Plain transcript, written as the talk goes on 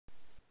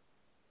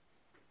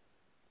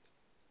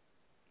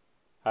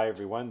Hi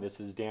everyone, this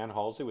is Dan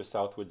Halsey with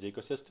Southwoods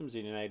Ecosystems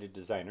United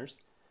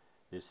Designers.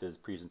 This is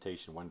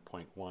presentation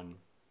 1.1,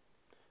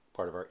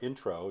 part of our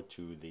intro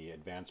to the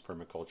Advanced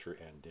Permaculture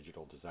and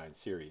Digital Design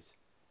series.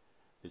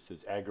 This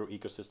is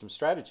Agroecosystem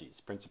Strategies,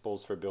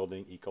 Principles for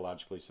Building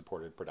Ecologically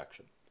Supported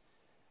Production.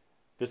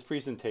 This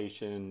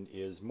presentation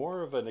is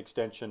more of an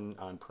extension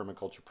on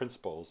permaculture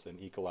principles and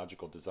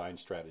ecological design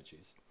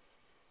strategies,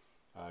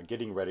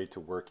 getting ready to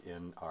work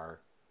in our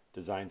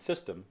design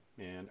system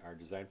and our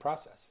design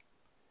process.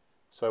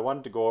 So I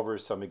wanted to go over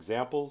some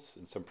examples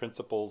and some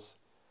principles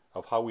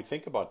of how we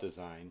think about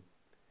design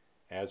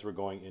as we're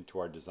going into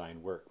our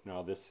design work.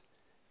 Now this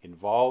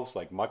involves,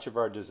 like much of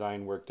our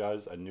design work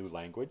does, a new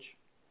language,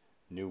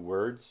 new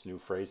words, new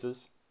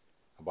phrases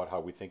about how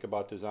we think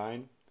about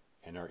design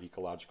and our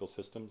ecological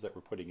systems that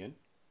we're putting in.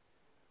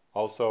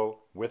 Also,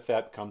 with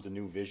that comes a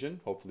new vision.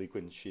 Hopefully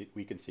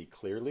we can see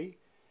clearly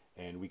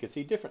and we can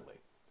see differently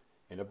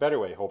in a better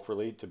way,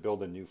 hopefully, to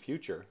build a new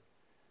future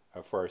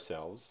for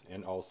ourselves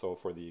and also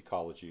for the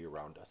ecology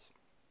around us,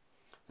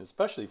 and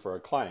especially for our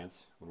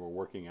clients when we're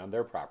working on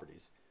their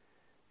properties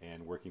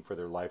and working for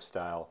their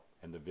lifestyle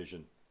and the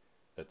vision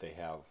that they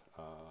have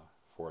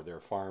for their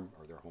farm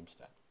or their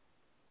homestead.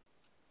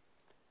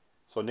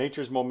 So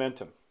nature's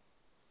momentum,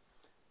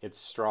 it's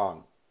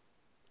strong,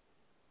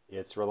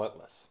 it's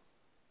relentless.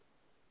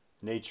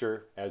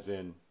 Nature, as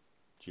in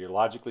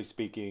geologically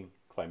speaking,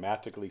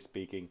 climatically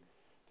speaking,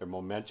 the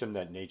momentum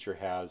that nature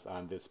has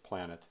on this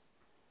planet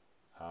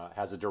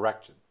has a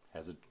direction,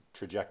 has a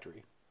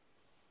trajectory.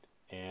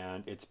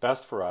 And it's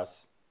best for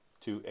us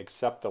to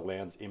accept the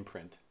land's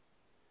imprint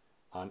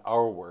on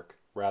our work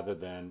rather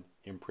than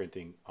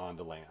imprinting on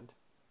the land.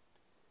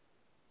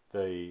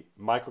 The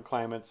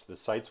microclimates, the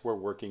sites we're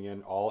working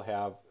in, all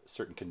have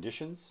certain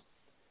conditions,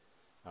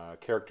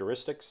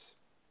 characteristics,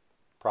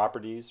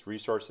 properties,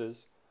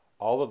 resources.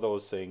 All of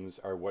those things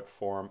are what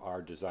form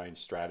our design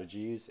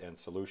strategies and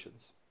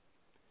solutions.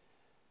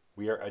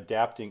 We are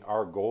adapting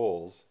our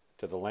goals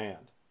to the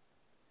land.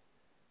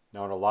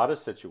 Now, in a lot of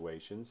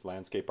situations,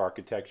 landscape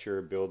architecture,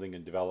 building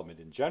and development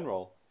in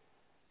general,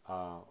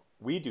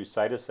 we do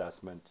site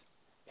assessment,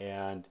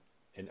 and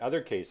in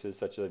other cases,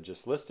 such as I've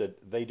just listed,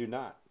 they do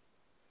not.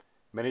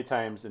 Many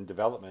times in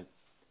development,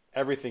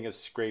 everything is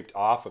scraped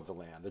off of the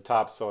land, the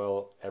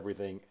topsoil,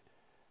 everything.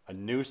 A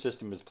new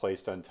system is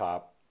placed on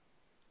top,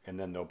 and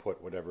then they'll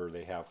put whatever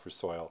they have for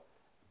soil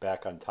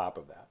back on top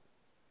of that.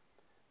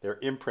 They're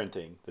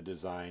imprinting the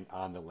design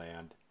on the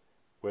land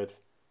with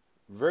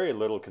very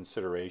little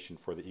consideration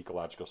for the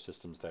ecological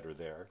systems that are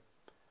there,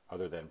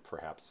 other than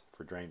perhaps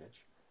for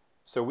drainage.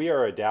 So we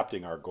are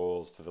adapting our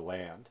goals to the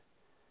land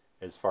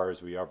as far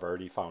as we have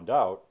already found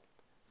out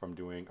from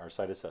doing our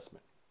site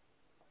assessment.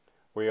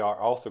 We are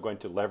also going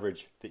to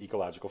leverage the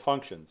ecological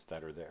functions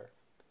that are there.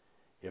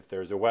 If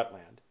there's a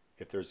wetland,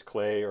 if there's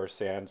clay or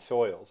sand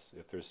soils,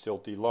 if there's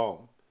silty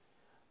loam,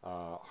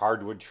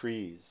 hardwood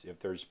trees, if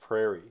there's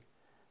prairie,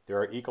 there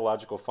are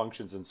ecological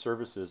functions and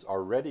services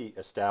already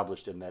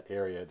established in that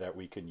area that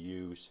we can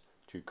use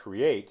to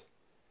create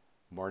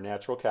more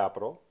natural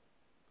capital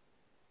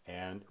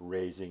and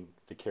raising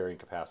the carrying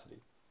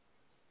capacity.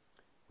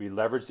 We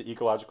leverage the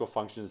ecological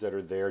functions that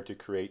are there to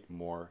create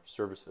more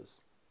services.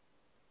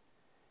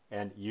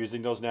 And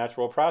using those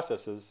natural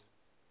processes,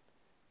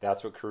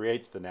 that's what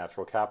creates the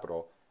natural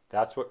capital.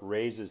 That's what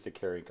raises the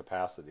carrying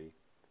capacity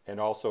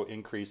and also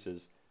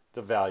increases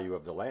the value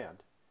of the land,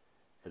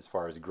 as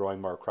far as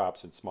growing more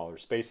crops in smaller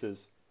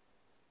spaces,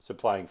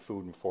 supplying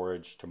food and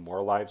forage to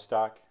more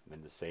livestock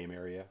in the same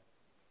area.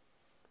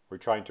 We're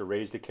trying to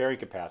raise the carrying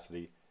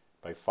capacity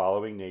by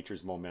following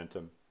nature's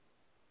momentum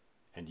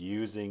and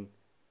using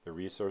the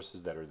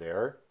resources that are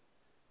there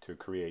to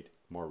create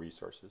more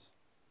resources.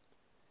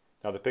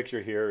 Now the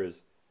picture here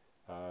is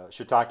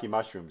shiitake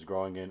mushrooms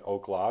growing in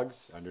oak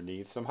logs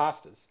underneath some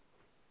hostas.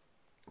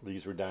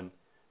 These were done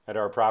at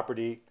our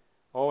property.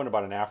 In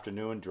about an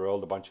afternoon,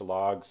 drilled a bunch of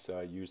logs,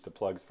 used the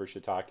plugs for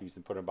shiitakes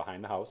and put them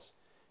behind the house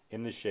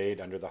in the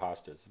shade under the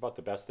hostas. About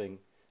the best thing,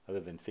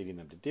 other than feeding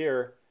them to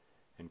deer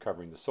and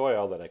covering the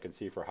soil, that I could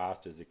see for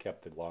hostas. It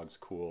kept the logs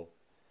cool.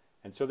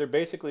 And so there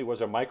basically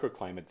was a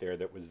microclimate there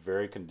that was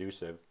very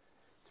conducive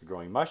to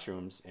growing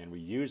mushrooms, and we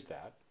used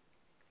that.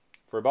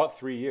 For about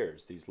 3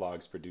 years, these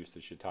logs produced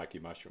the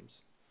shiitake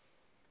mushrooms.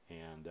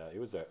 And it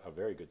was a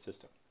very good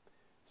system.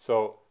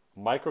 So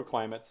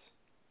microclimates,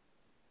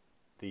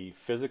 the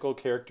physical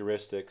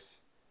characteristics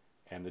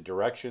and the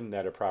direction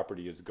that a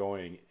property is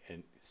going,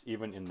 and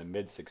even in the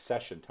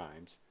mid-succession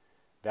times,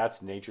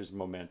 that's nature's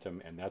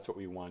momentum, and that's what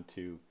we want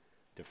to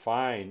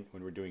define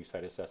when we're doing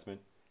site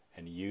assessment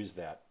and use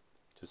that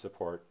to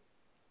support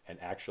and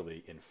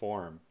actually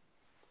inform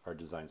our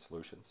design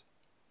solutions.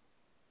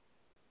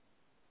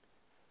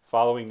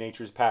 Following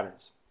nature's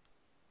patterns.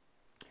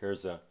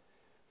 Here's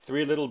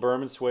 3 little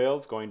berm and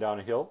swales going down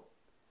a hill,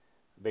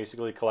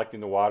 basically collecting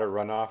the water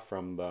runoff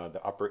from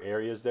the upper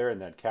areas there in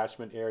that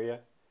catchment area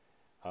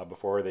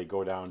before they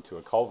go down to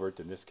a culvert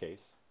in this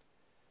case.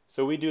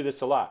 So we do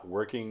this a lot,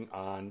 working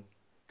on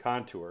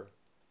contour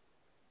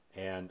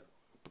and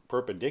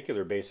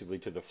perpendicular basically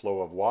to the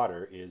flow of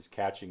water is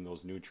catching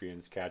those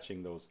nutrients,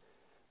 catching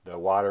the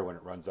water when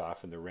it runs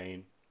off in the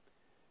rain.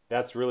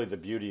 That's really the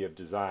beauty of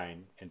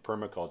design in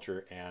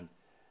permaculture. And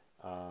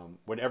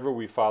whenever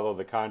we follow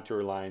the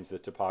contour lines, the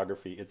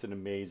topography, it's an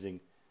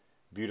amazing,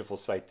 beautiful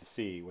sight to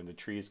see when the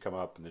trees come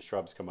up and the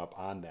shrubs come up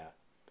on that.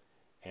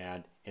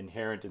 And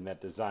inherent in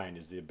that design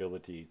is the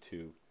ability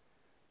to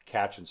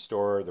catch and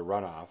store the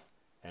runoff,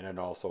 and then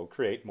also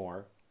create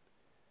more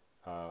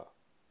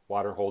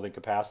water holding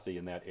capacity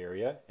in that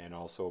area, and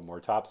also more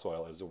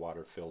topsoil as the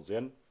water fills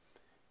in,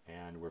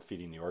 and we're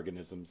feeding the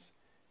organisms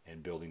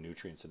and building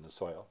nutrients in the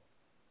soil.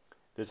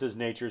 This is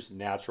nature's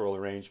natural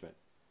arrangement.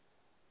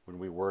 When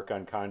we work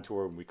on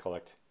contour, when we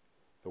collect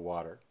the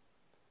water,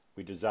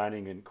 we're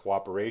designing in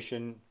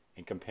cooperation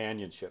and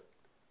companionship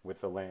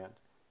with the land.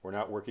 We're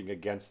not working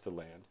against the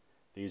land.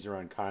 These are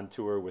on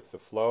contour with the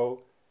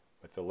flow,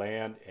 with the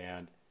land,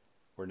 and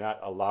we're not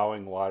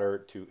allowing water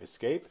to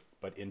escape,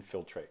 but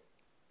infiltrate.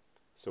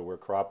 So we're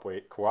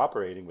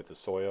cooperating with the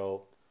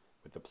soil,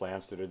 with the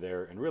plants that are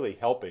there, and really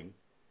helping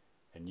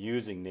and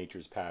using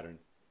nature's pattern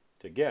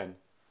to, again,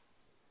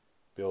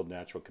 build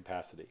natural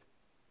capacity.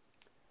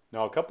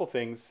 Now, a couple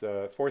things,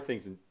 4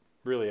 things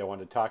really I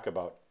want to talk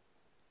about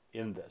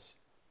in this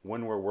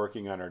when we're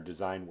working on our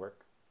design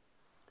work.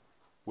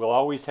 We'll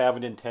always have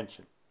an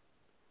intention.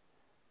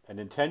 An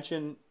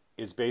intention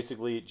is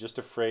basically just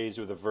a phrase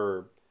with a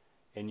verb,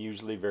 and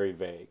usually very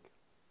vague.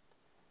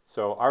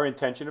 So our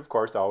intention, of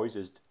course, always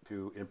is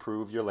to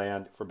improve your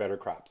land for better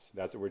crops.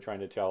 That's what we're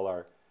trying to tell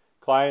our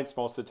clients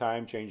most of the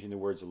time, changing the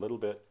words a little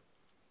bit.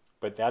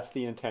 But that's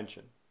the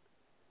intention.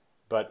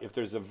 But if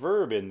there's a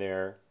verb in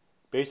there,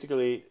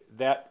 basically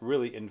that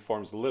really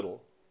informs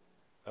little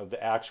of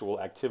the actual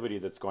activity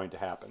that's going to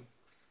happen.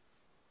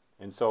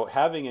 And so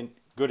having a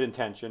good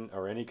intention,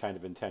 or any kind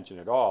of intention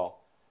at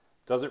all,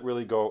 doesn't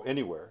really go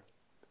anywhere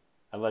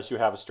unless you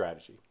have a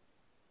strategy.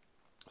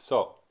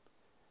 So,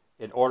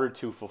 in order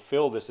to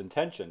fulfill this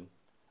intention,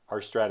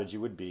 our strategy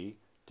would be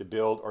to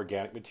build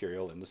organic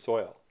material in the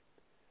soil.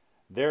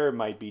 There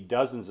might be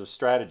dozens of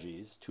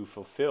strategies to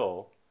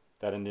fulfill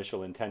that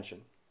initial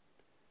intention.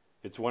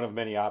 It's one of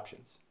many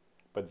options.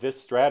 But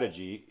this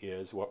strategy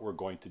is what we're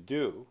going to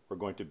do. We're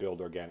going to build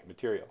organic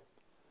material,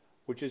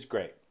 which is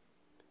great.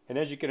 And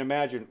as you can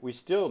imagine, we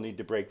still need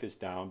to break this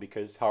down,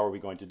 because how are we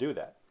going to do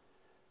that?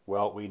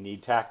 Well, we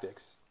need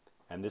tactics.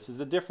 And this is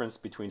the difference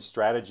between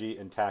strategy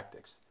and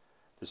tactics.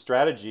 The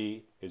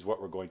strategy is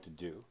what we're going to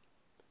do.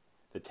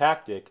 The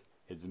tactic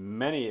is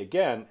many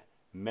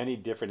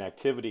different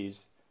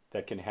activities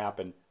that can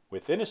happen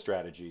within a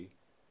strategy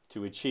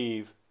to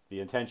achieve the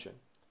intention.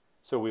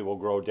 So we will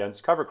grow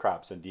dense cover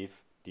crops and deep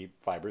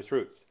fibrous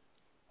roots.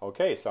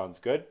 Okay, sounds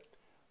good.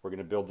 We're going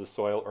to build the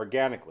soil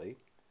organically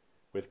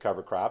with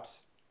cover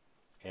crops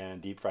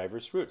and deep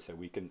fibrous roots, so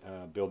we can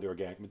build the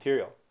organic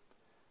material.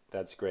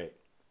 That's great.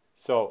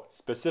 So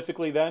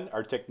specifically then,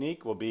 our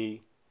technique will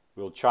be,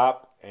 we'll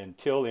chop and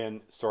till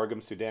in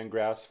sorghum Sudan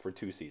grass for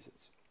 2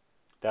 seasons.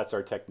 That's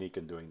our technique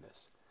in doing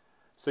this.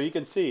 So you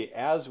can see,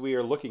 as we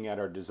are looking at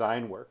our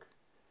design work,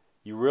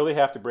 you really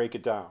have to break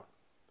it down.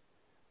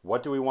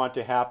 What do we want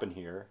to happen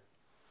here?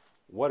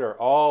 What are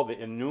all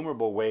the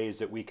innumerable ways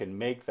that we can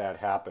make that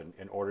happen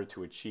in order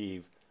to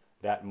achieve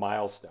that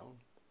milestone?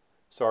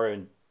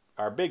 So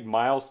our big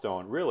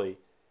milestone really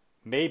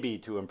may be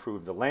to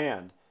improve the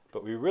land,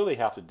 but we really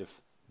have to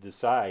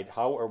decide,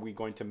 how are we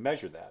going to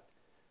measure that?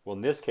 Well,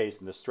 in this case,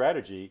 in the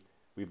strategy,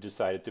 we've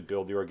decided to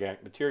build the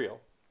organic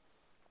material.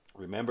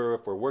 Remember,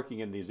 if we're working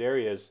in these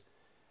areas,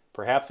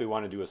 perhaps we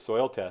want to do a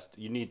soil test.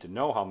 You need to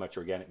know how much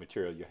organic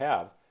material you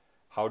have.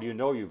 How do you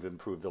know you've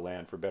improved the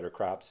land for better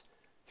crops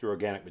through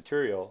organic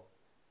material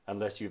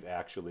unless you've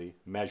actually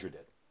measured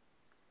it?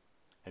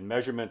 And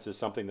measurements is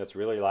something that's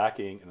really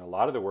lacking in a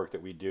lot of the work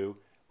that we do.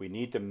 We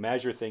need to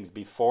measure things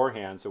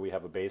beforehand so we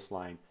have a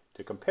baseline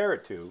to compare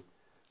it to,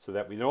 so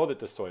that we know that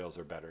the soils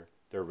are better,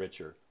 they're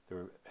richer, they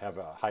have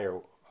a higher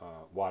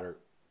water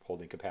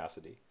holding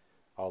capacity,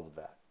 all of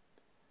that.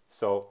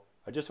 So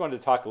I just wanted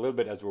to talk a little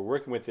bit, as we're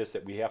working with this,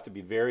 that we have to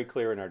be very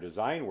clear in our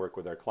design work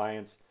with our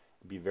clients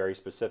and be very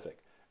specific.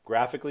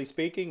 Graphically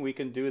speaking, we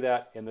can do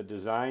that in the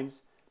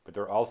designs, but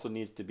there also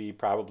needs to be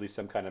probably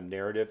some kind of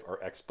narrative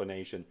or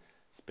explanation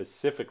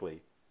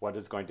specifically what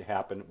is going to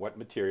happen, what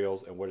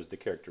materials, and what is the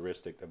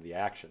characteristic of the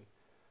action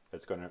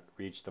that's going to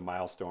reach the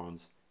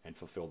milestones and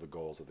fulfill the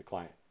goals of the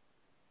client.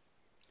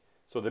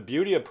 So the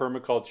beauty of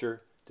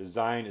permaculture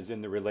design is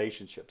in the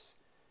relationships,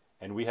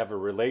 and we have a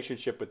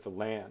relationship with the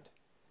land.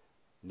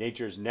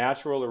 Nature's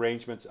natural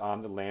arrangements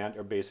on the land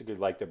are basically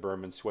like the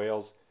Burman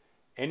swales.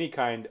 Any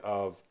kind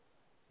of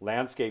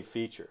landscape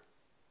feature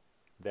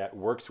that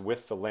works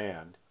with the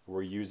land,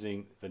 we're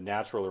using the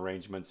natural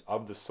arrangements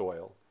of the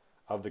soil,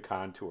 of the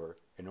contour,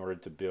 in order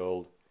to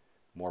build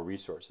more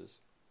resources.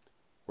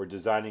 We're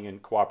designing in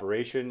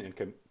cooperation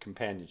and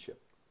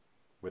companionship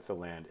with the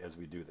land as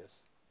we do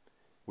this.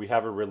 We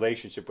have a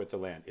relationship with the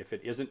land. If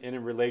it isn't in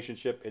a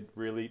relationship, it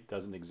really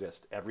doesn't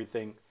exist.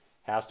 Everything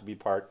has to be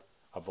part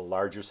of a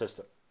larger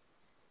system.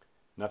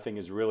 Nothing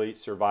is really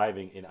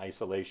surviving in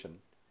isolation.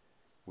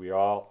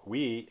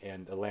 We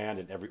and the land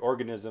and every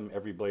organism,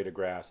 every blade of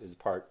grass is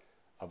part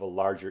of a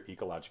larger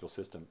ecological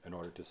system in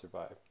order to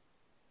survive.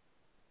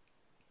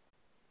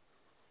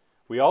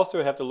 We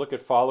also have to look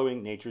at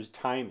following nature's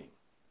timing.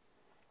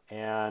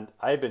 And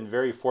I've been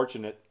very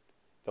fortunate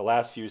the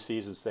last few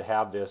seasons to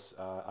have this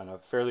on a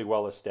fairly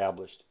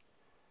well-established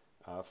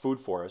food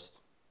forest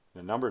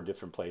in a number of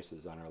different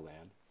places on our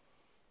land,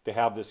 to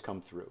have this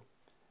come through.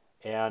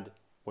 And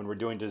when we're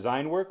doing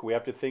design work, we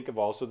have to think of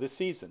also the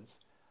seasons.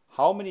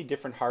 How many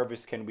different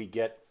harvests can we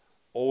get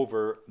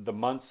over the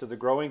months of the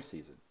growing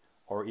season,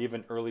 or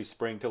even early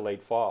spring to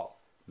late fall?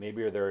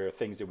 Maybe there are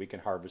things that we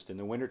can harvest in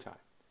the wintertime.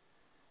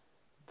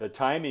 The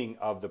timing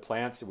of the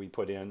plants that we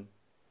put in,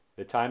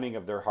 the timing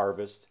of their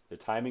harvest, the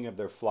timing of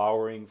their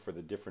flowering for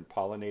the different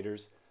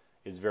pollinators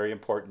is very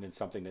important and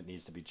something that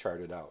needs to be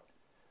charted out.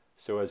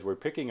 So as we're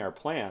picking our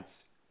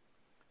plants,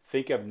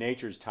 think of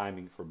nature's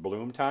timing for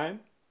bloom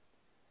time,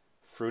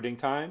 fruiting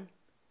time,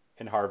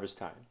 and harvest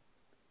time.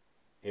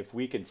 If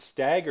we can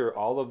stagger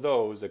all of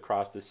those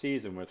across the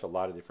season with a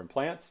lot of different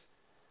plants,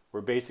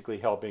 we're basically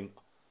helping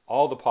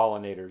all the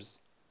pollinators,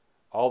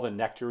 all the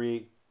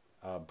nectary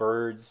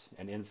birds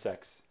and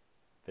insects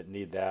that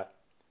need that,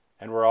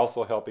 and we're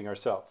also helping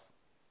ourselves.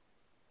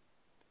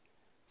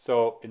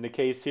 So in the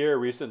case here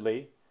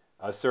recently,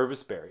 a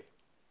serviceberry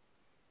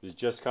is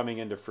just coming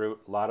into fruit.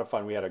 A lot of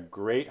fun. We had a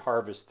great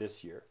harvest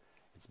this year.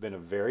 It's been a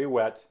very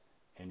wet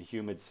and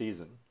humid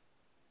season.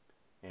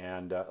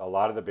 And a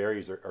lot of the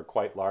berries are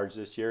quite large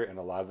this year, and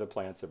a lot of the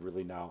plants have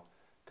really now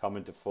come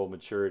into full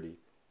maturity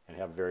and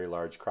have very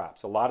large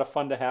crops. A lot of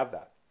fun to have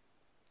that.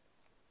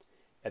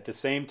 At the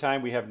same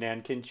time, we have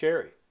Nankin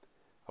cherry,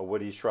 a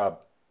woody shrub.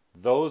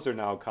 Those are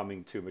now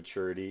coming to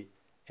maturity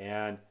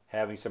and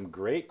having some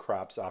great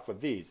crops off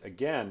of these.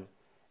 Again,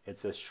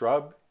 it's a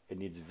shrub. It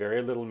needs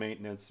very little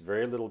maintenance,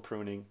 very little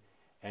pruning.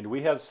 And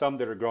we have some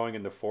that are growing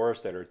in the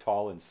forest that are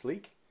tall and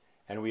sleek,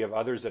 and we have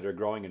others that are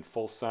growing in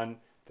full sun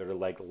that are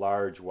like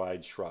large,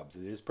 wide shrubs.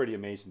 It is pretty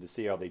amazing to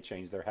see how they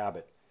change their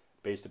habit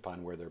based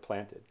upon where they're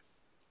planted.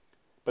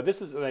 But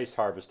this is a nice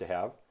harvest to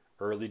have,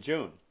 early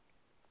June.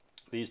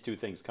 These two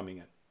things coming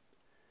in.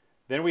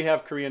 Then we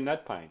have Korean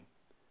nut pine.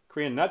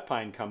 Korean nut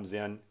pine comes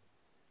in,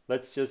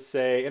 let's just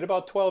say, in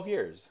about 12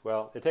 years.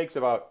 Well, it takes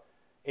about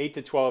 8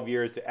 to 12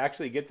 years to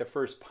actually get the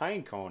first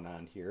pine cone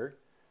on here,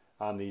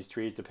 on these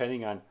trees,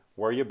 depending on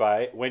where you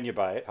buy it, when you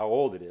buy it, how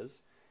old it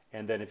is,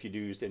 and then if you do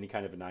use any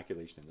kind of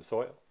inoculation in the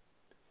soil.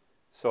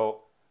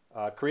 So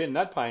Korean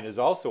nut pine is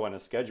also on a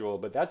schedule,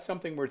 but that's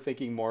something we're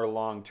thinking more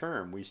long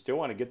term. We still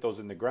want to get those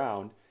in the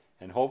ground,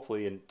 and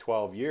hopefully in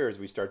 12 years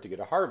we start to get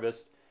a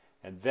harvest,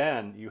 and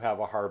then you have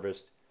a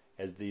harvest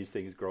as these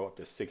things grow up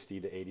to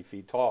 60 to 80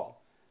 feet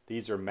tall.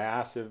 These are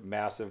massive,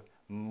 massive,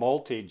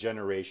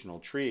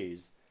 multi-generational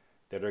trees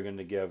that are going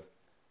to give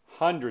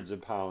hundreds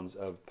of pounds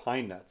of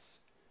pine nuts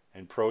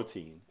and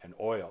protein and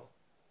oil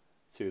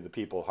to the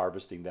people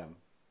harvesting them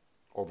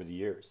over the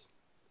years.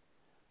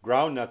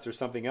 Ground nuts are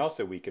something else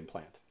that we can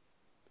plant.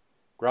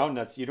 Ground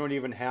nuts, you don't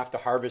even have to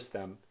harvest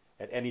them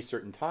at any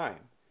certain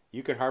time.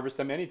 You can harvest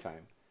them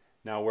anytime.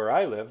 Now where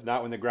I live,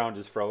 not when the ground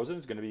is frozen,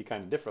 it's going to be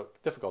kind of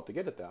difficult to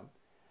get at them.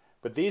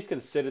 But these can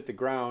sit at the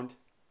ground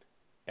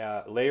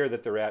layer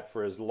that they're at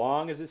for as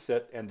long as it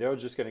sit, and they're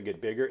just going to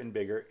get bigger and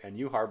bigger, and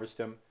you harvest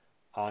them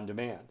on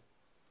demand.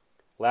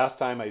 Last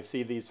time I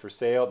see these for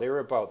sale, they were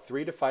about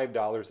 $3 to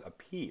 $5 a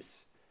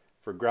piece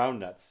for ground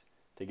nuts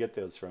to get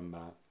those from,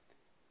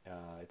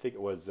 I think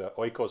it was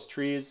Oikos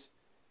Trees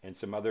and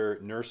some other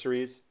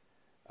nurseries.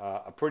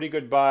 A pretty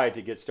good buy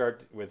to get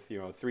started with,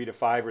 3 to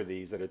 5 of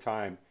these at a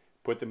time.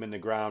 Put them in the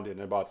ground, and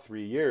in about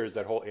 3 years,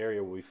 that whole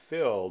area will be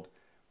filled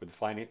with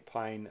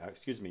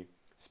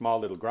small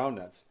little ground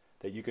nuts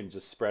that you can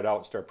just spread out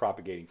and start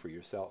propagating for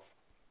yourself.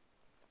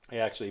 I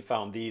actually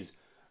found these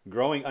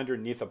growing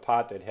underneath a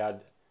pot that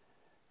had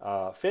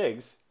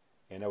figs,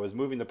 and I was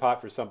moving the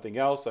pot for something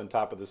else on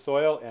top of the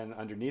soil, and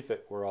underneath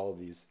it were all of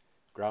these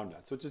ground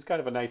nuts, which is kind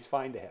of a nice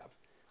find to have.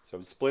 So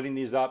I'm splitting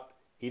these up,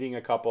 eating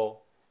a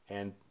couple,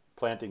 and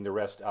planting the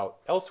rest out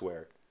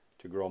elsewhere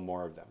to grow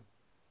more of them.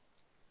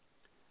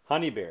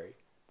 Honeyberry,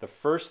 the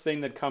first thing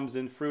that comes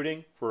in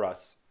fruiting for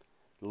us,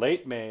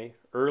 late May,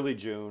 early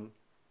June,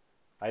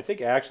 I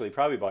think actually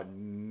probably about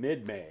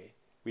mid-May,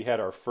 we had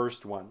our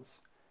first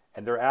ones,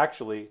 and they're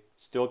actually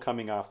still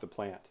coming off the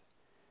plant.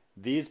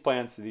 These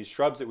plants, these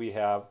shrubs that we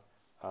have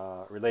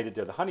related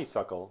to the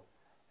honeysuckle,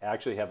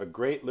 actually have a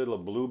great little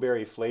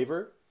blueberry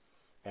flavor,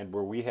 and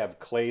where we have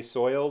clay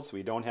soils,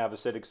 we don't have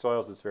acidic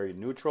soils, it's very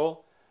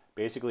neutral.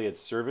 Basically it's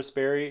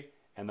serviceberry,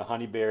 and the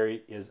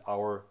honeyberry is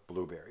our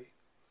blueberry.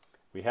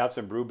 We have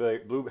some blueberry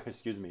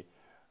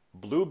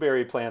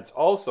plants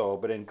also,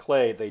 but in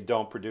clay they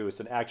don't produce,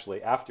 and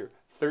actually after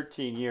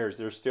 13 years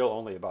they're still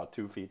only about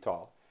 2 feet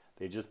tall.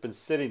 They've just been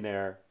sitting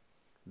there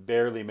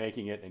barely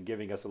making it and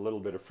giving us a little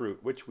bit of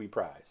fruit, which we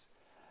prize.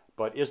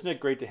 But isn't it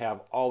great to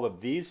have all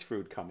of these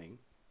fruit coming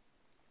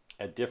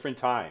at different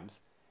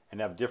times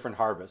and have different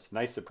harvests?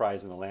 Nice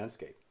surprise in the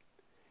landscape.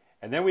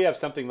 And then we have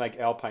something like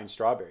alpine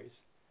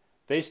strawberries.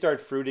 They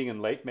start fruiting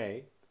in late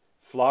May,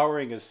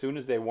 flowering as soon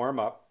as they warm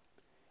up.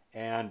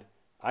 And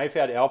I've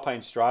had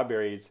alpine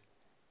strawberries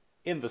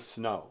in the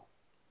snow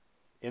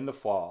in the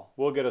fall.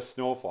 We'll get a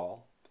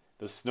snowfall.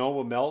 The snow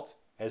will melt.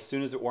 As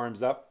soon as it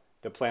warms up,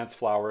 the plants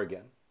flower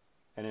again.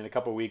 And in a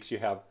couple of weeks, you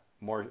have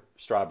more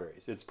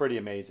strawberries. It's pretty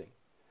amazing.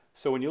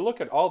 So when you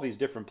look at all these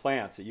different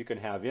plants that you can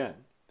have in,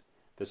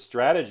 the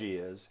strategy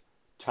is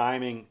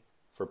timing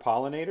for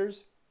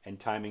pollinators and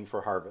timing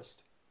for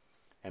harvest.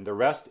 And the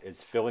rest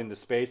is filling the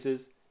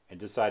spaces and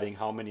deciding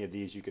how many of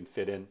these you can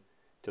fit in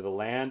to the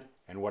land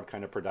and what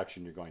kind of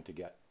production you're going to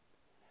get.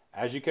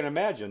 As you can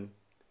imagine,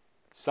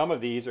 some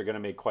of these are going to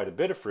make quite a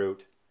bit of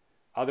fruit.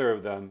 Other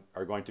of them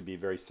are going to be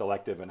very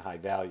selective and high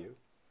value.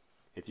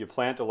 If you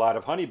plant a lot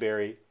of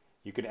honeyberry,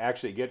 you can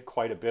actually get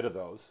quite a bit of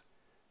those.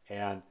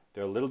 And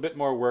they're a little bit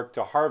more work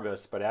to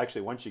harvest, but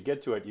actually once you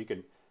get to it, you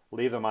can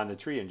leave them on the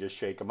tree and just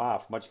shake them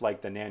off, much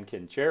like the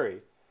Nankin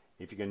cherry.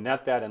 If you can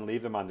net that and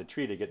leave them on the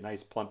tree to get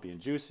nice, plumpy, and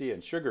juicy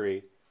and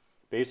sugary,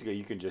 basically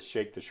you can just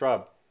shake the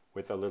shrub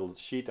with a little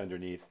sheet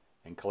underneath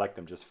and collect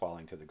them just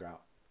falling to the ground.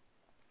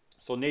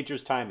 So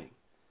nature's timing,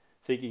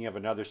 thinking of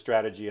another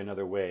strategy,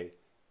 another way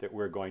that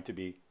we're going to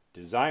be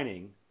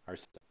designing our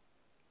system.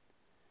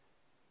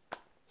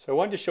 So I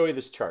wanted to show you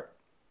this chart.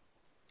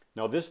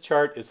 Now this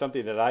chart is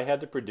something that I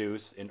had to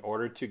produce in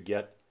order to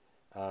get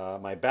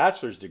my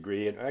bachelor's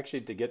degree, and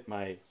actually to get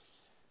my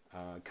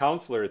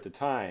counselor at the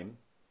time,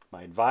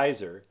 my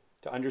advisor,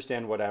 to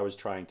understand what I was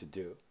trying to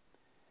do.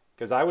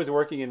 Because I was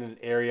working in an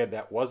area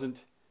that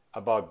wasn't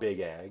about big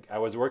ag. I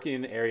was working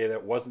in an area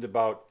that wasn't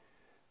about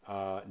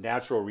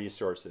natural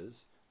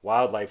resources,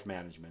 wildlife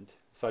management,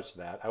 such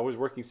that I was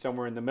working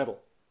somewhere in the middle.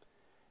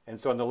 And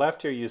so on the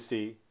left here you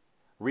see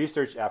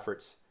research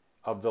efforts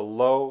of the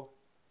low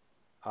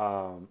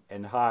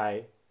and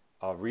high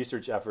of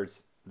research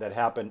efforts that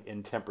happen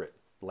in temperate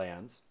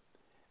lands.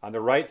 On the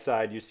right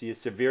side you see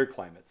severe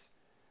climates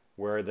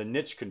where the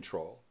niche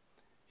control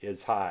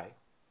is high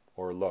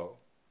or low.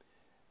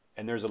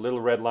 And there's a little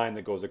red line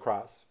that goes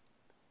across.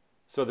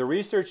 So the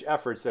research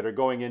efforts that are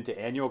going into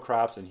annual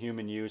crops and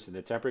human use in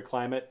the temperate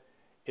climate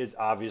is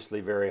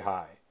obviously very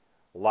high.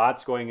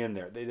 Lots going in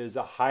there. It is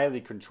a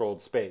highly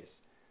controlled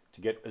space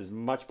to get as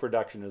much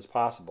production as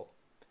possible.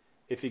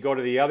 If you go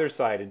to the other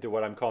side into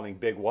what I'm calling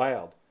big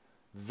wild,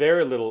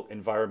 very little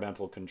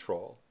environmental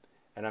control.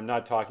 And I'm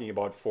not talking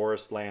about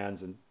forest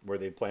lands and where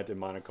they planted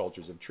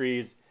monocultures of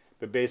trees,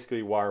 but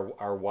basically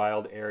our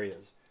wild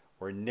areas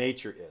where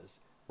nature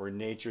is, where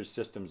nature's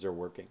systems are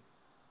working.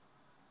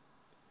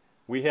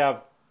 We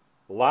have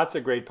lots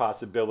of great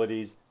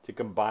possibilities to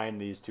combine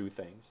these two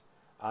things.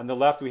 On the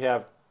left we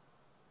have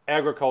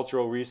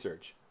agricultural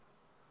research,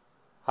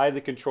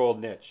 highly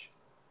controlled niche,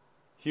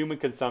 human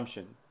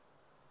consumption,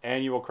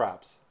 annual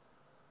crops,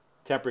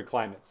 temperate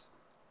climates.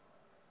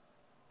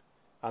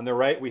 On the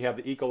right we have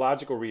the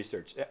ecological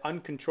research,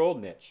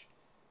 uncontrolled niche,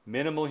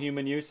 minimal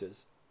human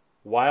uses,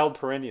 wild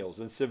perennials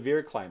and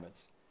severe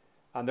climates.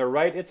 On the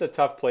right it's a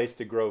tough place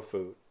to grow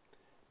food.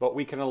 But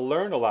we can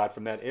learn a lot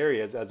from that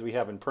areas as we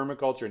have in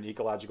permaculture and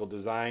ecological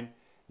design.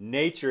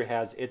 Nature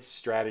has its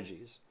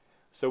strategies.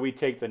 So we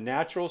take the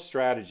natural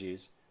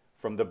strategies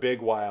from the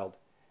big wild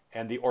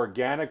and the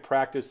organic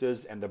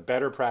practices and the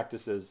better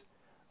practices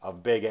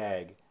of big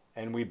ag,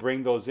 and we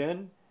bring those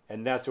in,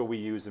 and that's what we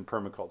use in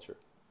permaculture.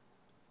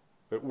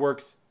 It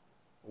works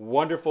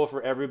wonderful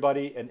for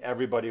everybody, and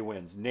everybody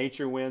wins.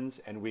 Nature wins,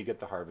 and we get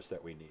the harvest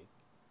that we need.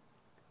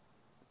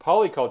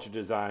 Polyculture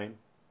design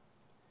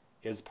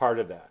is part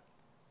of that,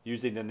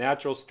 using the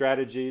natural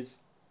strategies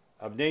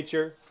of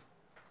nature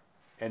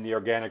and the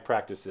organic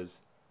practices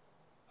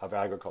of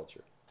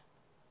agriculture.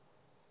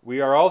 We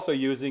are also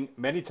using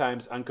many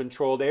times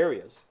uncontrolled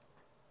areas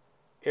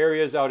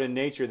out in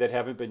nature that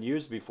haven't been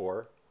used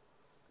before,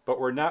 but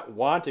we're not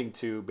wanting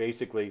to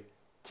basically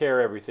tear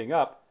everything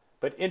up,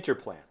 but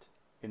interplant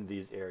in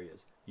these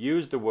areas.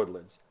 Use the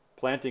woodlands,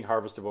 planting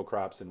harvestable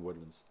crops in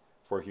woodlands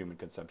for human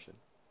consumption.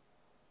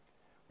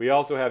 We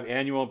also have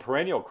annual and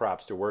perennial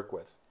crops to work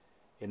with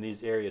in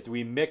these areas.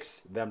 We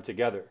mix them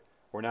together.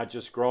 We're not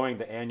just growing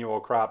the annual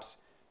crops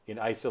in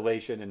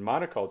isolation in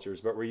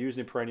monocultures, but we're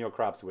using perennial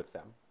crops with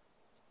them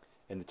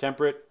in the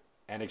temperate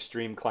and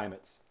extreme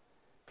climates.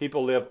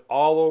 People live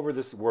all over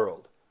this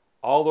world,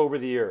 all over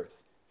the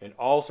earth, in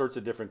all sorts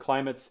of different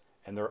climates,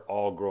 and they're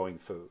all growing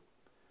food.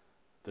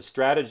 The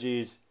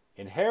strategies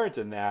inherent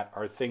in that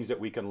are things that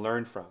we can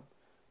learn from,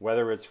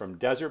 whether it's from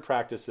desert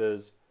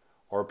practices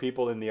or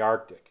people in the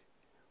Arctic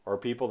or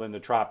people in the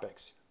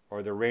tropics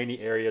or the rainy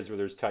areas where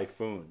there's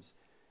typhoons,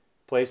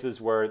 places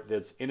where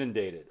it's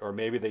inundated, or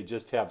maybe they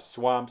just have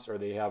swamps or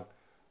they have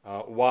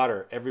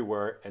water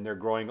everywhere and they're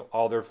growing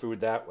all their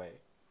food that way.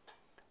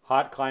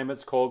 Hot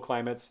climates, cold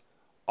climates,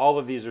 all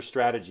of these are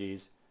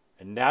strategies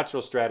and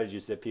natural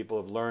strategies that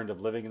people have learned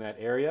of living in that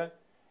area,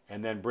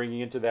 and then bringing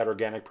into that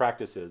organic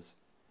practices,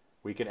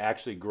 we can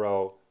actually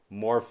grow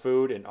more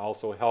food and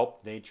also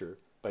help nature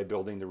by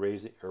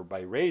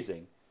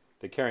raising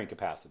the carrying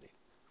capacity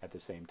at the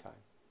same time.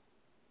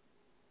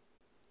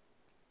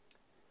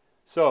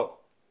 So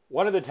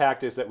one of the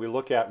tactics that we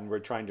look at when we're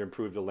trying to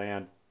improve the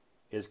land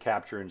is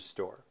capture and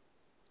store.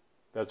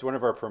 That's one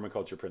of our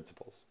permaculture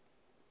principles.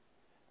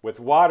 With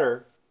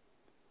water,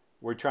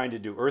 we're trying to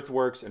do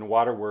earthworks and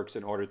waterworks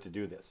in order to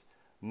do this.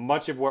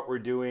 Much of what we're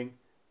doing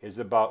is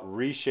about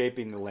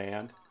reshaping the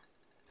land,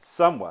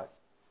 somewhat,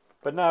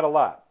 but not a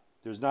lot.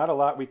 There's not a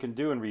lot we can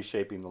do in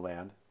reshaping the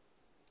land,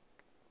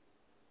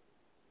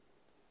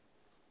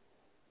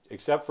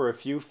 except for a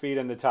few feet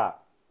on the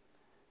top.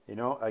 You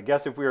know, I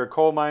guess if we were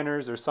coal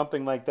miners or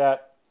something like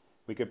that,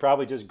 we could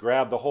probably just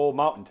grab the whole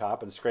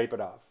mountaintop and scrape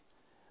it off.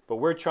 But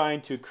we're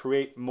trying to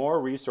create more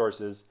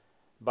resources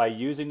by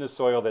using the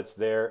soil that's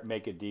there,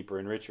 make it deeper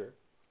and richer.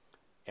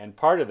 And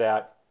part of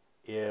that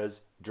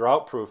is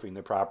drought-proofing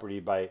the property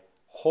by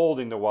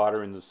holding the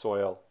water in the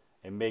soil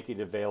and making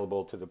it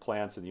available to the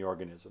plants and the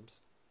organisms.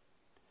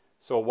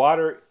 So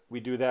water, we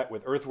do that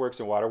with earthworks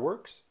and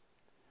waterworks.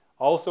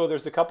 Also,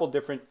 there's a couple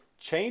different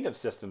chain of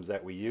systems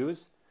that we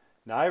use.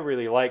 Now, I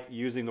really like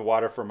using the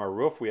water from our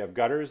roof. We have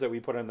gutters that we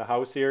put in the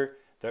house here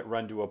that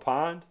run to a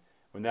pond.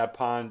 When that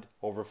pond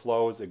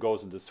overflows, it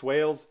goes into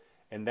swales,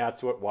 and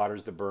that's what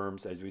waters the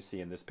berms, as we see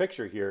in this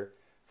picture here,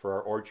 for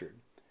our orchard.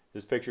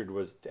 This picture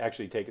was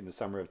actually taken the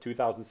summer of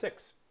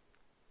 2006,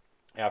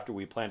 after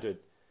we planted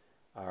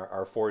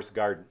our forest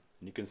garden.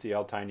 And you can see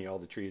how tiny all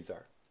the trees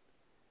are.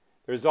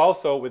 There's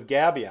also with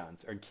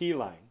gabions, or key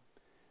line.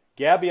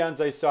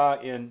 Gabions I saw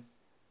in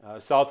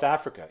South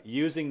Africa,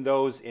 using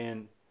those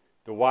in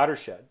the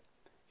watershed,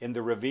 in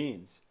the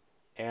ravines.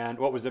 And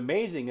what was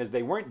amazing is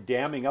they weren't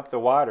damming up the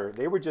water.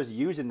 They were just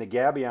using the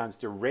gabions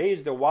to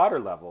raise the water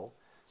level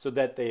so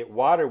that the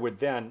water would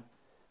then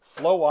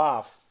flow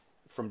off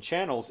from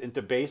channels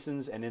into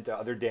basins and into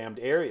other dammed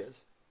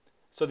areas.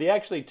 So they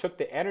actually took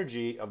the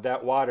energy of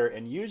that water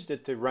and used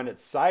it to run it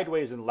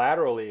sideways and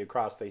laterally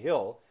across the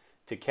hill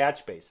to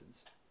catch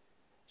basins.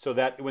 So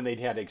that when they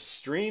had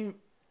extreme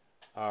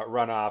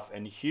runoff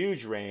and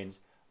huge rains,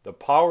 the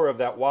power of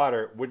that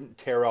water wouldn't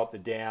tear out the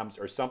dams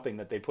or something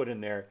that they put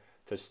in there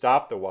to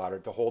stop the water,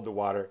 to hold the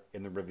water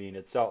in the ravine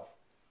itself.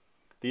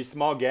 These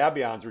small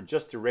gabions were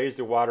just to raise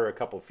the water a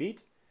couple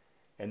feet,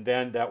 and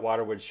then that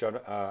water would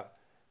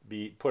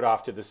be put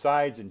off to the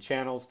sides and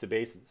channels to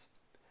basins.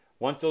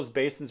 Once those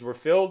basins were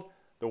filled,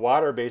 the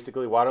water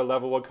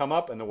level would come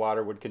up and the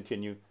water would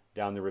continue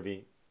down the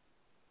ravine.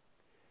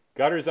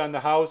 Gutters on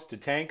the house to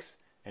tanks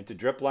and to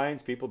drip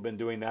lines. People have been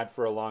doing that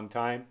for a long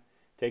time.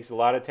 Takes a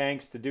lot of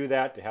tanks to do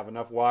that, to have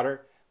enough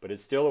water, but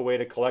it's still a way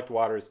to collect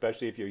water,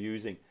 especially if you're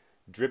using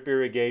drip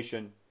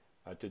irrigation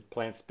to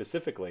plants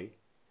specifically.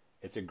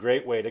 It's a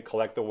great way to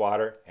collect the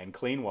water and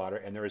clean water,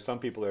 and there are some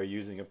people that are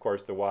using, of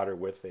course, the water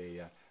with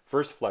a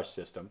first flush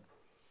system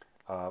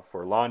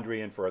for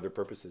laundry and for other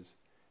purposes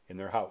in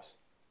their house.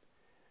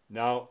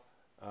 Now,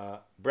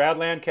 Brad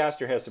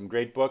Lancaster has some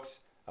great books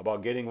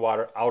about getting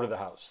water out of the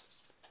house,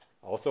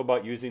 also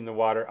about using the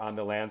water on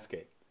the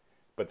landscape.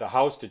 But the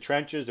house to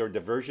trenches or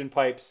diversion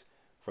pipes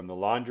from the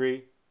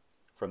laundry,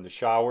 from the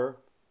shower,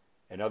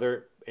 and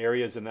other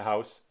areas in the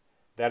house,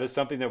 that is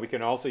something that we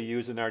can also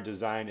use in our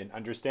design, and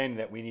understanding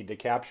that we need to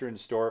capture and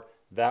store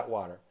that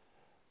water.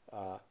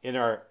 In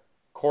our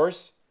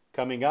course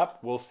coming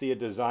up, we'll see a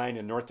design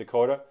in North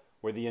Dakota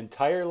where the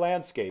entire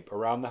landscape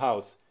around the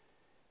house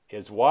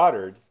is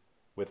watered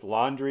with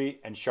laundry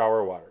and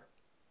shower water.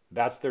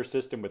 That's their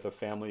system with a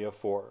family of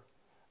 4.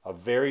 A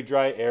very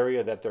dry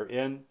area that they're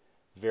in,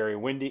 very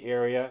windy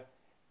area,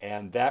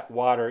 and that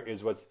water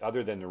is what's,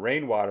 other than the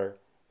rainwater,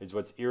 is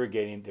what's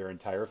irrigating their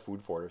entire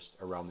food forest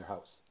around their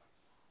house.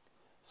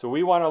 So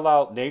we want to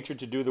allow nature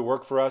to do the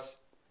work for us.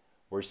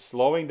 We're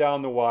slowing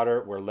down the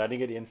water, we're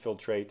letting it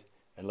infiltrate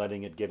and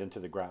letting it get into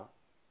the ground.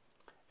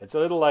 It's a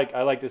little like,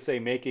 I like to say,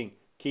 making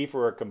kefir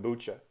or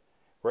kombucha.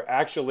 We're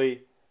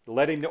actually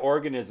letting the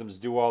organisms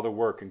do all the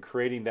work and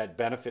creating that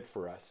benefit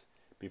for us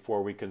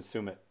before we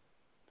consume it.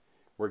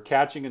 We're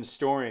catching and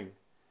storing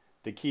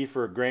the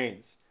kefir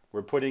grains.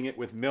 We're putting it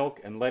with milk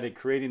and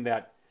creating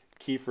that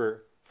kefir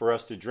for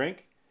us to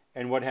drink.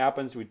 And what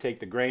happens? We take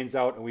the grains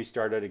out and we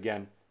start it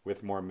again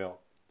with more milk.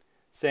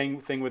 Same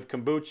thing with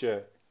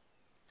kombucha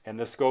and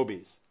the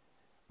scobies.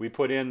 We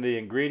put in the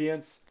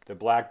ingredients, the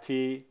black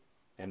tea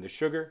and the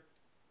sugar,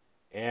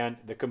 and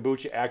the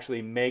kombucha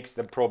actually makes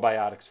the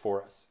probiotics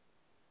for us.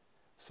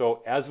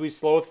 So as we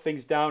slow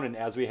things down and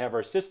as we have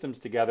our systems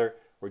together,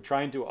 we're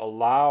trying to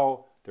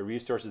allow the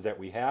resources that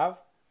we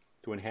have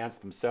to enhance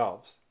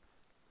themselves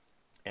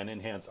and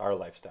enhance our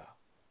lifestyle.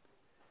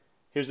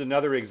 Here's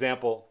another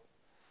example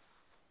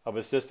of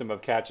a system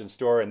of catch and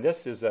store, and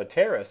this is a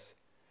terrace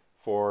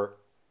for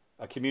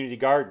a community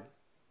garden.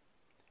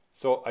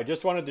 So I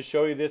just wanted to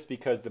show you this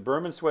because the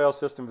berm and swale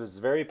system is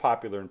very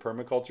popular in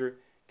permaculture,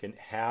 can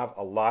have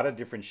a lot of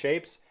different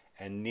shapes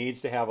and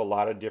needs to have a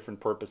lot of different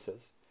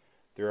purposes.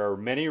 There are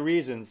many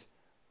reasons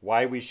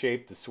why we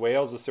shape the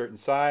swales a certain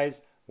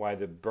size, why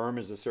the berm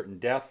is a certain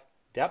depth,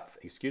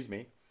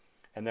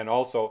 and then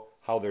also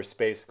how there's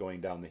space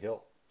going down the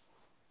hill.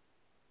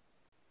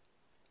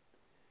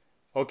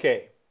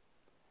 Okay,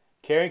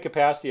 carrying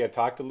capacity I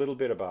talked a little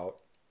bit about,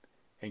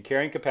 and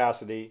carrying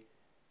capacity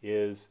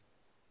is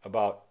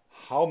about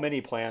how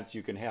many plants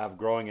you can have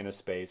growing in a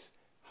space,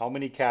 how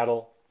many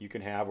cattle you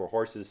can have, or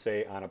horses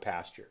say, on a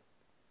pasture.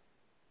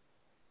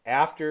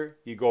 After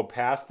you go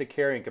past the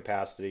carrying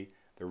capacity,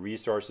 the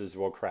resources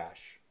will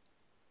crash.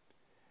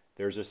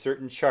 There's a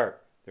certain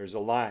chart, there's a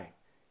line.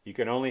 You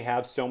can only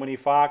have so many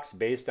fox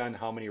based on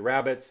how many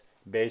rabbits,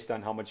 based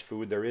on how much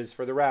food there is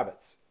for the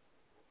rabbits.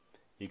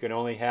 You can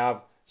only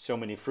have so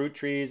many fruit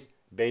trees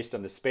based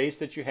on the space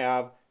that you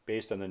have,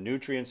 based on the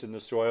nutrients in the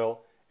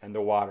soil and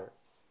the water.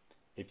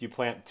 If you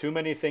plant too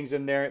many things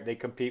in there, they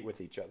compete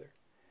with each other,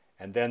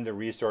 and then the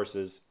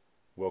resources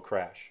will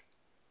crash.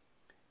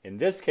 In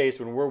this case,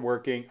 when we're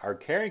working, our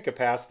carrying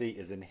capacity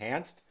is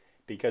enhanced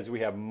because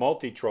we have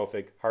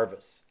multi-trophic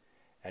harvests.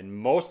 And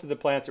most of the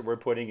plants that we're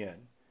putting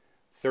in,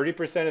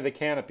 30% of the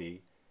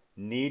canopy,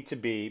 need to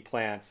be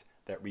plants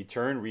that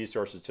return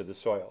resources to the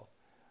soil.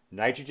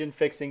 Nitrogen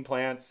fixing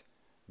plants,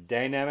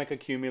 dynamic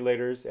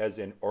accumulators as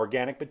in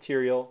organic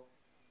material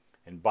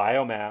and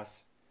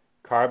biomass,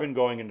 carbon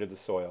going into the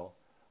soil.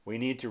 We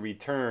need to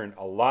return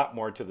a lot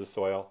more to the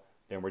soil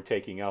than we're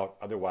taking out,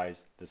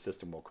 otherwise the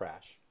system will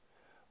crash.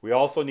 We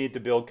also need to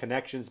build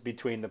connections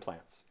between the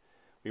plants.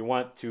 We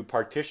want to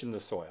partition the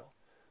soil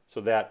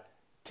so that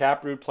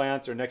taproot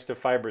plants are next to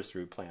fibrous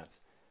root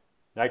plants.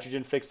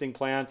 Nitrogen fixing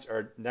plants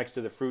are next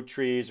to the fruit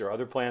trees or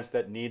other plants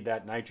that need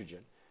that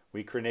nitrogen.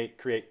 We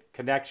create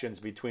connections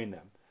between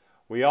them.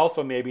 We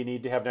also maybe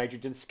need to have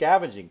nitrogen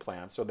scavenging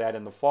plants so that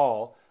in the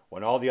fall,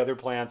 when all the other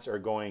plants are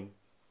going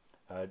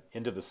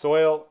into the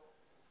soil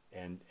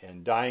and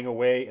dying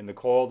away in the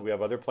cold, we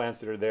have other plants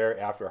that are there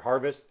after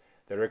harvest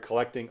that are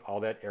collecting all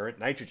that errant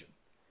nitrogen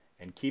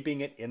and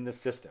keeping it in the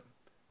system.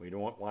 We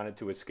don't want it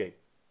to escape.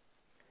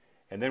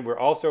 And then we're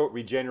also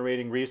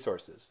regenerating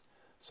resources.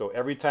 So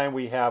every time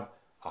we have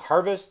a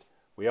harvest,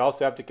 we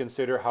also have to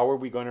consider how are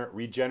we going to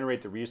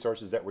regenerate the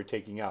resources that we're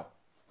taking out.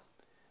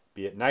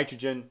 Be it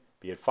nitrogen,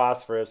 be it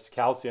phosphorus,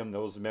 calcium,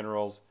 those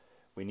minerals.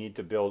 We need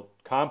to build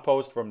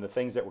compost from the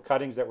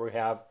cuttings that we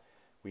have.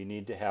 We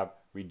need to have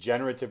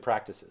regenerative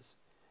practices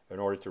in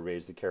order to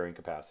raise the carrying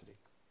capacity.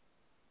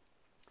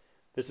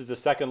 This is the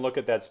second look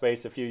at that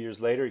space a few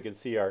years later. You can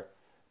see our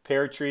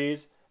pear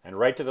trees, and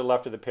right to the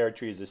left of the pear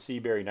tree is a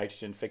seaberry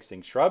nitrogen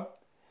fixing shrub.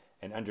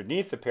 And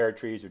underneath the pear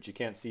trees, which you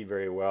can't see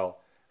very well,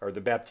 are the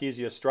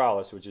Baptisia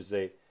australis, which is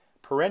a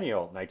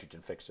perennial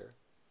nitrogen fixer.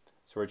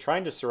 So we're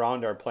trying to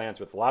surround our plants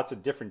with lots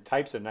of different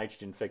types of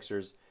nitrogen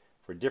fixers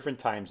for different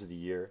times of the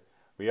year.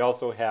 We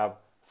also have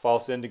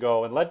false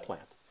indigo and lead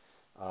plant,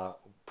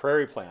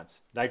 prairie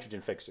plants,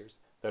 nitrogen fixers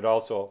that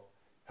also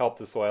help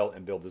the soil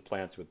and build the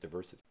plants with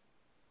diversity.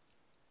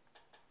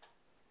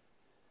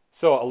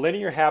 So a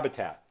linear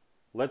habitat.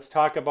 Let's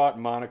talk about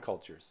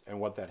monocultures and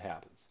what that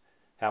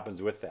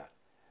happens with that.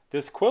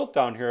 This quilt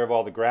down here of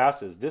all the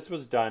grasses, this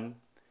was done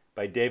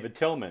by David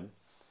Tillman.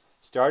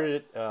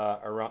 Started it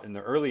around in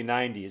the early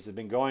 90s. It's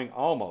been going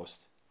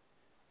almost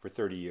for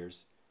 30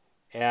 years.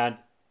 And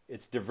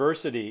it's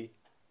diversity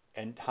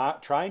and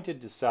trying to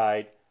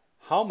decide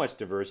how much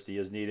diversity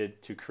is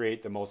needed to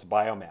create the most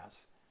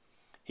biomass.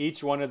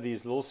 Each one of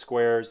these little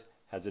squares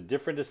has a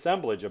different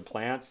assemblage of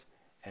plants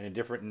and a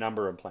different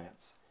number of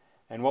plants.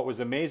 And what was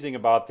amazing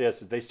about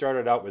this is they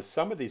started out with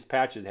some of these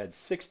patches had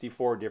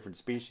 64 different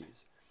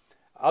species.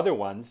 Other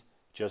ones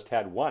just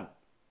had one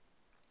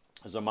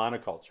as a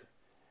monoculture.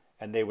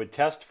 And they would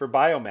test for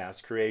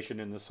biomass creation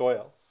in the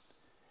soil.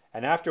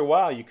 And after a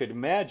while, you could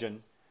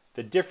imagine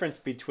the difference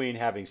between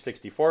having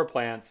 64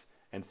 plants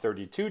and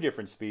 32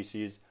 different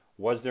species.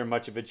 Was there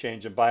much of a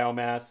change in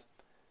biomass?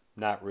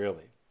 Not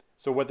really.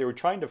 So what they were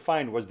trying to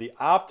find was the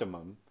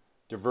optimum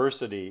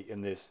diversity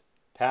in these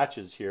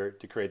patches here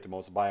to create the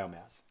most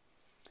biomass.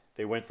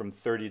 They went from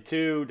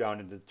 32 down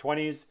into the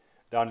 20s,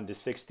 down into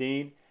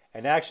 16,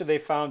 and actually they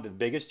found the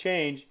biggest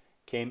change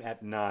came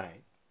at 9.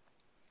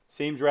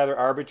 Seems rather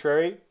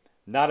arbitrary.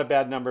 Not a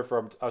bad number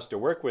for us to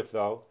work with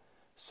though.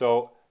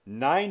 So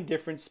 9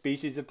 different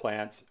species of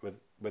plants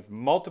with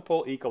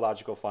multiple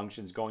ecological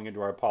functions going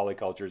into our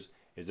polycultures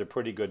is a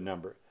pretty good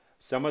number.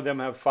 Some of them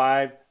have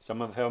 5,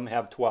 some of them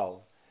have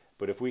 12.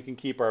 But if we can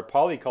keep our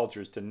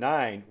polycultures to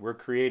 9, we're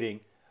creating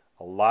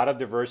a lot of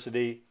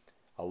diversity,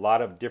 a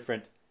lot of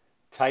different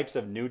types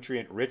of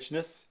nutrient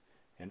richness,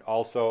 and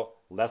also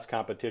less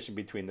competition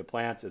between the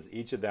plants, as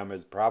each of them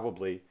is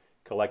probably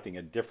collecting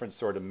a different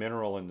sort of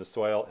mineral in the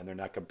soil and they're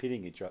not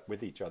competing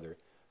with each other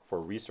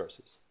for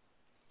resources.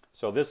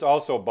 So this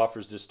also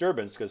buffers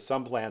disturbance because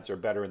some plants are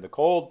better in the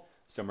cold,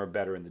 some are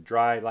better in the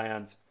dry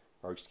lands,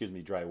 or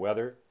dry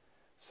weather.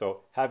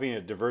 So having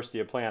a diversity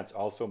of plants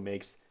also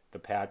makes the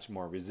patch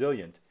more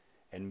resilient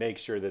and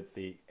makes sure that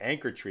the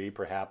anchor tree,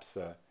 perhaps,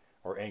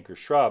 or anchor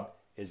shrub,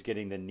 is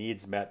getting the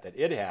needs met that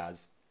it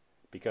has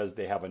because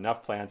they have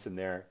enough plants in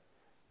there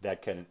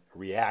that can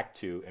react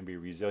to and be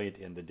resilient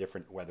in the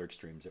different weather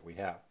extremes that we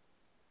have.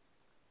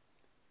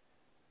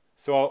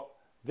 So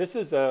this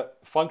is a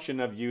function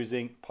of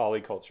using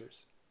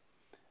polycultures.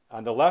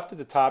 On the left at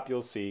the top,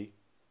 you'll see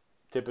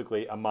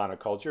typically a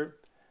monoculture.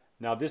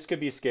 Now this could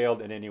be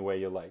scaled in any way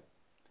you like.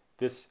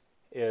 This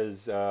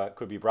is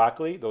could be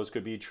broccoli, those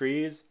could be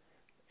trees,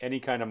 any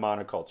kind of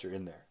monoculture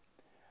in there.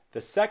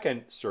 The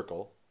second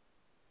circle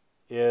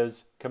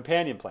is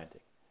companion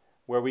planting,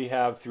 where we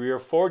have 3 or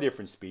 4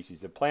 different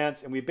species of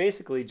plants, and we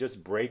basically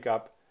just break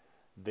up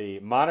the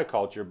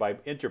monoculture by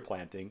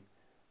interplanting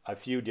a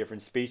few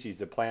different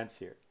species of plants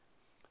here.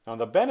 Now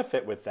the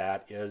benefit with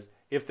that is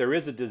if there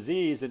is a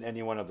disease in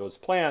any one of those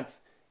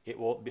plants, it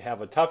will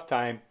have a tough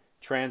time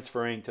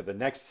transferring to the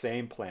next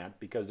same plant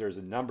because there's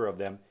a number of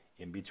them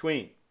in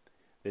between.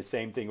 The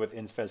same thing with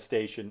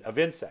infestation of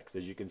insects,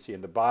 as you can see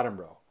in the bottom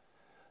row.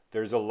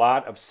 There's a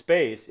lot of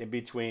space in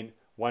between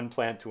one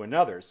plant to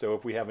another. So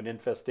if we have an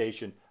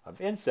infestation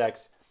of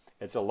insects,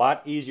 it's a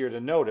lot easier to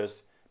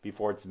notice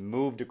before it's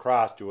moved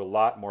across to a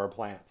lot more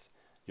plants.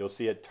 You'll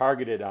see it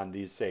targeted on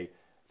these, say,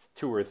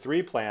 2 or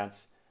 3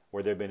 plants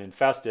where they've been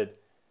infested,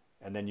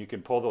 and then you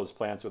can pull those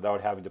plants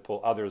without having to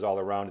pull others all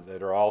around it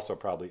that are also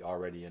probably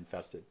already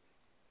infested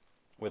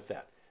with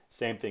that.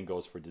 Same thing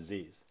goes for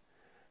disease.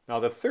 Now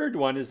the third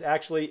one is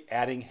actually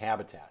adding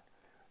habitat.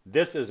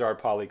 This is our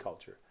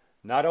polyculture.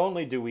 Not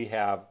only do we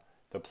have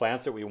the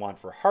plants that we want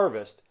for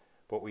harvest,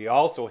 but we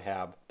also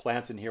have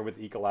plants in here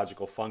with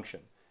ecological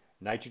function.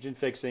 Nitrogen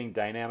fixing,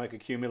 dynamic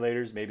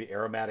accumulators, maybe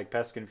aromatic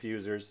pest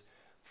confusers,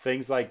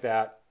 things like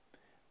that.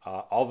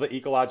 All the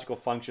ecological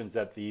functions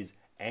that these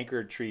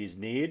anchored trees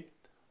need,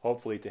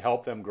 hopefully to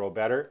help them grow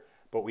better.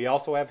 But we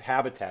also have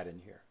habitat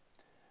in here.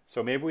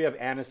 So maybe we have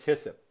Anis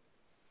hyssop.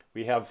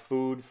 We have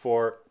food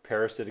for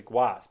parasitic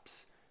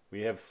wasps.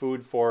 We have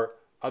food for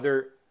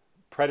other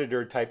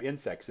predator type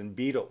insects and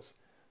beetles.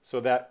 So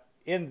that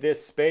in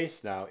this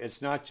space now,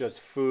 it's not just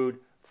food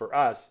for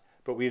us,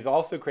 but we've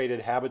also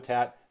created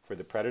habitat for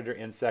the predator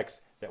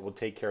insects that will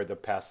take care of the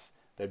pests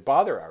that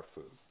bother our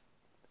food.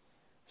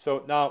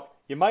 So now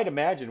you might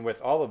imagine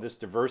with all of this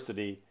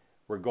diversity,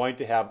 we're going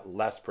to have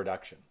less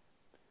production.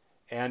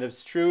 And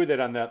it's true that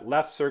on that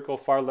left circle,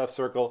 far left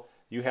circle,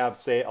 you have,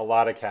 say, a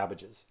lot of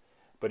cabbages.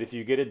 But if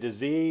you get a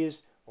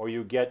disease or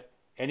you get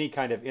any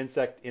kind of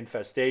insect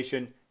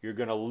infestation, you're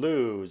going to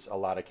lose a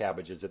lot of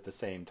cabbages at the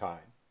same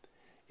time.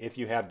 If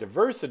you have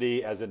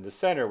diversity, as in the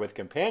center with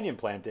companion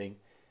planting,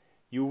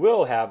 you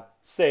will have,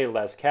 say,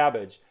 less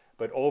cabbage,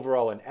 but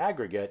overall in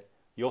aggregate,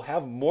 you'll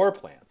have more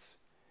plants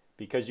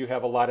because you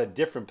have a lot of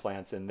different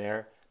plants in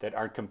there that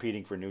aren't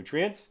competing for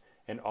nutrients,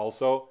 and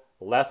also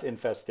less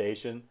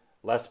infestation,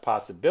 less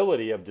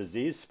possibility of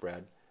disease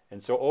spread.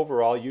 And so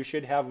overall, you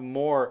should have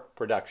more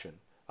production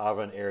of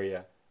an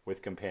area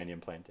with companion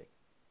planting.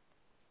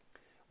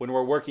 When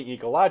we're working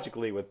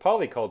ecologically with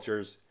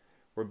polycultures,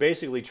 we're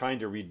basically trying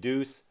to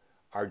reduce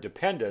our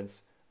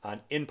dependence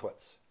on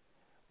inputs.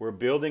 We're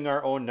building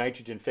our own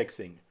nitrogen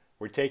fixing.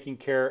 We're taking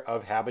care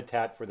of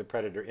habitat for the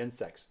predator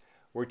insects.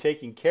 We're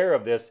taking care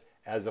of this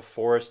as a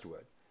forest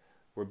would.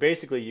 We're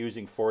basically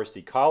using forest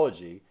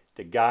ecology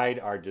to guide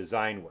our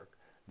design work.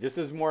 This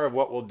is more of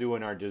what we'll do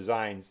in our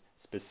designs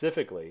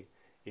specifically,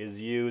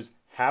 is use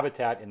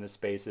habitat in the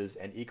spaces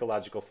and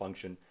ecological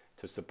function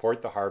to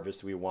support the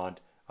harvest we want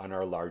on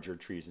our larger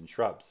trees and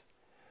shrubs.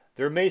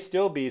 There may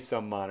still be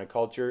some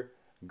monoculture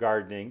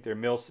gardening. There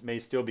may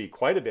still be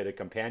quite a bit of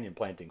companion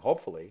planting,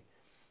 hopefully,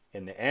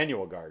 in the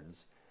annual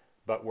gardens.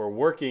 But we're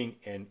working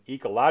in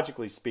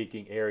ecologically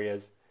speaking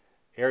areas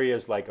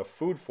like a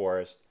food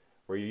forest,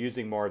 where you're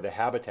using more of the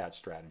habitat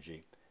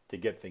strategy to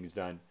get things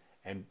done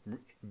and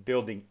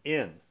building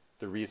in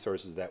the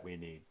resources that we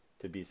need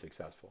to be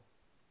successful.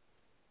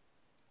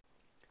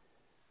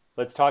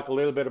 Let's talk a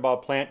little bit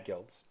about plant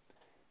guilds.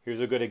 Here's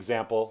a good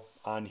example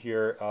on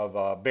here of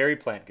a berry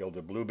plant guild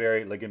of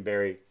blueberry,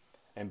 lingonberry,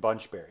 and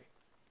bunchberry.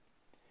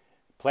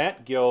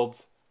 Plant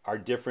guilds are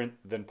different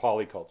than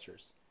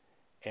polycultures.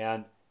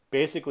 And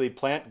basically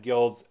plant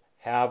guilds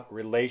have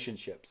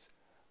relationships.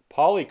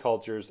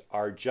 Polycultures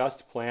are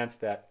just plants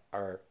that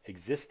are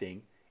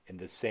existing in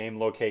the same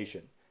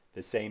location,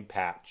 the same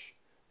patch,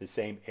 the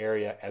same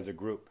area as a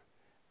group.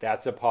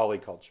 That's a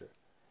polyculture.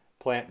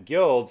 Plant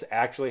guilds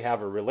actually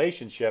have a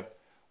relationship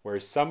where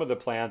some of the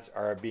plants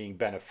are being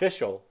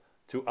beneficial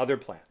to other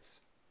plants.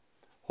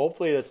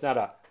 Hopefully that's not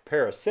a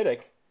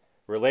parasitic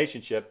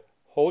relationship.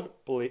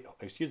 Hopefully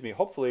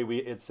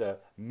it's a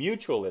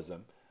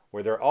mutualism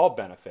where they're all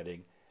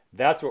benefiting.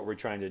 That's what we're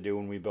trying to do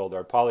when we build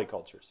our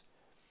polycultures.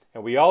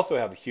 And we also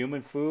have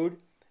human food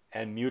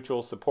and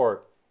mutual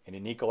support in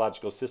an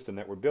ecological system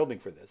that we're building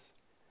for this.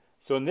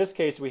 So in this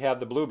case, we have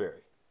the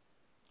blueberry.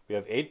 We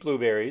have 8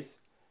 blueberries,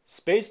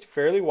 spaced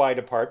fairly wide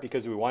apart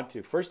because we want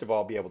to, first of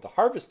all, be able to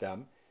harvest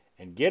them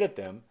and get at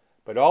them,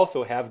 but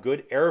also have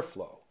good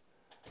airflow.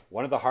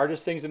 One of the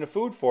hardest things in a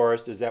food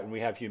forest is that when we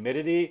have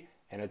humidity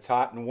and it's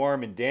hot and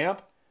warm and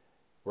damp,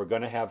 we're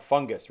going to have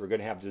fungus, we're going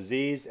to have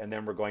disease, and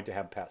then we're going to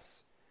have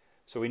pests.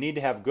 So we need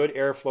to have good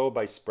airflow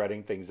by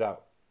spreading things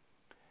out.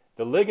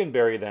 The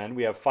lingonberry then,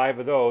 we have 5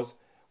 of those.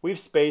 We've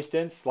spaced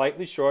in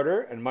slightly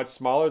shorter and much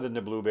smaller than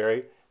the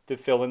blueberry to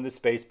fill in the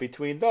space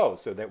between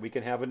those so that we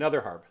can have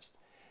another harvest.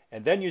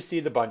 And then you see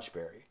the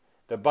bunchberry.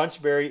 The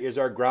bunchberry is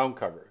our ground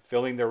cover,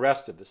 filling the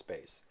rest of the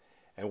space.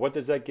 And what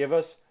does that give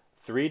us?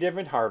 3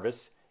 different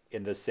harvests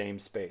in the same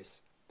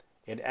space.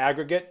 In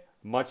aggregate,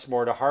 much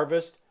more to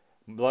harvest,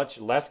 much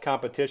less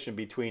competition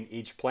between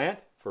each plant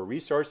for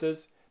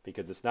resources,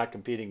 because it's not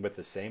competing with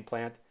the same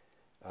plant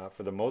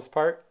for the most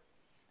part.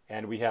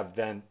 And we have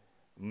then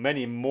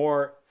many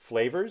more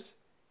flavors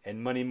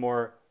and many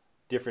more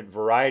different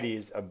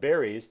varieties of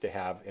berries to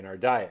have in our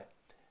diet,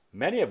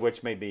 many of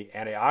which may be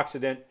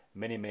antioxidant,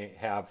 many may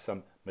have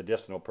some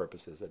medicinal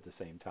purposes at the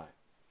same time.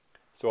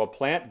 So a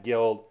plant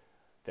guild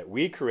that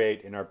we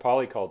create in our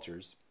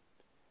polycultures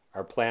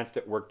are plants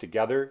that work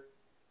together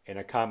in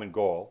a common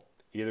goal,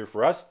 either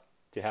for us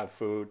to have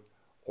food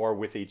or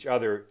with each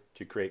other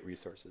to create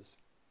resources.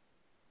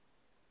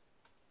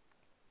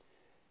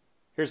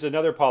 Here's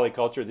another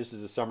polyculture. This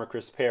is a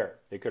summercrisp pear.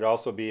 It could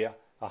also be a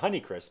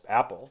honeycrisp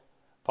apple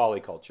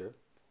polyculture.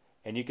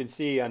 And you can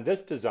see on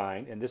this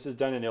design, and this is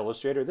done in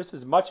Illustrator, this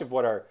is much of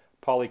what our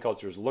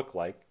polycultures look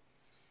like.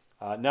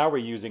 Now we're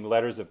using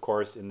letters, of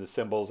course, in the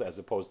symbols as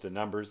opposed to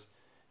numbers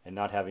and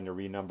not having to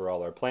renumber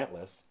all our plant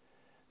lists.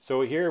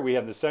 So here we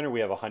have the center,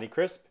 we have a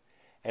honeycrisp.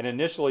 And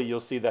initially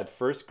you'll see that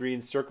first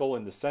green circle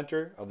in the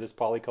center of this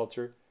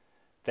polyculture.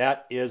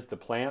 That is the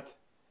plant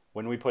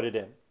when we put it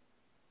in.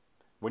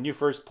 When you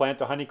first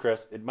plant a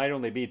honeycrisp, it might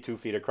only be 2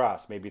 feet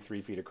across, maybe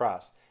 3 feet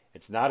across.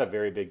 It's not a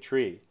very big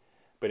tree.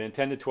 But in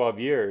 10 to 12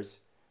 years,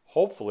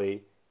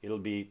 hopefully it'll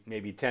be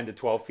maybe 10 to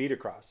 12 feet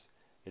across.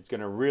 It's going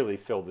to really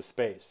fill the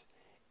space.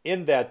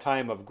 In that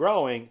time of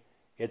growing,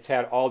 it's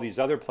had all these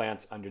other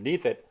plants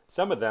underneath it,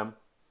 some of them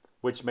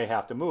which may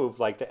have to move,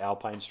 like the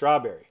alpine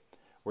strawberry.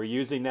 We're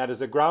using that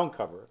as a ground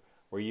cover.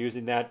 We're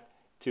using that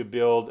to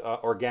build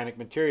organic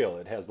material.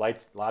 It has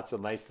lots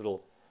of nice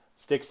little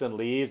sticks and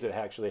leaves that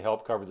actually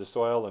help cover the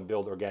soil and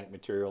build organic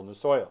material in the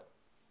soil.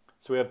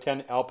 So we have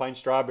 10 alpine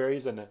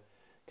strawberries and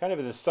kind of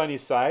in the sunny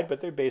side,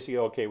 but they're basically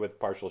okay with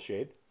partial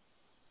shade.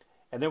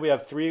 And then we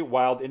have 3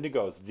 wild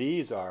indigos.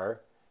 These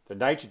are the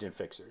nitrogen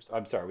fixers.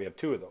 I'm sorry, we have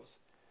 2 of those.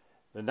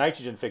 The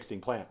nitrogen fixing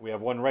plant. We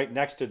have one right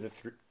next to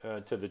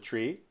the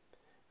tree,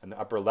 in the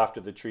upper left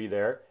of the tree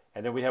there,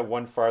 and then we have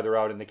one farther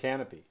out in the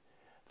canopy.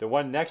 The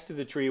one next to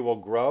the tree will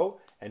grow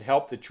and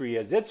help the tree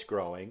as it's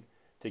growing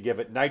to give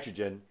it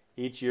nitrogen,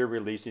 each year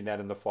releasing that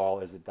in the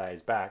fall as it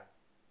dies back.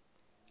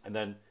 And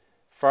then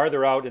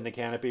farther out in the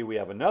canopy we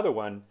have another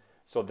one.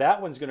 So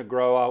that one's going to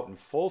grow out in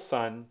full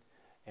sun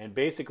and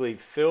basically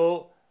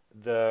fill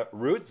the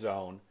root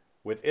zone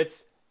with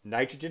its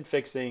nitrogen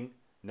fixing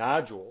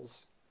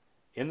nodules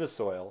in the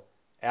soil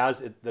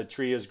as the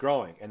tree is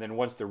growing. And then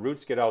once the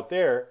roots get out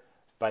there,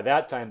 by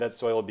that time that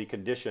soil will be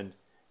conditioned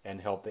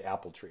and help the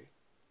apple tree.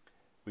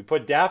 We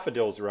put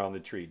daffodils around the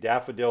tree.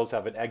 Daffodils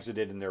have an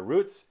exudate in their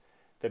roots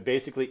that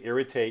basically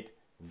irritate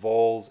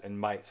voles and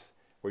mice.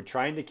 We're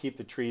trying to keep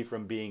the tree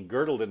from being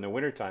girdled in the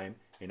wintertime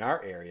in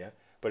our area,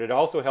 but it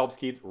also helps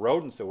keep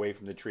rodents away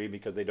from the tree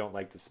because they don't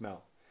like the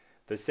smell.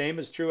 The same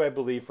is true, I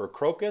believe, for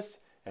crocus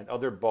and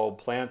other bulb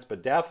plants,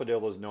 but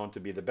daffodil is known to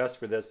be the best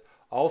for this.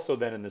 Also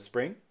then in the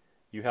spring,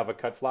 you have a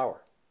cut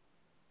flower.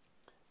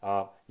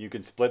 You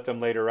can split them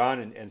later on,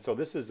 and so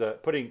this is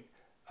putting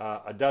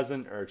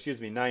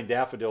 9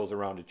 daffodils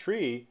around a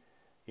tree.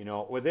 You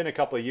know, within a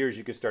couple of years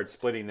you can start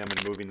splitting them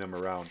and moving them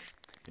around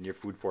in your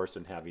food forest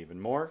and have even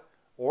more,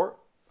 or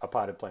a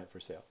potted plant for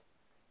sale.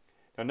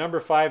 Now number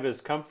 5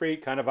 is comfrey,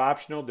 kind of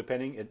optional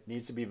depending, it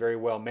needs to be very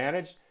well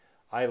managed.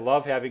 I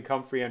love having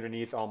comfrey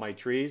underneath all my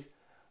trees.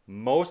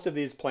 Most of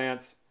these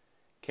plants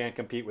can't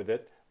compete with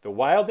it. The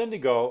wild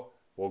indigo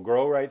will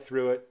grow right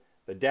through it.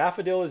 The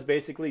daffodil is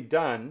basically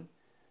done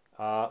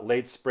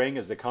late spring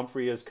as the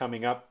comfrey is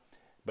coming up,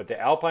 but the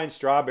alpine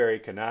strawberry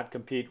cannot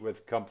compete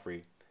with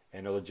comfrey,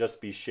 and it'll just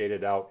be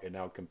shaded out and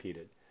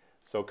outcompeted.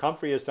 So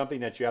comfrey is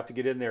something that you have to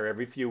get in there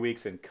every few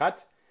weeks and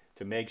cut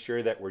to make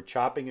sure that we're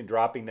chopping and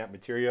dropping that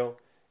material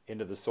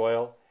into the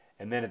soil.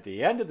 And then at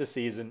the end of the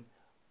season,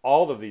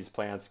 all of these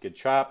plants get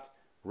chopped,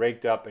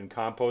 raked up, and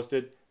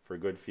composted for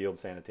good field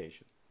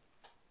sanitation.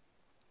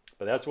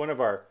 But that's one of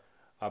our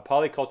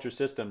polyculture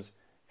systems,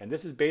 and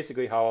this is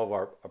basically how all of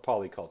our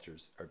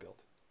polycultures are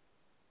built.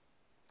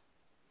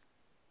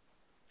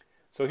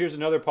 So here's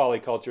another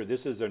polyculture.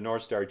 This is a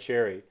North Star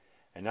cherry,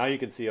 and now you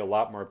can see a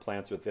lot more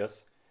plants with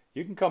this.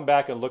 You can come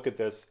back and look at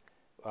this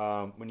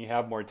when you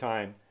have more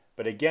time.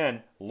 But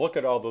again, look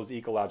at all those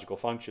ecological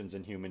functions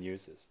and human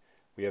uses.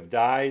 We have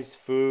dyes,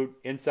 food,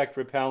 insect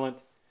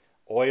repellent,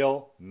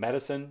 oil,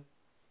 medicine,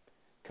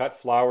 cut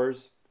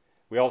flowers.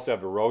 We also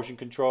have erosion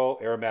control,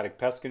 aromatic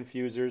pest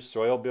confusers,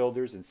 soil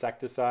builders,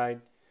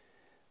 insecticide,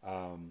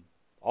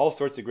 all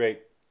sorts of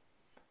great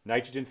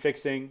nitrogen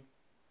fixing.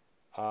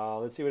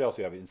 Let's see what else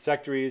we have.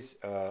 Insectaries,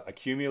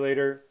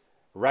 accumulator,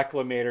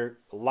 reclamator,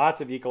 lots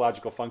of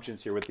ecological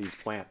functions here with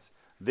these plants.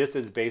 This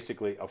is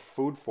basically a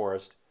food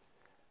forest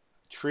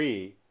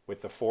tree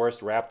with the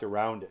forest wrapped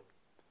around it.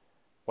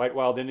 White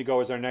wild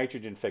indigo is our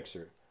nitrogen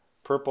fixer.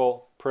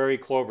 Purple prairie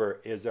clover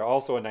is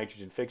also a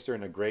nitrogen fixer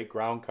and a great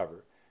ground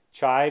cover.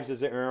 Chives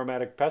is an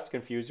aromatic pest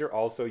confuser.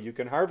 Also, you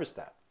can harvest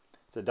that.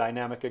 It's a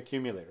dynamic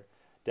accumulator.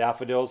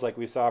 Daffodils, like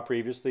we saw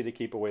previously, to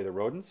keep away the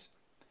rodents.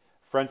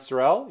 French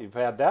sorrel, you've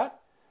had that.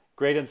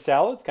 Great in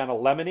salads, kind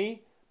of lemony,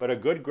 but a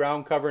good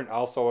ground cover and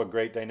also a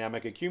great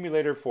dynamic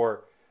accumulator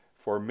for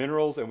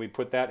minerals. And we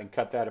put that and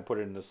cut that and put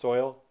it in the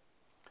soil.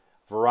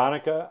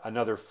 Veronica,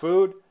 another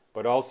food,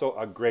 but also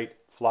a great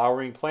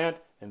flowering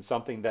plant and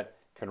something that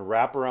can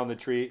wrap around the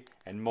tree.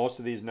 And most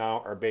of these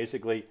now are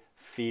basically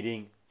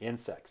feeding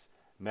insects.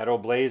 Meadow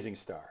blazing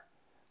star.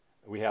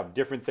 We have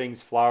different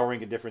things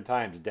flowering at different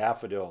times.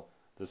 Daffodil,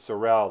 the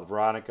sorrel, the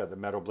Veronica, the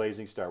meadow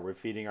blazing star. We're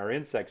feeding our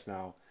insects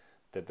now,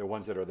 that the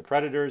ones that are the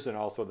predators and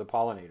also the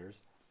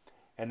pollinators.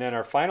 And then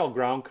our final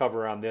ground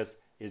cover on this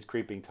is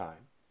creeping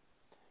thyme.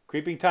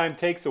 Creeping thyme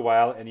takes a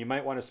while, and you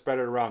might want to spread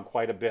it around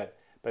quite a bit,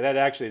 but that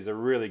actually is a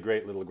really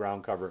great little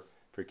ground cover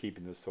for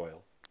keeping the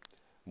soil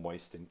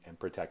moist and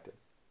protected.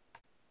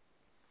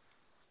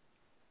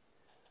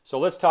 So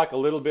let's talk a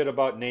little bit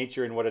about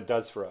nature and what it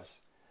does for us.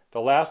 The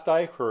last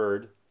I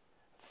heard,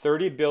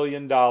 $30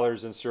 billion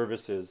in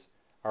services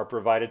are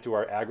provided to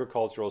our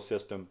agricultural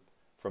system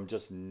from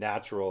just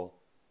natural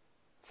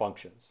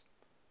functions.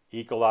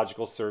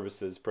 Ecological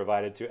services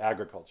provided to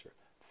agriculture,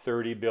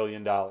 $30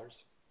 billion.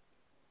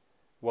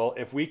 Well,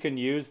 if we can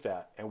use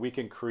that and we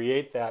can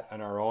create that on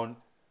our own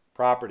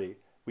property,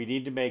 we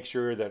need to make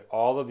sure that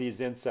all of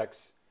these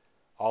insects,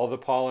 all of the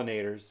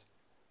pollinators,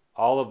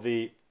 all of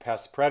the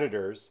pest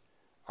predators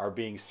are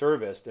being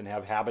serviced and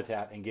have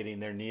habitat and getting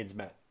their needs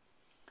met.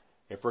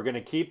 If we're going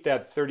to keep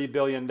that $30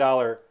 billion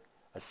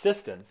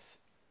assistance,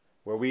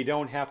 where we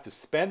don't have to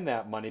spend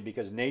that money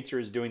because nature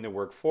is doing the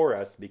work for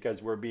us,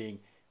 because we're being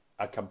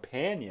a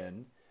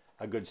companion,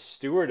 a good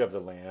steward of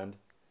the land,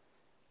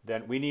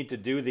 then we need to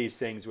do these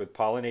things with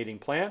pollinating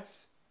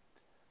plants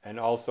and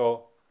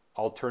also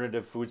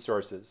alternative food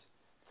sources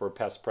for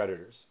pest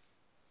predators.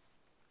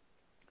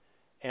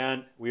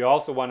 And we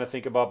also want to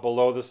think about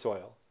below the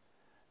soil.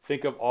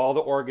 Think of all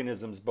the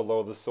organisms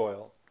below the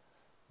soil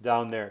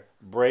down there,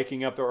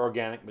 breaking up their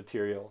organic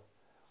material,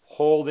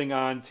 holding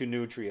on to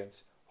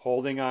nutrients,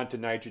 holding on to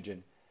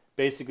nitrogen.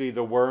 Basically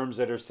the worms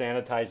that are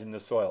sanitizing the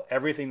soil,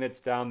 everything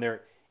that's down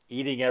there,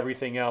 eating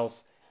everything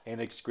else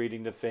and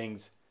excreting the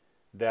things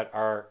that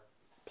our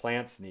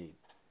plants need.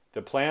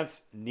 The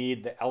plants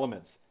need the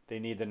elements. They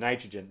need the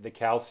nitrogen, the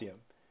calcium.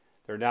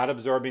 They're not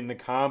absorbing the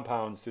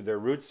compounds through their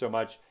roots so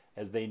much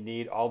as they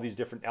need all these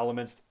different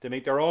elements to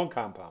make their own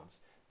compounds,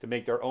 to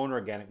make their own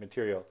organic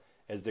material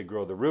as they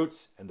grow the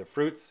roots and the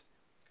fruits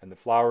and the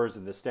flowers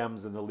and the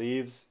stems and the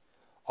leaves.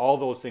 All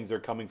those things are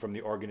coming from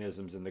the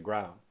organisms in the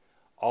ground,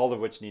 all of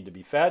which need to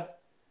be fed.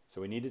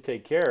 So we need to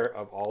take care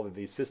of all of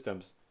these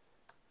systems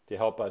to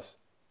help us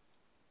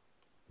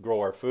grow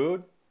our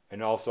food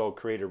and also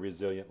create a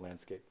resilient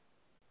landscape.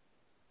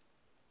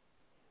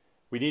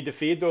 We need to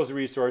feed those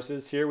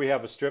resources. Here we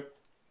have a strip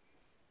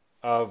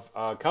of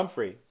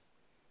comfrey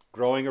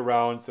growing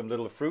around some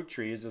little fruit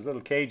trees. There's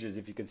little cages,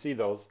 if you can see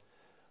those.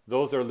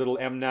 Those are little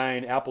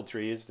M9 apple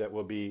trees that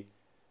will be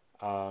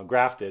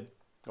grafted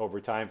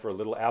over time for a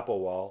little apple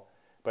wall.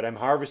 But I'm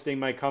harvesting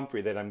my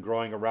comfrey that I'm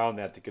growing around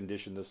that to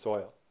condition the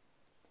soil.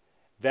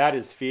 That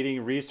is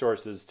feeding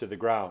resources to the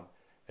ground,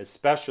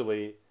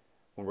 especially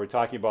when we're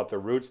talking about the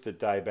roots that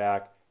die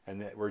back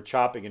and that we're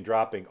chopping and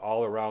dropping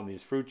all around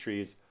these fruit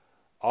trees.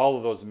 All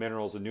of those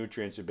minerals and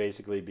nutrients are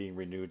basically being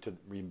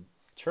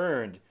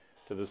returned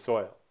to the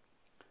soil.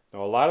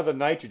 Now, a lot of the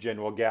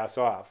nitrogen will gas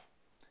off,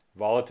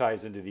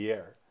 volatilize into the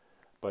air,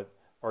 but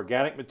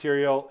organic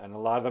material and a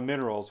lot of the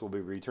minerals will be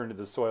returned to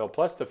the soil,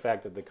 plus the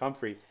fact that the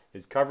comfrey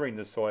is covering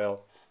the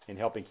soil and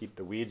helping keep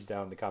the weeds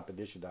down, the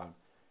competition down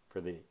for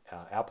the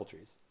apple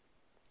trees.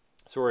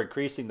 So we're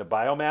increasing the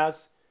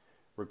biomass,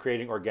 we're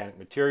creating organic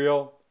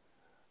material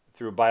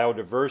through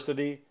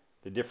biodiversity,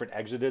 the different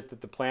exudates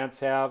that the plants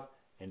have,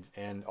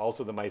 and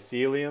also the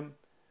mycelium.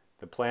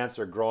 The plants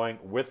are growing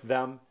with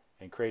them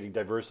and creating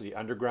diversity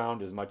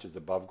underground as much as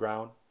above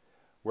ground.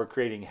 We're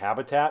creating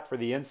habitat for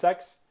the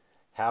insects,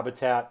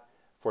 habitat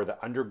for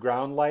the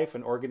underground life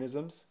and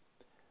organisms.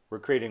 We're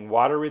creating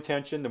water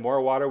retention. The more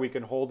water we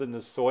can hold in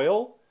the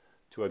soil,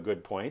 to a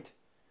good point,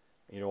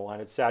 you don't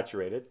want it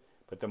saturated,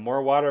 but the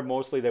more water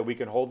mostly that we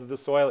can hold in the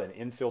soil and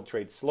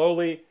infiltrate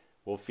slowly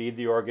will feed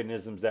the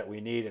organisms that we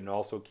need and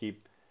also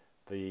keep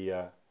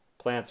the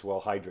plants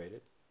well hydrated.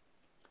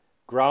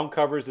 Ground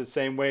cover is the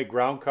same way.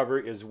 Ground cover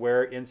is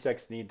where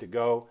insects need to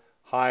go,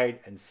 hide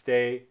and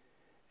stay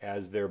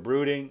as they're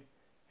brooding,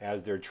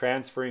 as they're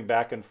transferring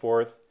back and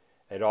forth.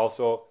 It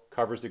also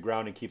covers the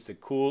ground and keeps it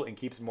cool and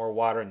keeps more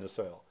water in the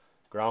soil.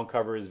 Ground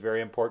cover is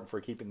very important for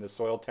keeping the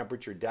soil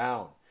temperature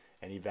down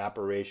and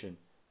evaporation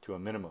to a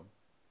minimum.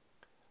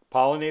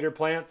 Pollinator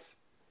plants,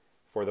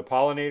 for the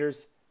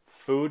pollinators,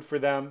 food for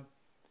them,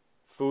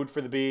 food for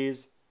the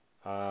bees,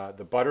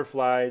 the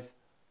butterflies,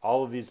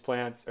 all of these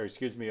plants, or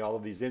excuse me, all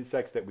of these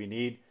insects that we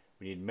need.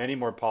 We need many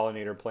more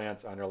pollinator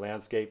plants on our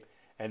landscape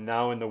and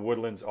now in the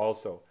woodlands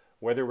also.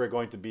 Whether we're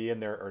going to be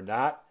in there or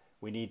not,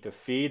 we need to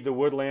feed the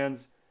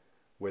woodlands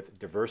with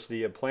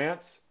diversity of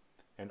plants,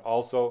 and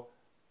also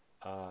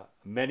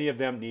many of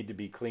them need to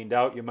be cleaned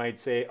out, you might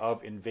say,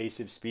 of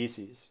invasive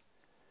species.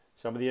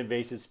 Some of the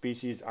invasive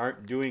species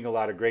aren't doing a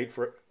lot of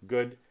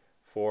good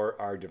for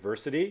our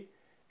diversity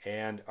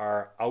and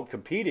are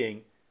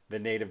outcompeting the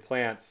native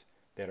plants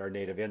that our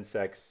native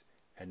insects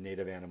and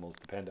native animals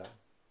depend on.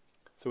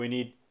 So we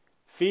need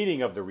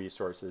feeding of the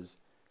resources,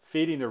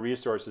 feeding the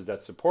resources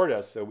that support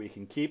us so we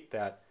can keep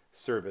that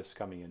service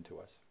coming into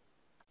us.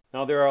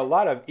 Now, there are a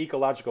lot of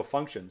ecological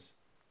functions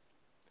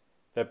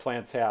that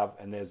plants have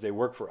and as they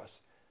work for us.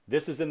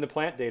 This is in the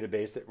plant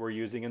database that we're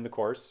using in the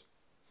course.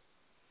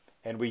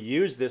 And we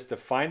use this to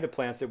find the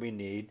plants that we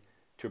need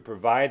to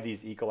provide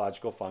these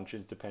ecological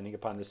functions depending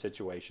upon the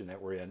situation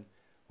that we're in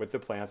with the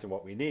plants and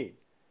what we need.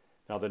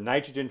 Now, the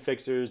nitrogen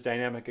fixers,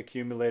 dynamic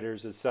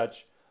accumulators as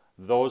such,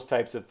 those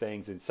types of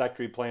things,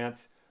 insectary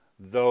plants,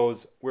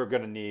 those we're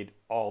going to need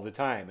all the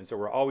time. And so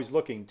we're always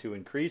looking to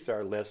increase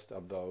our list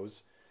of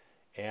those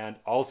and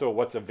also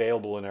what's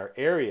available in our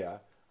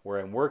area where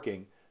I'm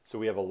working. So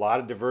we have a lot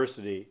of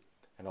diversity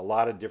and a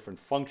lot of different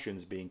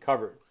functions being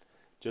covered.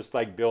 Just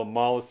like Bill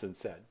Mollison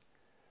said,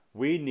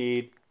 we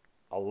need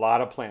a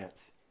lot of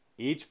plants.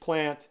 Each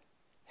plant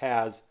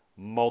has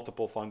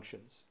multiple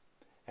functions,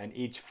 and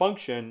each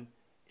function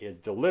is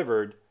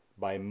delivered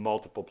by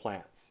multiple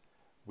plants.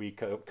 We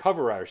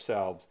cover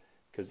ourselves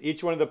because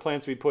each one of the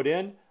plants we put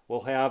in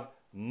will have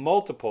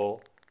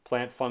multiple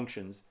plant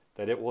functions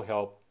that it will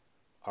help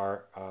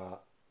our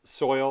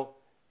soil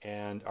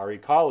and our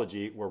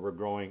ecology where we're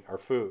growing our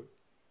food.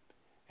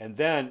 And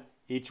then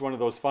each one of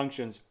those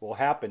functions will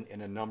happen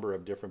in a number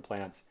of different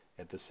plants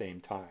at the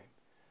same time.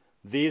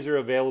 These are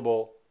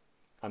available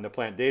on the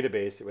plant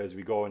database as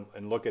we go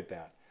and look at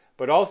that.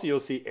 But also you'll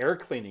see air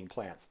cleaning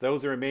plants.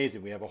 Those are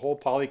amazing. We have a whole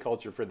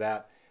polyculture for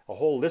that, a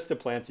whole list of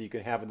plants that you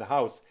can have in the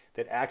house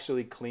that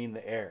actually clean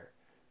the air.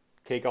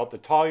 Take out the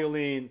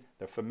toluene,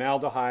 the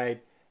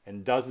formaldehyde,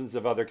 and dozens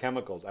of other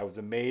chemicals. I was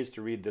amazed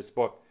to read this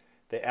book.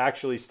 They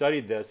actually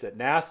studied this at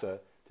NASA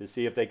to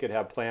see if they could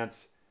have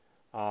plants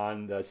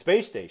on the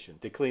space station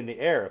to clean the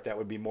air, if that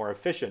would be more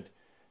efficient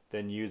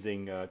than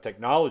using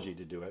technology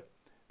to do it.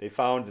 They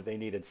found that they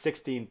needed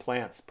 16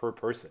 plants per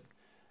person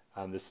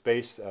on the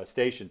space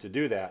station to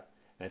do that.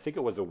 And I think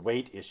it was a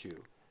weight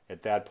issue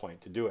at that point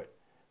to do it.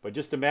 But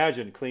just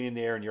imagine cleaning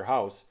the air in your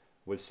house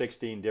with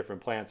 16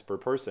 different plants per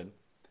person.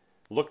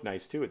 Look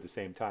nice too at the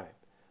same time.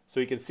 So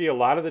you can see a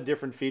lot of the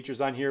different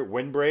features on here.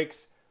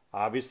 Windbreaks,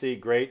 obviously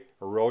great.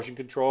 Erosion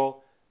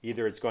control.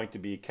 Either it's going to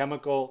be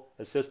chemical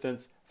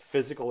assistance,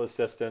 physical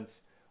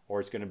assistance, or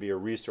it's going to be a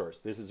resource.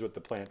 This is what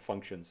the plant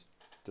functions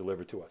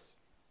deliver to us.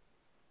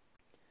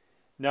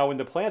 Now, when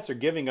the plants are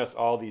giving us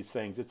all these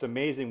things, it's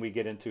amazing we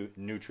get into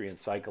nutrient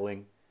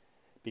cycling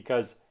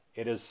because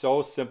it is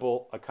so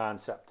simple a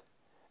concept.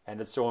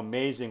 And it's so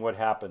amazing what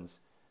happens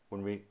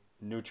when we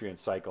nutrient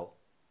cycle.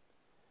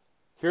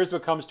 Here's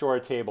what comes to our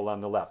table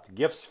on the left.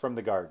 Gifts from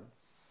the garden.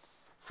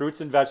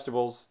 Fruits and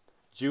vegetables,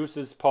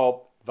 juices,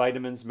 pulp,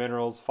 vitamins,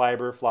 minerals,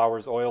 fiber,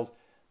 flowers, oils,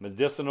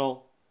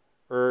 medicinal,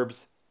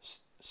 herbs,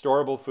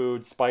 storable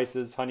foods,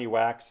 spices, honey,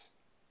 wax,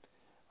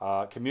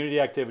 community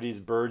activities,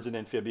 birds and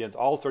amphibians,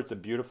 all sorts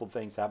of beautiful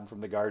things happen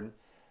from the garden.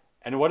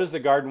 And what does the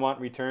garden want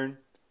in return?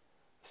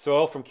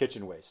 Soil from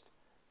kitchen waste,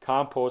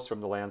 compost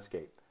from the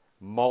landscape,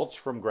 mulch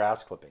from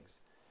grass clippings,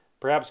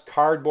 perhaps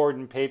cardboard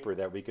and paper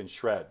that we can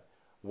shred,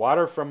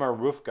 water from our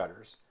roof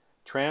gutters,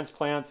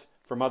 transplants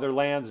from other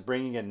lands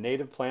bringing in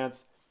native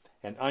plants,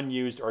 and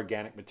unused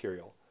organic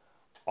material.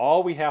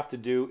 All we have to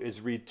do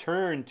is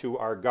return to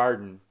our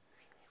garden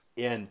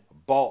in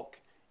bulk,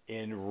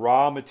 in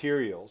raw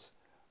materials,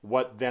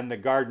 what then the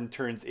garden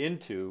turns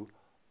into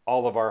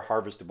all of our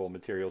harvestable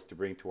materials to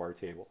bring to our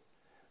table.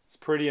 It's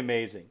pretty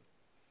amazing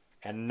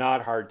and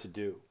not hard to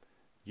do.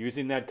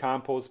 Using that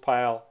compost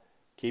pile,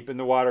 keeping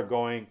the water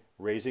going,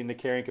 raising the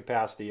carrying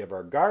capacity of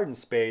our garden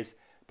space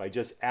by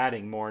just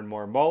adding more and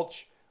more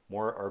mulch,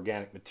 more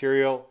organic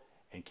material,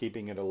 and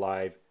keeping it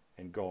alive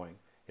and going.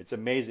 It's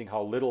amazing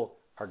how little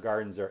our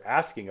gardens are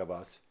asking of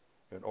us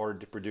in order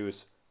to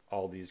produce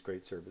all these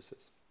great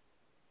services.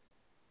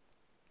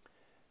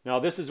 Now,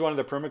 this is one of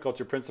the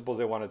permaculture principles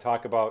I want to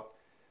talk about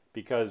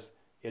because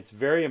it's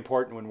very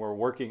important when we're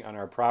working on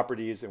our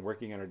properties and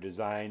working on our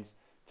designs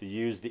to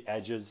use the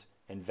edges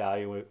and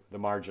value the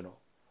marginal.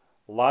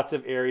 Lots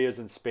of areas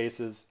and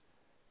spaces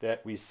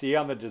that we see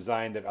on the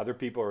design that other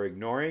people are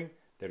ignoring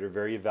that are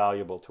very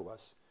valuable to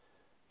us.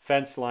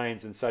 Fence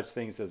lines and such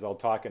things, as I'll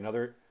talk in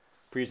other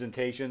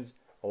presentations,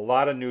 a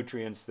lot of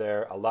nutrients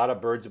there, a lot of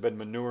birds have been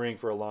manuring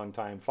for a long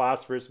time,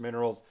 phosphorus,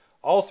 minerals,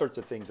 all sorts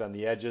of things on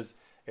the edges.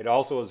 It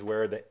also is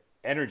where the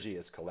energy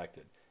is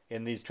collected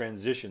in these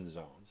transition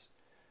zones.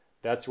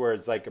 That's where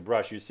it's like a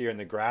brush. You see here in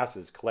the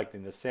grasses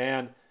collecting the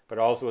sand, but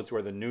also it's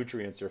where the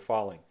nutrients are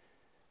falling.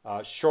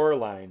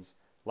 Shorelines,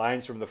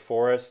 lines from the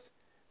forest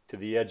to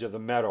the edge of the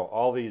meadow,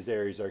 all these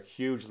areas are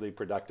hugely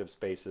productive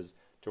spaces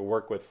to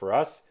work with for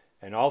us,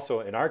 and also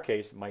in our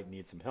case might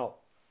need some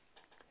help.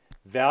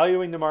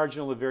 Valuing the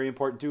marginal is very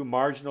important too.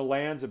 Marginal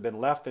lands have been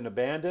left and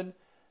abandoned.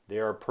 They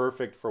are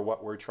perfect for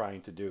what we're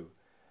trying to do.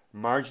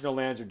 Marginal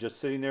lands are just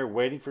sitting there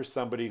waiting for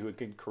somebody who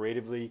can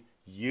creatively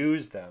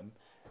use them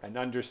and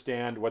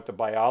understand what the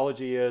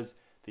biology is,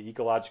 the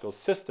ecological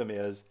system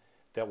is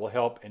that will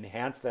help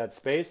enhance that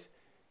space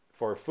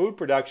for food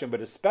production,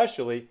 but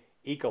especially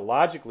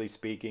ecologically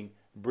speaking,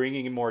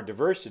 bringing in more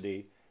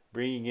diversity,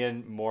 bringing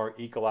in more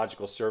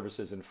ecological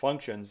services and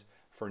functions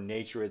for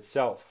nature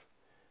itself.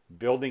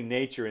 building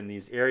nature in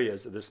these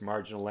areas of this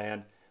marginal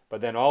land,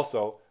 but then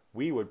also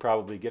we would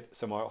probably get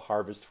some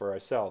harvest for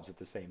ourselves at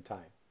the same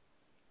time.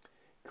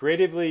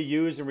 Creatively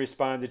use and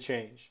respond to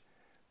change.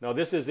 Now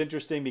this is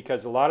interesting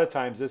because a lot of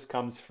times this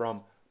comes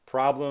from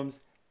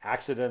problems,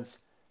 accidents,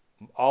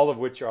 all of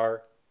which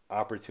are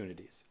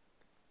opportunities.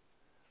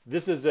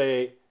 This is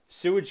a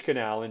sewage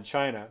canal in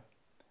China,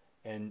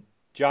 and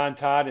John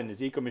Todd and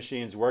his Eco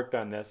Machines worked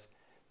on this.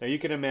 Now you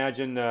can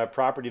imagine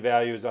property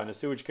values on a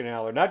sewage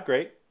canal are not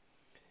great,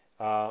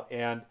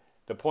 and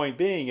the point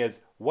being is,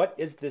 what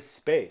is this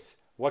space?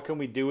 What can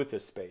we do with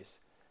this space?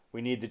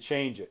 We need to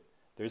change it.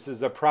 This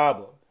is a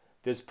problem.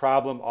 This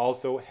problem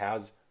also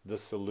has the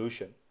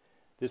solution.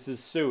 This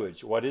is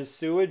sewage. What is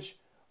sewage?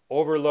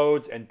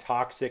 Overloads and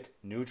toxic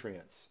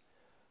nutrients.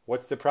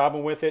 What's the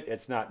problem with it?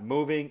 It's not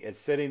moving, it's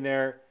sitting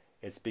there,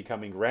 it's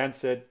becoming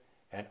rancid,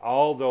 and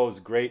all those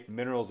great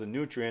minerals and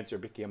nutrients are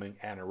becoming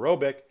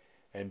anaerobic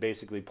and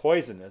basically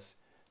poisonous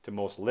to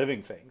most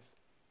living things.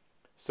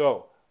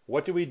 So,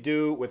 what do we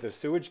do with a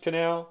sewage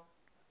canal?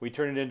 We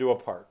turn it into a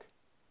park,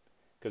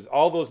 because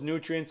all those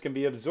nutrients can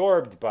be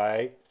absorbed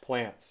by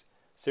plants.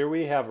 So here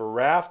we have a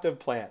raft of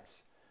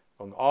plants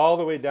going all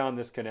the way down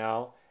this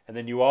canal, and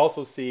then you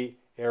also see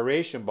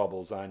aeration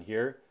bubbles on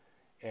here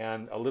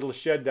and a little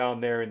shed down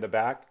there in the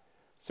back.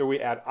 So we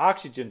add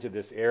oxygen to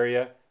this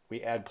area,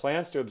 we add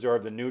plants to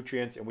absorb the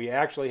nutrients, and we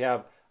actually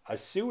have a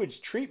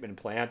sewage treatment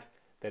plant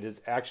that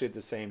is actually at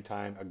the same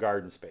time a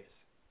garden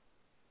space.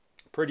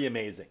 Pretty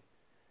amazing.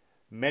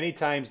 Many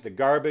times the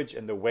garbage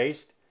and the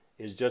waste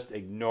is just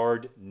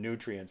ignored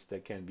nutrients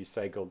that can be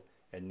cycled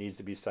and needs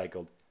to be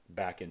cycled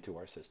back into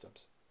our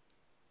systems.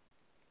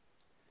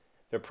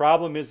 The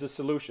problem is the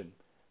solution.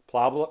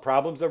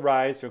 Problems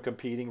arise from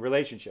competing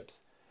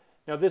relationships.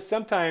 Now this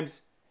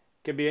sometimes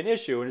can be an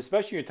issue, and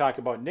especially when you talk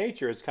about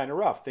nature, it's kind of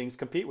rough. Things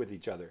compete with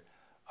each other.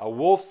 A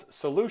wolf's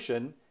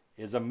solution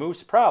is a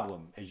moose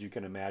problem, as you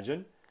can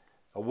imagine.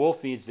 A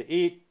wolf needs to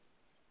eat,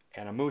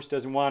 and a moose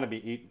doesn't want to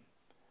be eaten.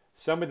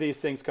 Some of these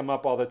things come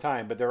up all the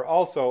time, but there are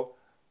also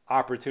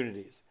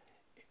opportunities.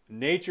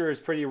 Nature is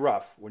pretty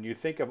rough. When you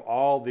think of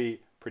all the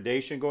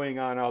predation going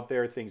on out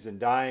there, things in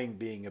dying,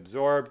 being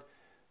absorbed,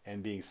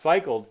 and being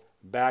cycled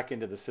back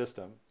into the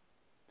system.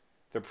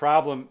 The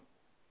problem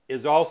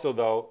is also,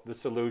 though, the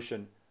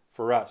solution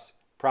for us.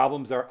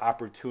 Problems are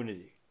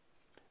opportunity.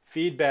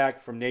 Feedback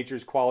from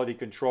nature's quality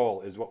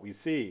control is what we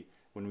see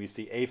when we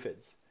see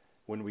aphids,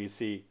 when we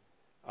see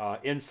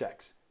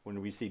insects,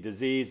 when we see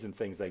disease and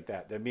things like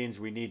that. That means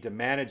we need to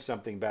manage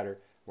something better.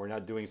 We're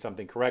not doing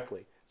something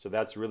correctly. So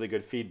that's really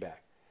good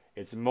feedback.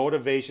 It's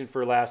motivation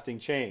for lasting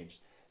change.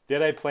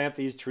 Did I plant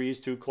these trees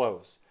too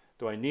close?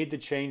 Do I need to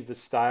change the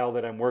style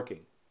that I'm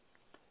working?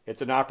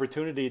 It's an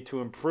opportunity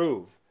to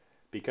improve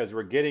because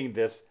we're getting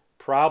this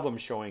problem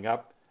showing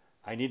up.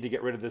 I need to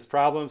get rid of this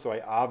problem, so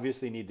I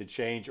obviously need to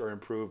change or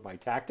improve my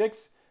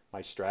tactics,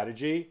 my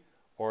strategy,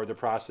 or the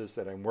process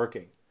that I'm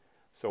working.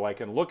 So I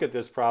can look at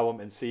this problem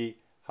and see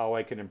how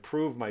I can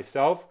improve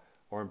myself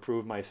or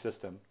improve my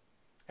system,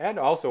 and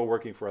also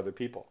working for other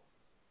people.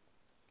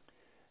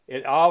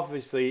 It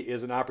obviously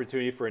is an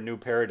opportunity for a new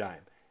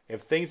paradigm.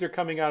 If things are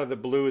coming out of the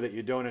blue that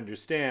you don't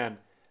understand,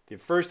 the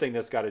first thing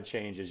that's got to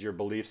change is your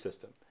belief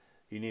system.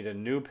 You need a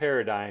new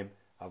paradigm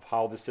of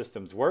how the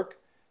systems work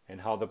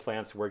and how the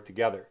plants work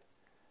together.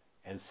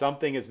 And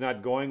something is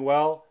not going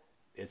well,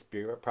 it's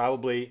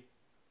probably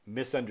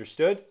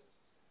misunderstood,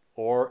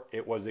 or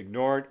it was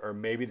ignored, or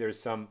maybe there's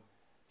some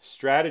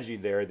strategy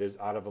there that's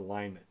out of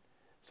alignment.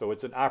 So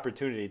it's an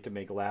opportunity to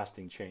make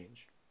lasting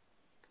change.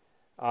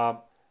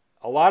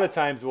 A lot of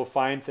times we'll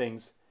find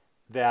things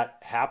that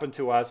happen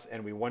to us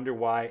and we wonder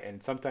why,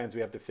 and sometimes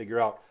we have to figure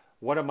out.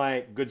 One of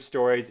my good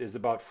stories is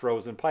about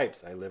frozen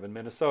pipes. I live in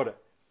Minnesota.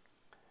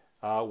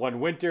 One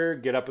winter,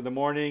 get up in the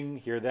morning,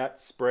 hear that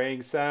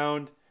spraying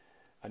sound,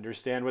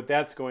 understand what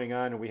that's going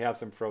on, and we have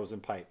some frozen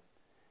pipe.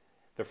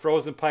 The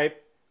frozen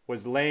pipe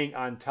was laying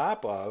on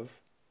top of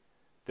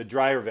the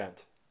dryer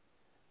vent.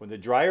 When the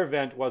dryer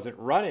vent wasn't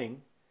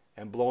running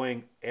and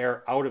blowing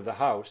air out of the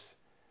house,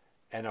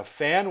 and a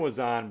fan was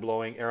on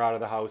blowing air out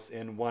of the house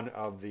in one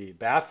of the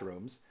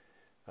bathrooms,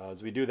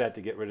 as we do that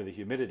to get rid of the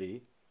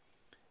humidity,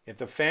 if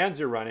the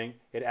fans are running,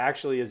 it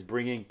actually is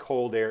bringing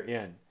cold air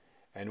in.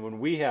 And when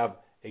we have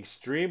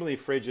extremely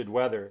frigid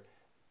weather,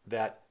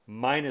 that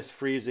minus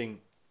freezing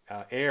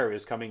air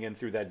is coming in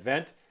through that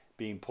vent,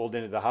 being pulled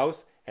into the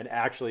house, and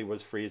actually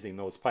was freezing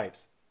those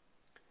pipes.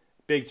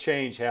 Big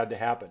change had to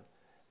happen.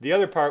 The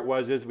other part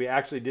is we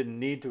actually didn't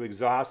need to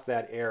exhaust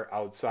that air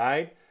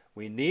outside.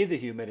 We need the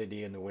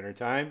humidity in the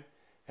wintertime,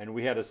 and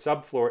we had a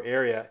subfloor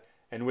area,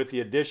 and with the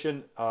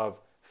addition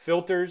of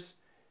filters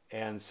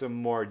and some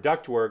more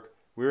ductwork,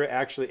 we were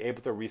actually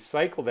able to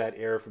recycle that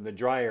air from the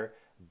dryer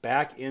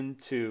back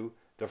into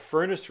the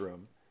furnace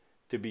room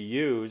to be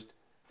used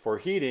for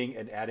heating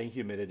and adding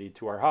humidity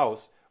to our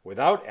house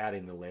without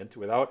adding the lint,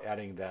 without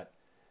adding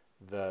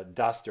the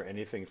dust or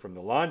anything from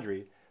the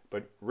laundry,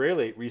 but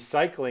really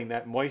recycling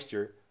that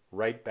moisture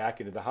right back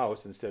into the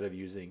house instead of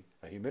using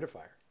a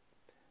humidifier.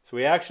 So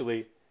we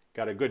actually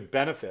got a good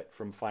benefit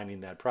from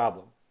finding that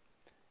problem.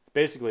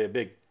 basically a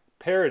big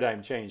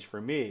paradigm change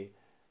for me,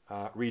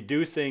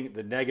 reducing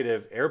the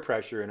negative air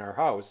pressure in our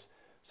house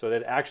so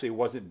that it actually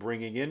wasn't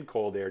bringing in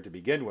cold air to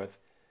begin with,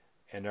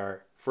 and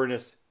our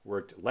furnace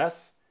worked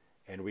less,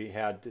 and we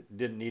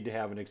didn't need to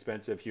have an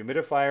expensive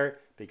humidifier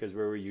because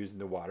we were using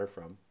the water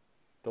from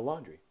the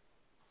laundry.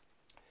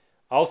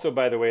 Also,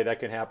 by the way, that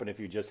can happen if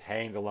you just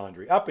hang the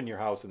laundry up in your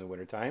house in the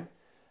wintertime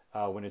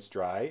when it's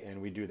dry,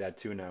 and we do that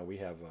too now. We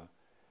have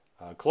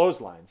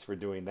clotheslines for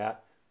doing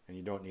that, and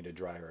you don't need a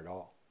dryer at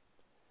all.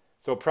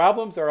 So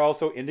problems are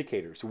also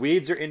indicators.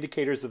 Weeds are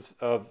indicators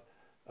of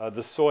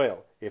the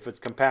soil, if it's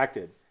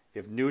compacted,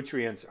 if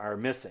nutrients are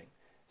missing.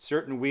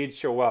 Certain weeds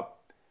show up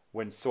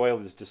when soil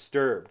is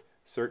disturbed.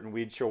 Certain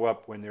weeds show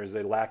up when there's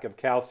a lack of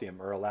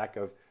calcium or a lack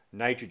of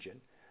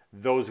nitrogen.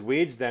 Those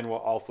weeds then will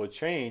also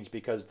change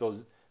because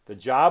the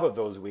job of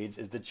those weeds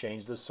is to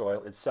change the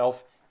soil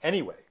itself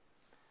anyway.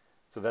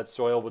 So that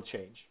soil will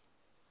change.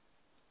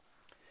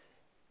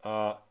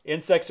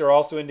 Insects are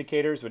also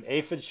indicators. When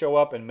aphids show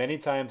up, and many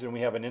times when we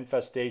have an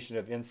infestation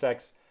of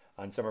insects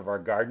on some of our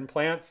garden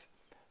plants,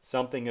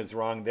 something is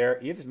wrong there.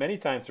 Even many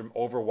times from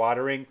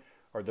overwatering,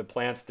 or the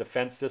plant's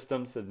defense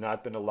systems have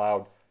not been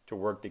allowed to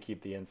work to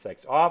keep the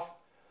insects off,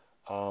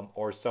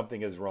 or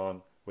something is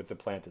wrong with the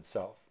plant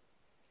itself.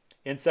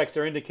 Insects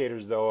are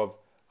indicators, though,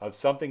 of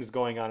something's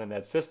going on in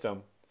that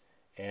system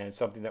and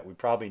something that we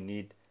probably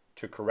need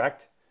to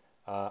correct.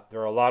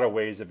 There are a lot of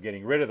ways of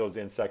getting rid of those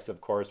insects,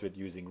 of course, with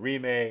using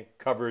remay,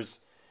 covers,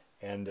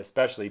 and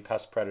especially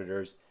pest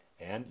predators,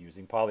 and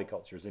using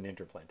polycultures and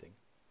interplanting.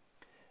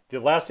 The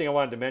last thing I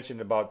wanted to mention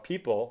about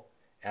people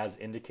as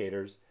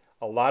indicators,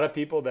 a lot of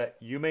people that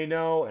you may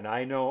know and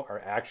I know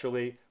are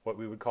actually what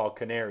we would call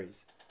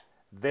canaries.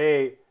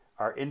 They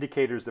are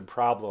indicators of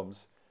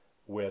problems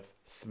with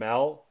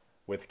smell,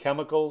 with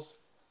chemicals,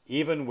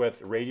 even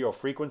with radio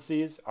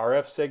frequencies,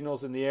 RF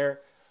signals in the air.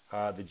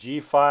 The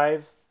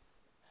G5,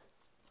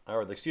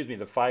 or the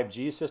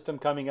 5G system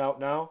coming out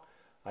now.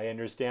 I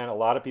understand a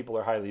lot of people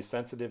are highly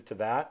sensitive to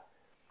that.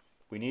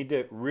 We need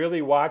to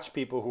really watch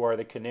people who are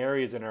the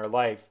canaries in our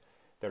life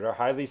that are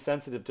highly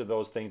sensitive to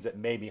those things that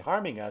may be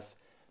harming us,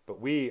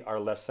 but we are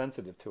less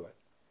sensitive to it.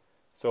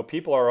 So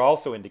people are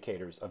also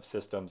indicators of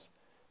systems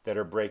that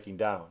are breaking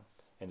down.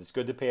 And it's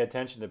good to pay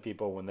attention to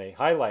people when they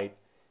highlight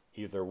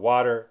either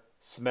water,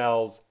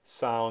 smells,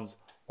 sounds,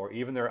 or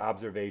even their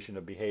observation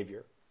of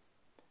behavior.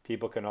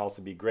 People can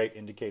also be great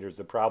indicators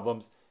of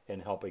problems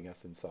in helping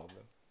us in solve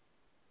them.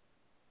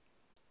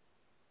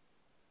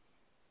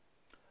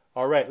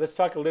 All right, let's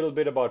talk a little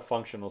bit about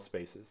functional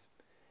spaces.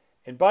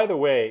 And by the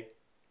way,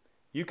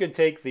 you can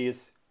take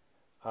these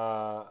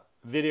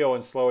video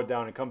and slow it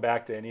down and come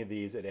back to any of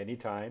these at any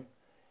time.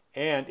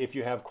 And if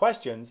you have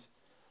questions,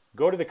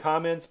 go to the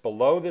comments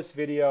below this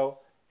video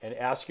and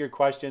ask your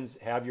questions,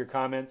 have your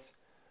comments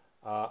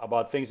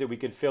about things that we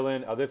can fill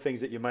in, other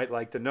things that you might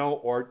like to know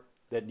or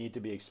that need to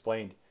be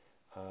explained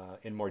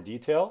in more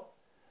detail.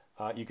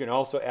 You can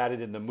also add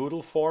it in the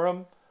Moodle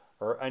forum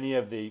or any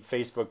of the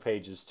Facebook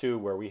pages too,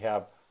 where we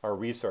have our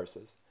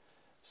resources.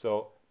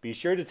 So be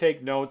sure to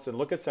take notes and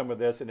look at some of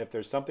this, and if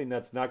there's something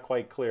that's not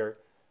quite clear,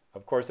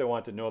 of course I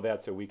want to know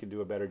that so we can do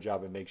a better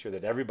job and make sure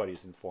that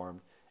everybody's informed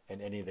and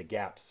any of the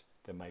gaps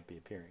that might be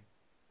appearing.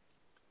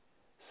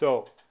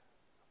 So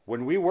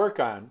when we work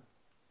on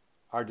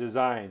our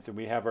designs and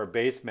we have our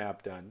base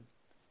map done,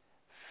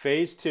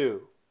 phase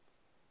 2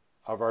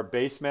 of our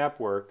base map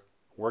work,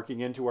 working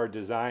into our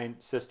design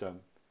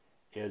system,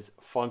 is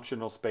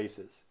functional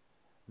spaces.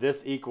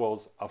 This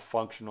equals a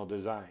functional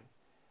design.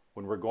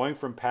 When we're going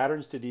from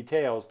patterns to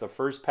details, the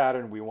first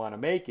pattern we want to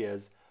make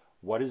is,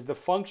 what is the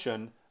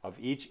function of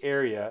each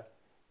area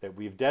that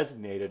we've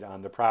designated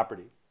on the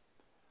property?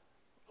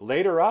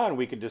 Later on,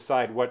 we can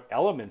decide what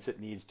elements it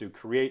needs to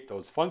create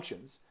those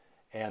functions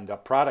and the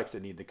products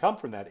that need to come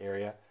from that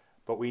area,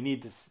 but we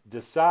need to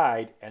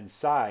decide and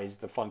size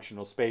the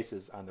functional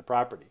spaces on the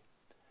property.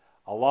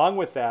 Along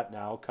with that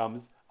now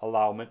comes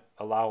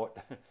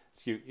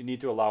you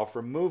need to allow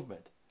for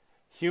movement.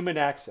 Human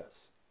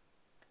access.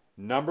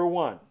 Number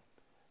one,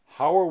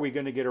 how are we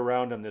going to get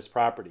around on this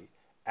property?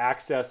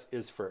 Access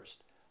is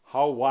first.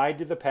 How wide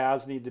do the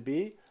paths need to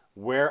be?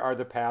 Where are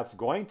the paths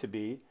going to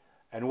be?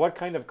 And what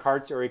kind of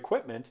carts or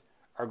equipment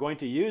are going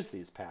to use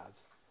these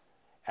paths?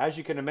 As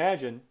you can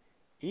imagine,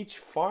 each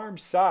farm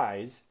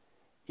size,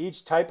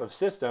 each type of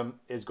system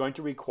is going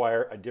to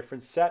require a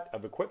different set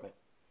of equipment.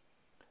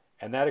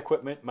 And that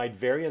equipment might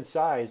vary in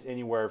size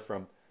anywhere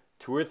from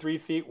 2 or 3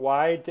 feet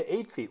wide to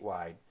 8 feet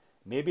wide.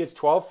 Maybe it's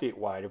 12 feet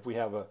wide if we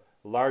have a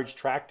large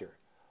tractor.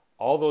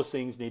 All those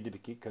things need to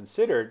be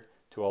considered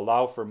to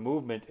allow for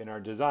movement in our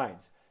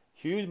designs.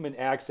 Human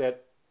access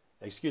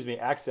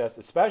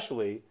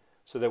especially,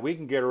 so that we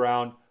can get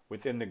around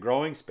within the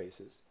growing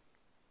spaces.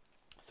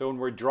 So when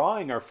we're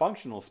drawing our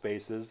functional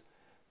spaces,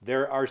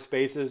 there are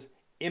spaces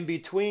in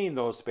between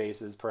those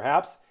spaces,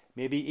 perhaps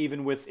maybe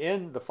even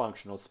within the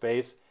functional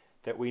space,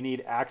 that we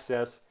need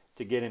access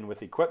to get in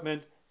with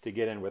equipment, to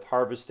get in with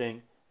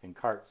harvesting and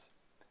carts.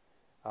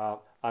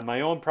 On my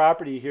own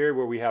property here,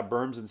 where we have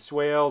berms and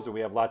swales and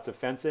we have lots of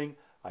fencing,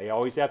 I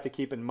always have to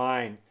keep in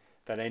mind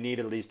that I need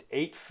at least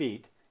 8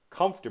 feet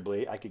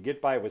comfortably. I could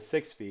get by with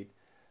 6 feet,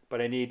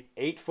 but I need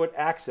 8-foot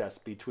access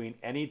between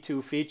any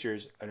two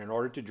features and in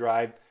order to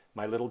drive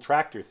my little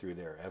tractor through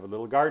there. I have a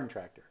little garden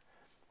tractor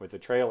with a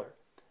trailer.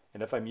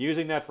 And if I'm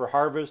using that for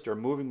harvest or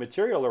moving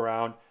material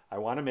around, I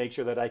want to make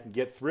sure that I can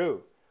get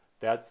through.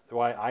 That's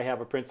why I have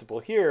a principle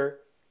here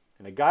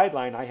and a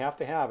guideline. I have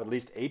to have at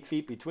least 8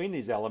 feet between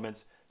these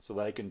elements so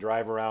that I can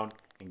drive around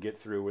and get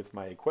through with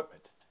my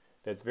equipment.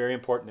 That's very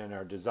important in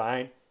our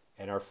design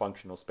and our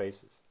functional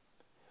spaces.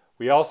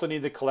 We also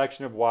need the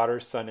collection of water,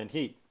 sun, and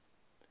heat.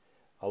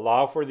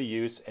 Allow for the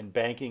use and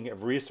banking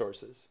of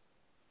resources.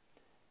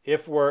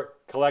 If we're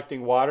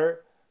collecting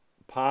water,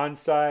 pond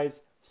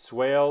size,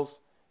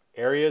 swales,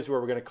 areas where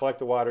we're going to collect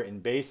the water in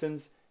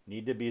basins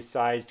need to be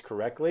sized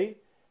correctly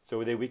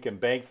so that we can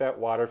bank that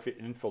water for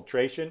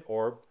infiltration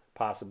or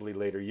possibly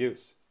later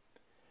use.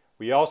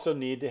 We also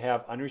need to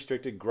have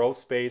unrestricted growth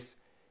space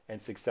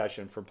and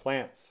succession for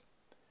plants.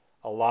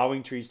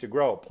 Allowing trees to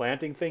grow.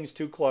 Planting things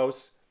too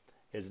close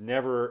is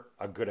never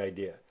a good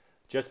idea.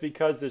 Just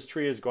because this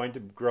tree is going to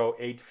grow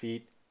 8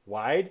 feet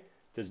wide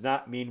does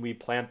not mean we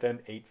plant them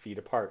 8 feet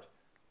apart.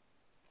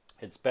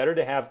 It's better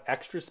to have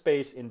extra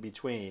space in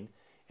between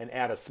and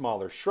add a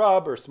smaller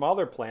shrub or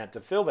smaller plant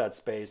to fill that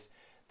space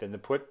than to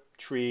put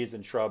trees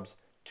and shrubs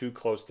too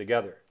close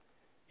together.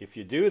 If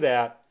you do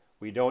that,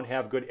 we don't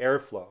have good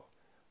airflow.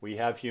 We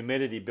have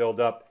humidity build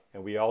up,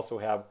 and we also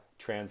have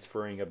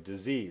transferring of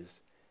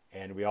disease.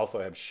 And we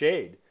also have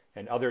shade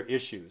and other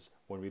issues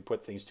when we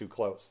put things too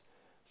close.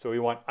 So we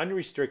want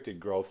unrestricted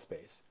growth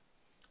space,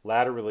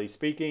 laterally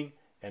speaking,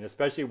 and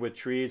especially with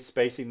trees,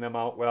 spacing them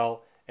out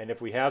well. And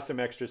if we have some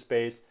extra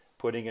space,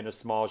 putting in a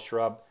small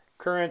shrub,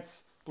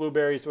 currants,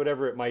 blueberries,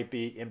 whatever it might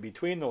be, in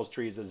between those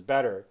trees is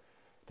better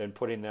than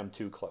putting them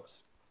too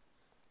close.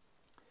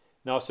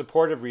 Now,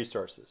 supportive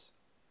resources.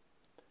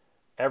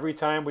 Every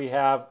time we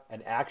have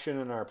an action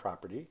in our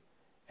property,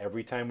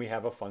 every time we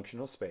have a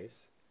functional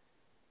space,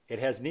 it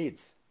has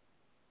needs.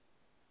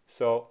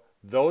 So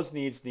those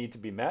needs need to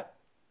be met,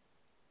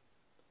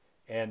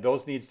 and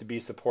those needs to be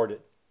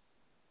supported.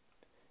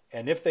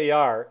 And if they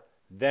are,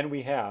 then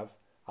we have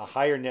a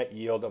higher net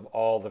yield of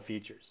all the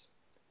features.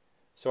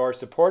 So our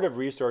supportive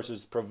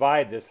resources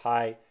provide this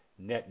high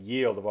net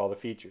yield of all the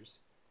features.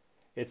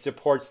 It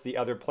supports the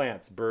other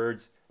plants,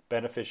 birds,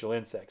 beneficial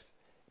insects,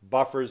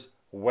 buffers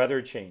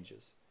weather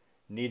changes,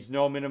 needs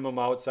no minimum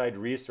outside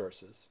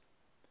resources,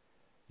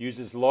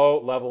 uses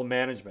low-level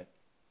management.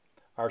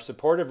 Our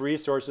supportive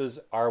resources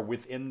are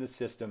within the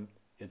system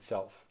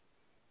itself.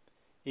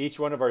 Each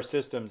one of our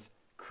systems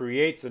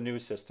creates a new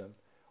system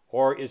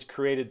or is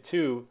created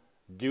to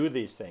do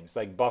these things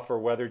like buffer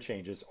weather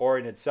changes or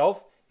in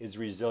itself is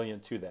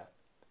resilient to that.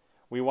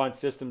 We want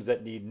systems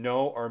that need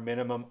no or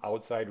minimum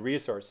outside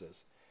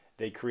resources.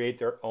 They create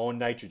their own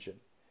nitrogen.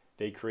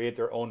 They create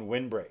their own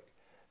windbreak.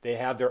 They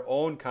have their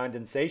own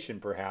condensation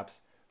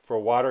perhaps for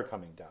water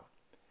coming down.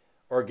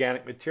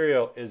 Organic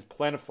material is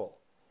plentiful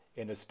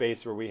in a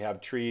space where we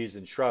have trees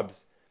and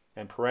shrubs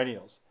and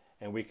perennials,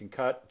 and we can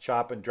cut,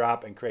 chop, and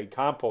drop and create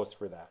compost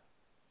for that.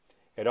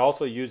 It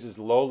also uses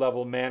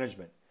low-level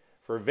management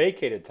for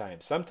vacated time.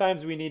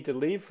 Sometimes we need to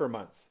leave for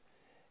months.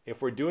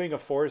 If we're doing a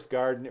forest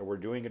garden or we're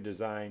doing a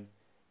design,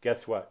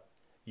 guess what?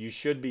 You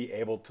should be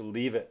able to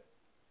leave it.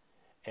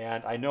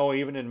 And I know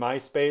even in my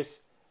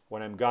space,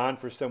 when I'm gone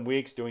for some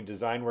weeks doing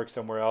design work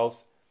somewhere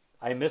else,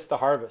 I miss the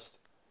harvest.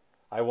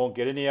 I won't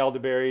get any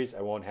elderberries.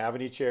 I won't have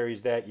any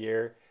cherries that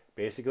year.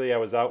 Basically, I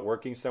was out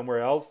working somewhere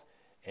else,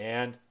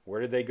 and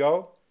where did they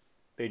go?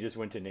 They just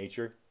went to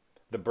nature.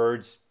 The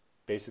birds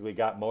basically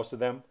got most of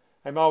them.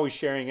 I'm always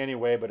sharing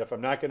anyway, but if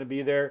I'm not going to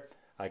be there,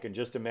 I can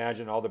just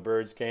imagine all the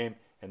birds came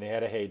and they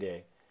had a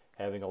heyday,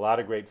 having a lot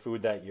of great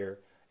food that year.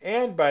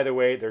 And by the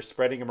way, they're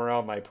spreading them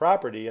around my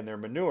property and their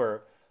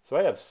manure, so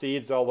I have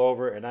seeds all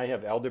over, and I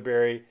have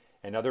elderberry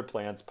and other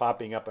plants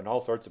popping up in all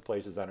sorts of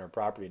places on our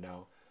property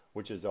now,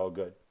 which is all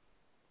good.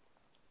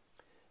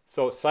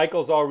 So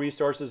cycles all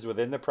resources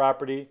within the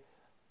property.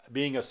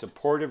 Being a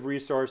supportive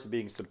resource,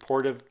 being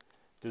supportive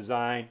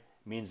design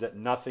means that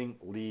nothing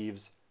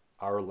leaves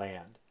our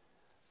land.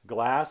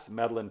 Glass,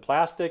 metal, and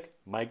plastic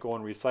might go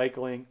in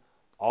recycling.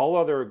 All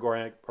other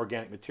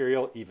organic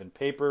material, even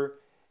paper,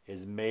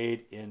 is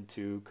made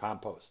into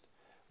compost.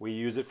 We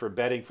use it for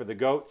bedding for the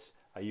goats.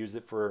 I use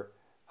it for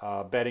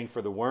bedding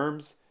for the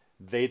worms.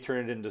 They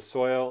turn it into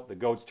soil. The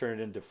goats turn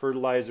it into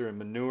fertilizer and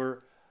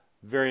manure.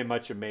 Very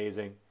much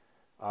amazing.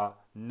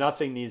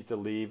 Nothing needs to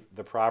leave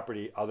the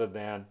property other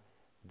than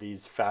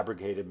these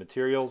fabricated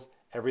materials.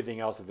 Everything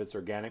else, if it's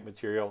organic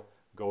material,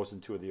 goes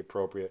into the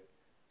appropriate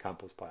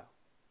compost pile.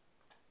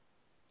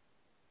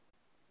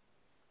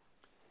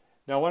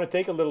 Now I want to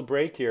take a little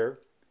break here,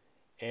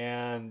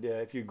 and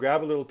if you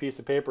grab a little piece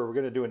of paper, we're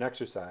going to do an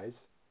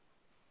exercise.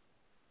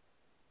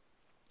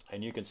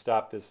 And you can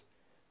stop this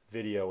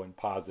video and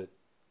pause it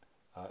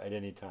at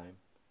any time.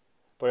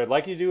 What I'd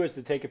like you to do is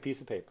to take a piece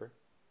of paper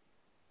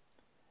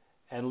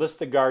and list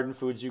the garden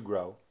foods you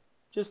grow.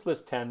 Just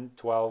list 10,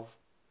 12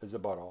 is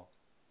about all.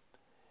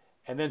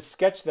 And then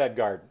sketch that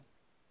garden.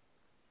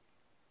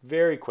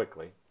 very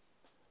quickly.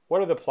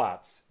 What are the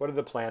plots? What are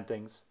the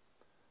plantings?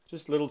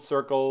 Just little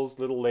circles,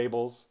 little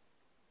labels.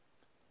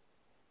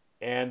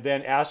 And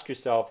then ask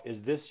yourself,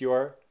 is this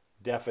your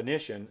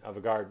definition of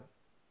a garden?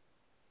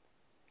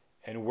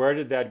 And where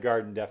did that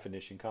garden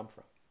definition come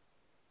from?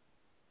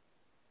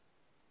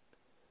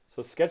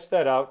 So sketch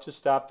that out. Just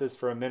stop this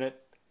for a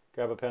minute,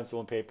 grab a pencil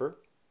and paper,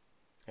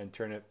 and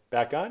turn it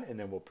back on, and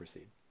then we'll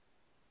proceed.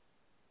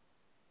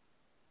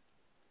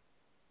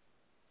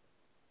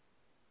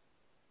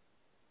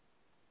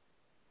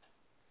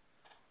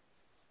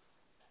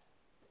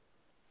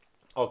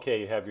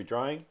 Okay, you have your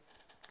drawing.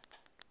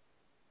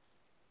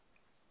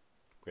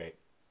 Great.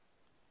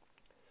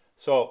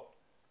 So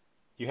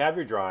you have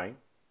your drawing.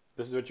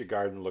 This is what your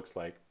garden looks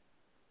like.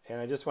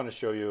 And I just want to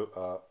show you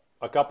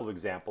a couple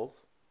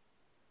examples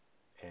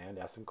and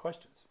ask some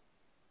questions.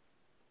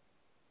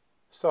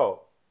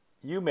 So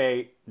you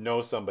may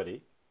know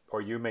somebody,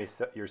 or you may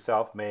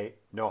yourself may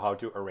know how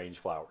to arrange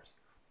flowers.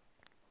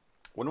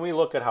 When we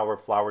look at how our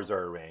flowers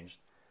are arranged,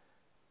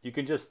 you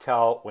can just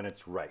tell when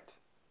it's right.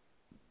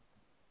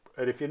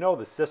 But if you know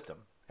the system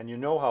and you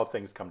know how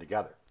things come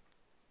together,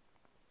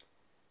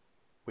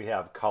 we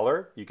have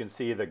color. You can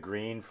see the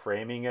green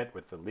framing it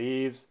with the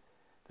leaves.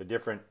 The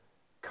different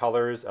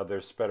colors of they're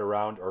spread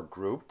around or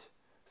grouped.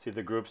 See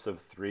the groups of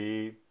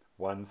 3,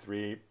 1,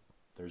 3.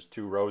 There's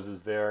 2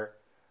 roses there.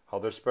 How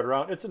they're spread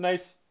around. It's a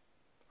nice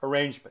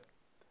arrangement.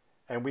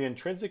 And we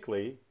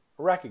intrinsically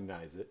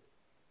recognize it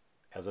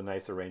as a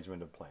nice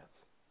arrangement of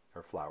plants,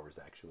 or flowers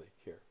actually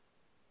here.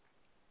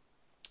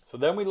 So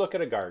then we look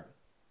at a garden.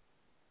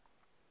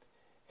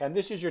 And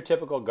this is your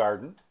typical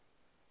garden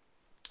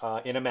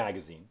in a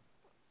magazine.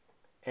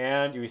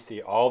 And you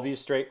see all these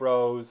straight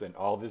rows and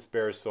all this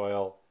bare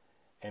soil.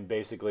 And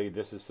basically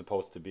this is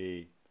supposed to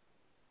be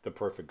the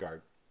perfect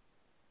garden.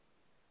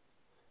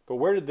 But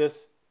where did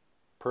this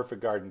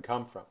perfect garden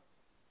come from?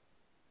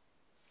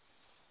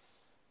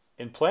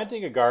 In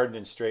planting a garden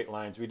in straight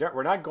lines,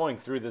 we're not going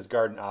through this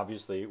garden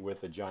obviously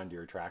with a John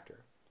Deere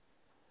tractor.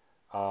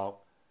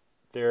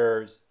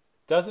 There's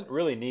doesn't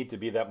really need to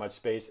be that much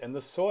space, and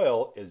the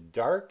soil is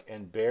dark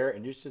and bare,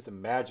 and you just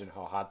imagine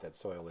how hot that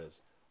soil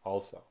is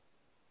also.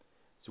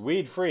 It's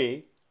weed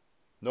free,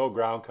 no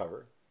ground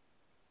cover,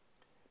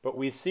 but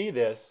we see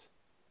this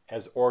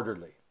as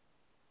orderly.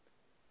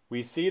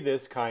 We see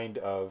this kind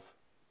of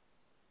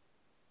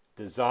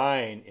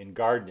design in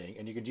gardening,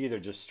 and you can either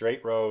just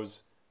straight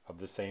rows of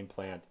the same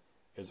plant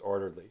is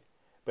orderly,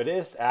 but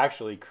this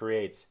actually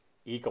creates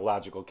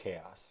ecological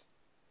chaos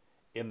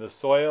in the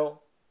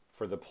soil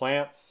for the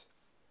plants.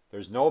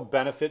 There's no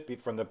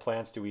benefit from the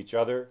plants to each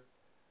other.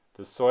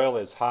 The soil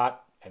is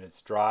hot and it's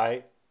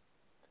dry.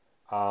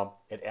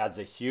 It adds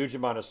a huge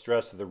amount of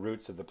stress to the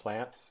roots of the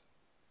plants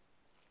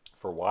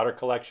for water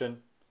collection.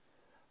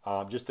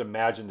 Just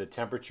imagine the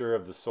temperature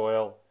of the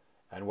soil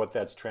and what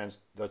that's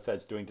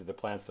doing to the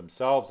plants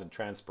themselves, and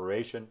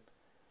transpiration,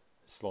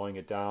 slowing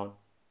it down.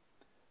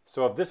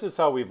 So if this is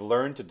how we've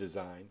learned to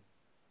design,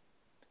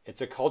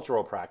 it's a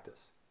cultural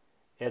practice.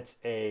 It's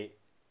a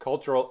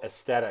cultural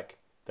aesthetic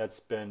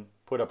that's been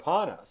put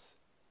upon us,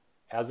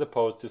 as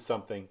opposed to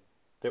something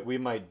that we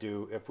might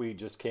do if we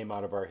just came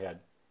out of our head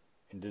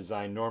and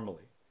designed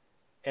normally.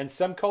 And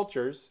some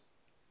cultures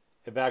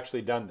have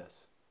actually done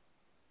this.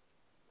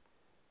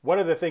 One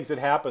of the things that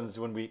happens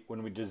when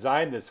we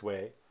design this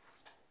way,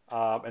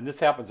 and this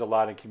happens a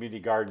lot in community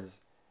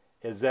gardens,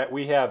 is that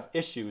we have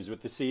issues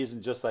with the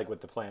season just like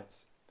with the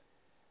plants.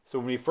 So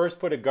when we first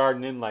put a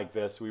garden in like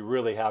this, we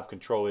really have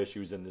control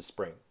issues in the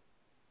spring.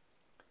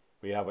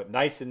 We have it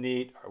nice and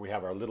neat. We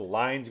have our little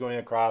lines going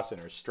across and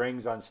our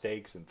strings on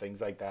stakes and things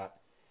like that.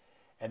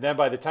 And then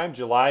by the time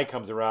July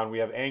comes around, we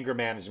have anger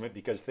management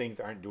because things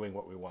aren't doing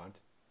what we want.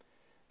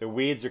 The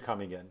weeds are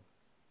coming in.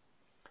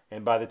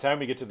 And by the time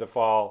we get to the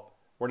fall,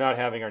 we're not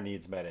having our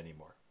needs met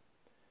anymore.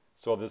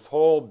 So this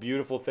whole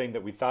beautiful thing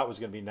that we thought was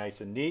going to be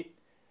nice and neat,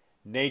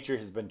 nature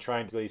has been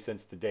trying to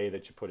since the day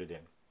that you put it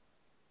in.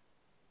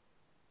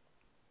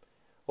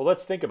 Well,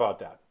 let's think about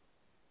that.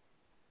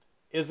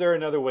 Is there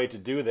another way to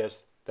do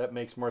this that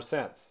makes more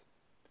sense?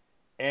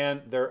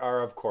 And there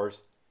are, of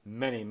course,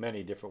 many,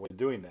 many different ways of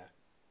doing that.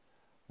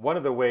 One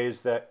of the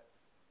ways that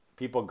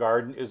people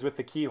garden is with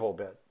the keyhole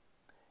bed.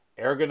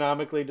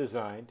 Ergonomically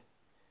designed.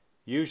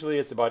 Usually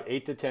it's about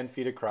 8 to 10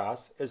 feet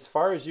across, as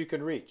far as you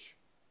can reach.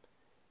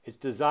 It's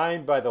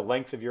designed by the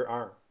length of your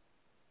arm.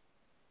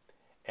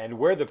 And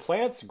where the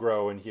plants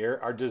grow in here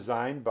are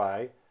designed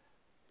by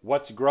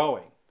what's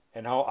growing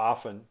and how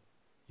often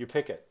you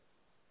pick it.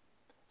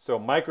 So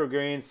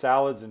microgreens,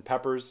 salads, and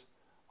peppers,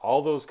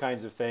 all those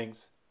kinds of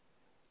things,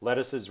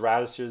 lettuces,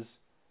 radishes,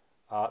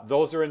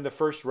 those are in the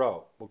first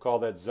row. We'll call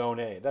that Zone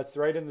A. That's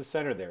right in the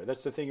center there.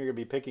 That's the thing you're going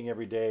to be picking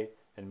every day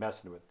and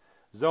messing with.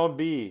 Zone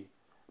B,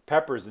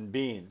 peppers and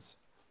beans,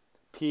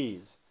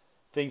 peas,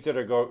 things that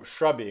are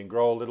shrubby and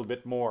grow a little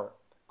bit more,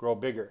 grow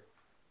bigger.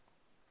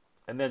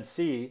 And then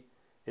C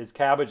is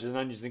cabbage and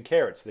onions and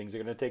carrots. Things are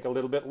going to take a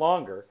little bit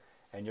longer,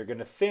 and you're going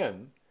to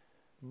thin,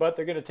 but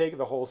they're going to take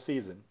the whole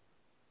season.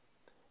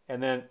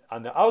 And then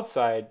on the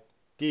outside,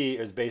 D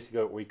is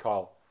basically what we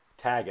call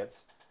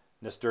taggets,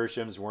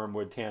 nasturtiums,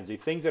 wormwood, tansy,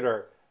 things that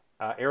are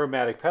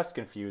aromatic pest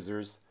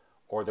confusers,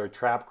 or they're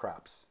trap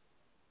crops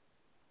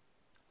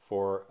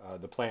for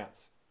the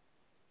plants.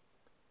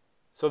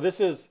 So this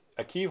is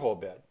a keyhole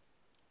bed.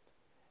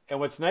 And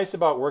what's nice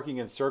about working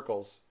in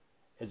circles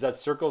is that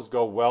circles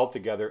go well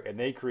together and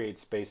they create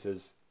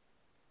spaces.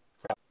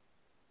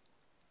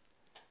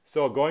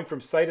 So going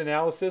from site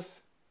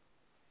analysis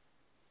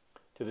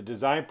to the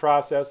design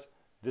process,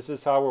 this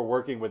is how we're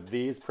working with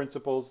these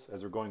principles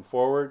as we're going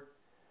forward.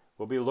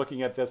 We'll be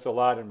looking at this a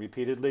lot and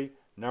repeatedly.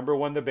 Number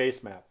one, the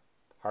base map.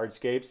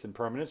 Hardscapes and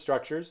permanent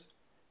structures.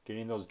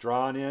 Getting those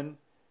drawn in,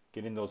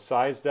 getting those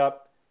sized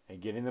up,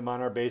 and getting them on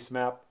our base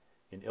map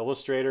in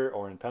Illustrator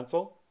or in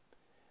pencil.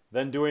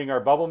 Then doing our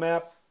bubble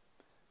map,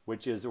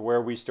 which is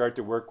where we start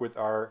to work with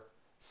our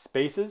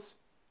spaces.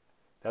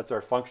 That's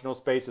our functional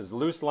spaces.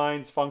 Loose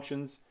lines,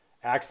 functions,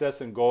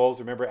 access, and goals.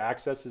 Remember,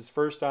 access is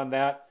first on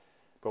that.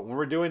 But when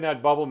we're doing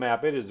that bubble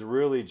map, it is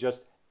really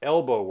just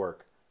elbow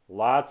work.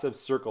 Lots of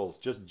circles,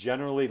 just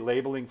generally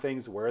labeling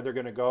things where they're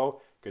going to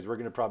go, because we're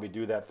going to probably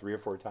do that 3 or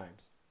 4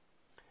 times.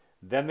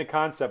 Then the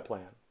concept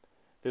plan.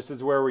 This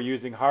is where we're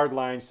using hard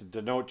lines to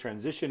denote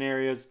transition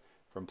areas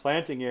from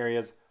planting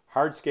areas.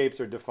 Hardscapes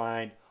are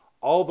defined.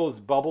 All those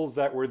bubbles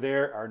that were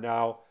there are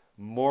now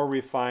more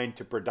refined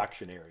to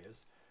production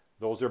areas.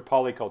 Those are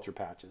polyculture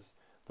patches.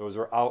 Those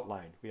are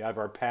outlined. We have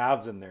our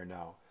paths in there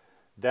now.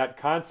 That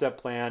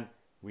concept plan,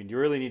 we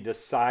really need to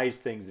size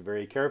things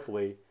very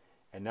carefully.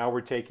 And now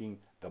we're taking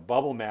the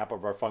bubble map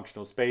of our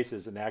functional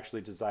spaces and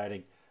actually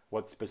deciding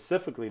what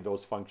specifically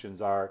those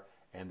functions are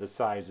and the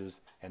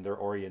sizes and their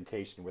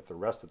orientation with the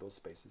rest of those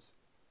spaces.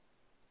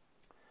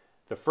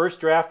 The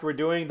first draft we're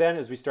doing then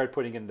is we start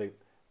putting in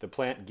the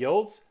plant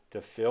guilds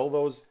to fill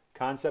those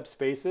concept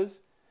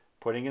spaces,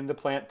 putting in the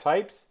plant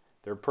types,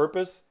 their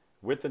purpose,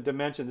 width and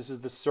dimension. This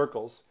is the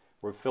circles.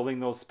 We're filling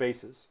those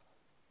spaces.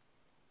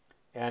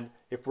 And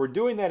if we're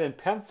doing that in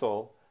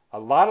pencil, a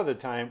lot of the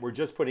time we're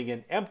just putting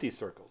in empty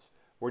circles.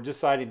 We're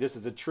deciding this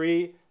is a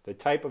tree, the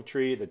type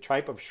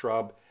of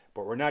shrub,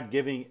 but we're not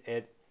giving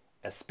it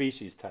a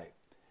species type.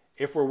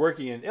 If we're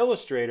working in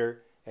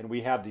Illustrator and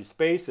we have these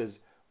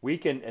spaces, we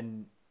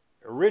can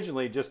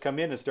originally just come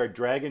in and start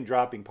drag and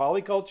dropping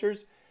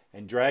polycultures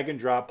and drag and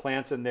drop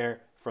plants in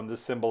there from the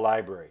symbol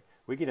library.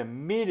 We can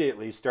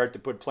immediately start to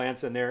put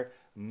plants in there,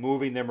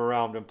 moving them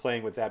around and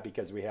playing with that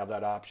because we have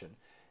that option.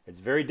 It's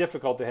very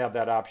difficult to have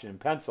that option in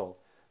pencil.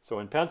 So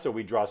in pencil,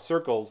 we draw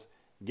circles,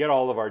 get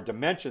all of our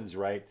dimensions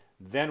right,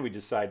 then we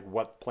decide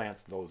what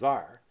plants those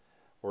are.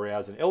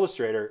 Whereas in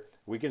Illustrator,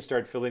 we can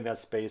start filling that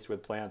space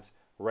with plants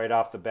right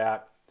off the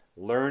bat,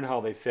 learn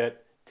how they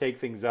fit, take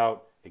things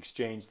out,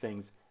 exchange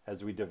things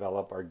as we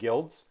develop our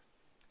guilds,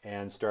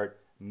 and start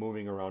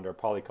moving around our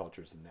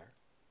polycultures in there.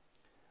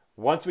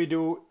 Once we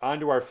do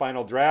onto our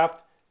final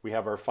draft, we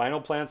have our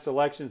final plant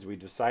selections. We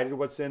decided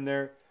what's in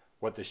there,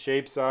 what the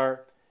shapes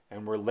are,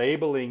 and we're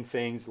labeling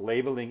things,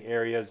 labeling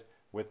areas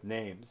with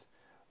names.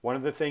 One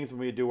of the things when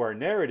we do our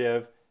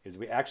narrative is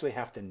we actually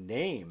have to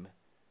name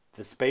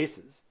the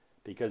spaces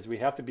because we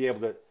have to be able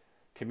to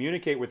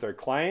communicate with our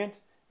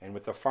client and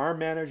with the farm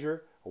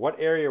manager what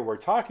area we're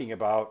talking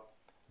about,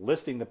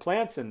 listing the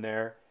plants in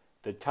there,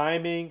 the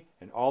timing,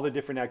 and all the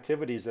different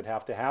activities that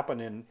have to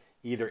happen in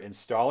either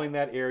installing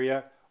that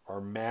area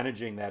or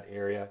managing that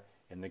area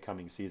in the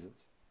coming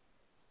seasons.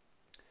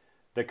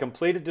 The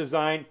completed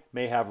design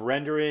may have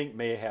rendering,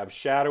 may have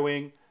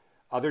shadowing,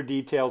 other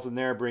details in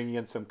there, bringing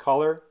in some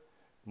color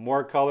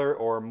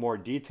or more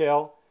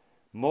detail.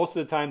 Most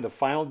of the time, the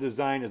final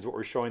design is what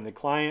we're showing the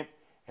client,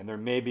 and there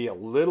may be a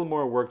little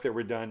more work that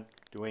we're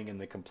doing in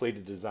the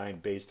completed design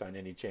based on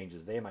any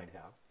changes they might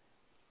have.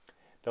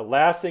 The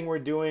last thing we're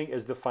doing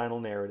is the final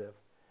narrative.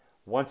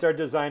 Once our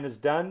design is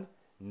done,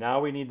 now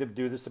we need to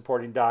do the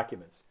supporting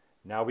documents.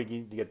 Now we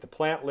need to get the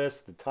plant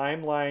list, the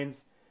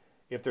timelines,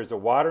 if there's a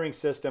watering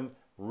system,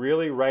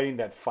 really writing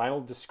that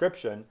final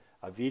description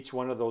of each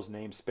one of those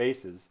named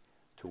spaces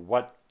to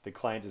what the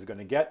client is going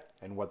to get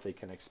and what they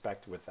can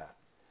expect with that.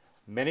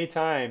 Many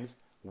times,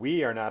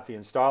 we are not the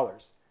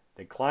installers.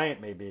 The client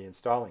may be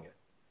installing it.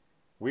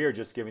 We are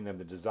just giving them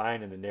the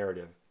design and the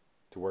narrative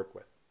to work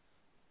with.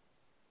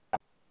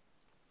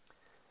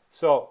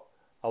 So,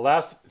 a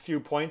last few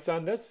points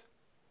on this.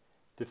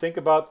 To think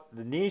about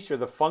the niche or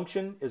the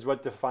function is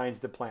what defines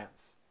the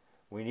plants.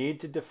 We need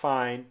to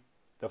define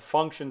the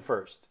function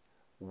first.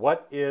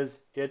 What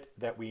is it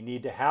that we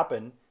need to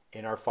happen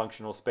in our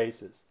functional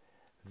spaces?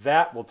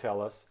 That will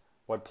tell us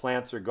what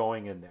plants are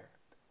going in there.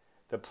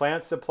 The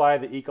plants supply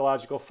the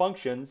ecological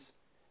functions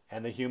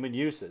and the human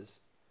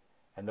uses,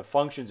 and the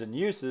functions and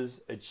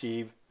uses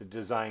achieve the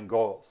design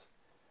goals.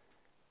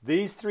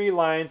 These 3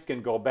 lines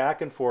can go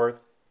back and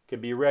forth, can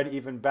be read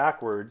even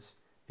backwards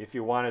if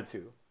you wanted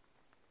to,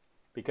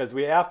 because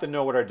we have to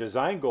know what our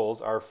design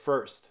goals are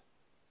first,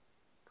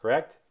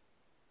 correct?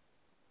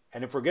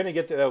 And if we're going to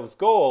get to those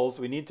goals,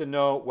 we need to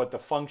know what the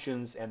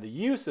functions and the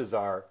uses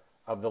are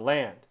of the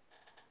land.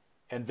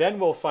 And then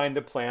we'll find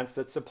the plants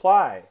that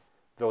supply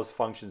those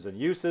functions and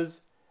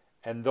uses,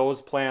 and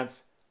those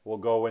plants will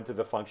go into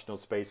the functional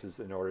spaces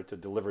in order to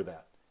deliver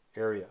that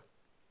area.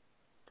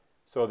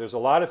 So there's a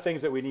lot of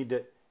things that we need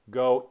to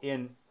go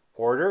in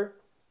order,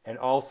 and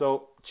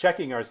also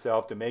checking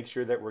ourselves to make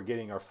sure that we're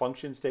getting our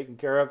functions taken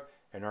care of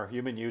and our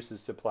human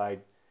uses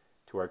supplied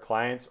to our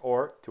clients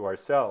or to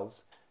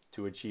ourselves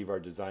to achieve our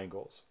design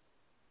goals.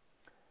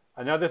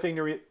 Another thing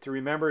to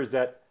remember is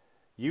that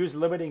use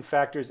limiting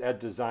factors as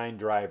design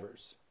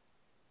drivers.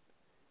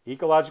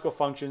 Ecological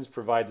functions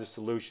provide the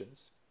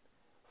solutions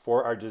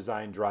for our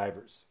design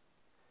drivers.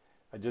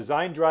 A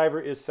design driver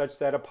is such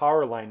that a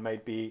power line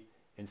might be,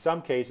 in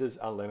some cases,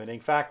 a limiting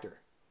factor.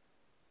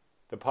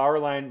 The power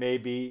line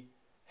may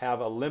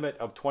have a limit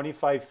of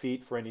 25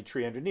 feet for any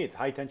tree underneath.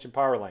 High tension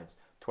power lines,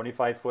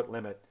 25-foot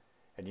limit,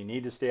 and you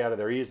need to stay out of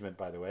their easement,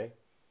 by the way.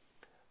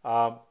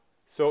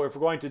 So if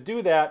we're going to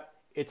do that,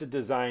 it's a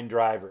design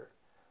driver.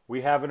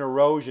 We have an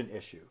erosion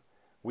issue.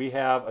 We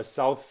have a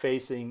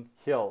south-facing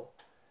hill.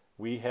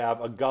 We have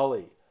a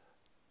gully.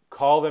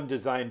 Call them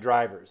design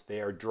drivers.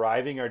 They are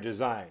driving our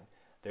design.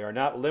 They are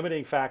not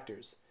limiting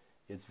factors.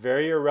 It's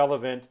very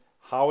irrelevant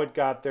how it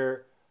got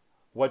there,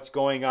 what's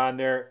going on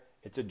there.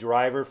 It's a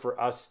driver for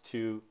us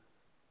to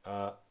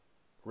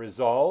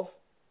resolve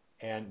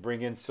and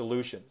bring in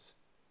solutions.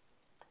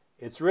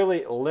 It's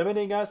really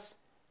limiting us,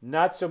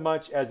 not so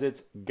much as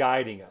it's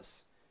guiding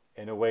us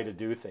in a way to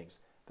do things.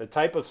 The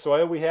type of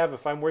soil we have,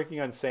 if I'm working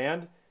on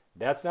sand,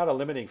 that's not a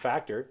limiting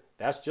factor.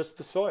 That's just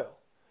the soil.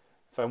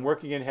 If I'm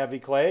working in heavy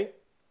clay,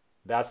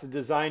 that's the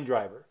design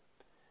driver.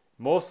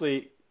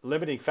 Mostly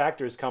limiting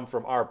factors come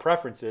from our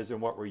preferences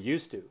and what we're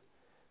used to.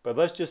 But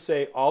let's just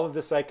say all of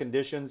the site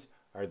conditions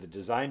are the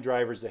design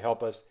drivers to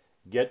help us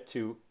get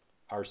to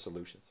our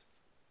solutions.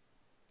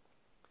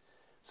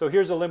 So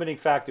here's a limiting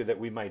factor that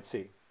we might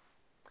see.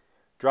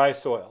 Dry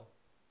soil.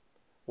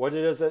 What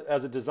it is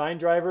as a design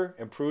driver?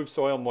 Improve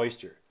soil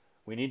moisture.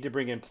 We need to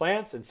bring in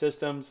plants and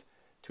systems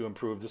to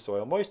improve the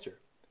soil moisture.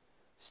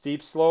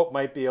 Steep slope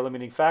might be a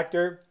limiting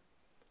factor.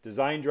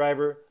 Design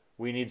driver,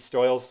 we need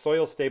soil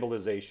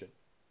stabilization.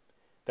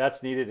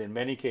 That's needed in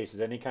many cases,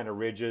 any kind of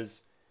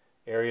ridges,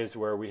 areas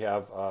where we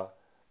have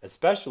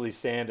especially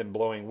sand and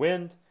blowing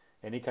wind,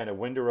 any kind of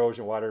wind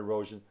erosion, water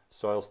erosion,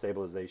 soil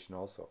stabilization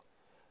also.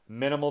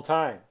 Minimal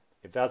time.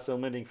 If that's the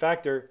limiting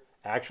factor,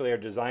 actually our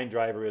design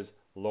driver is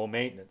low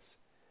maintenance.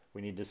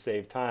 We need to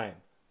save time,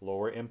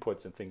 lower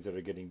inputs and things that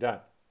are getting done.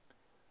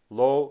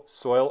 Low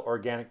soil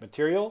organic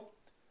material.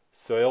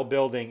 Soil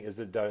building is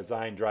a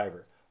design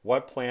driver.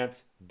 What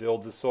plants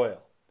build the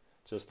soil?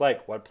 Just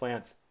like what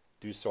plants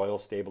do soil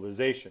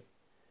stabilization.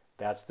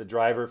 That's the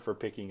driver for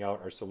picking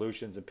out our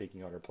solutions and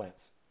picking out our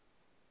plants.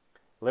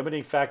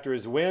 Limiting factor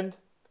is wind.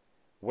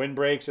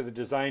 Windbreaks are the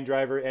design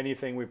driver.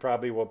 Anything we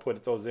probably will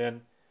put those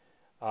in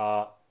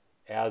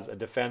as a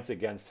defense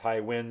against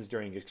high winds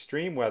during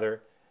extreme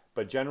weather.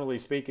 But generally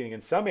speaking,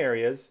 in some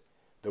areas,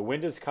 the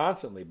wind is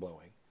constantly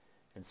blowing.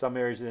 In some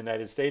areas of the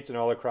United States and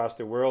all across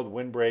the world,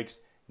 windbreaks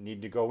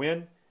need to go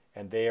in,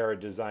 and they are a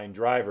design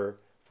driver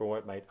for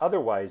what might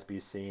otherwise be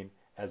seen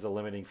as a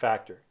limiting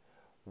factor.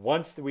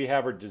 Once we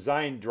have our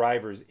design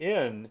drivers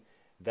in,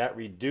 that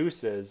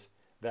reduces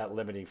that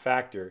limiting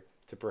factor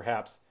to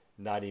perhaps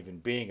not even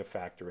being a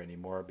factor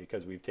anymore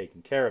because we've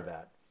taken care of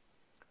that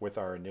with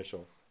our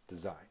initial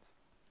designs.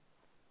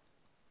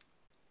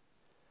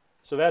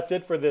 So that's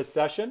it for this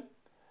session.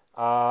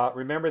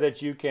 Remember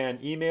that you can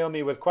email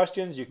me with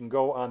questions. You can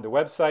go on the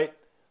website,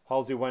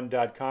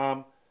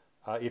 halsey1.com,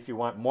 if you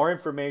want more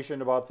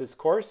information about this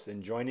course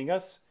and joining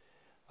us.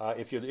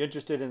 If you're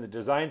interested in the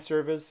design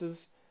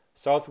services,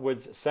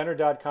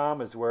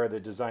 southwoodscenter.com is where the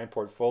design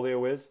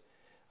portfolio is.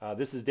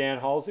 This is Dan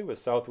Halsey with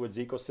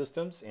Southwoods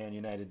Ecosystems and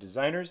United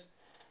Designers,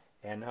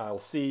 and I'll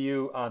see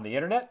you on the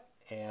internet.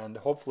 And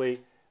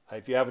hopefully,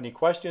 if you have any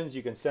questions,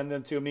 you can send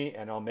them to me,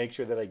 and I'll make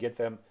sure that I get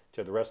them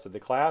to the rest of the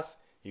class.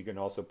 You can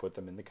also put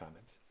them in the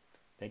comments.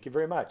 Thank you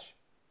very much.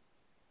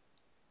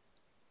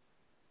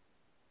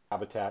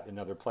 Habitat and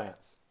other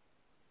plants.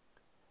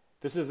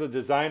 This is a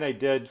design I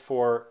did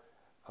for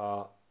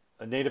a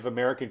Native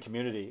American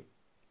community,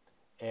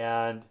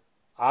 and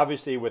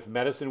obviously with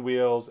medicine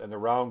wheels and the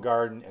round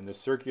garden and the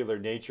circular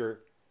nature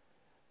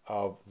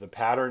of the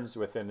patterns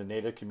within the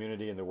Native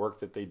community and the work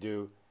that they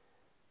do,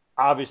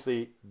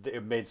 obviously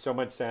it made so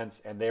much sense,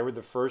 and they were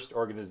the first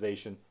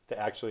organization to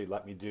actually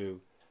let me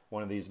do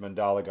one of these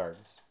mandala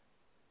gardens.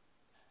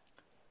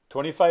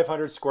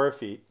 2,500 square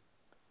feet,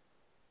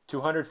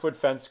 200-foot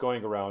fence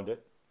going around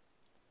it.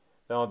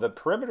 Now the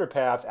perimeter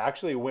path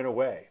actually went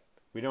away.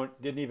 We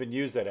didn't even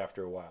use that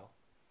after a while.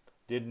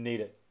 Didn't need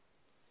it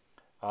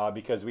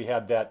because we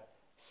had that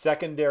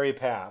secondary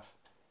path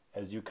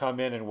as you come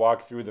in and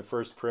walk through the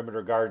first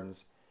perimeter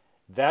gardens.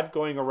 That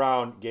going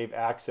around gave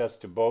access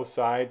to both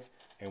sides,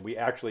 and we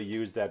actually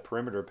used that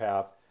perimeter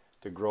path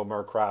to grow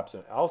more crops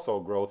and also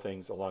grow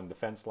things along the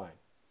fence line.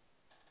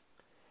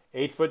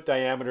 8-foot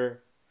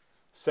diameter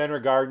center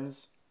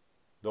gardens.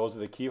 Those are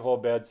the keyhole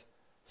beds.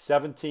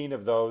 17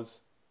 of those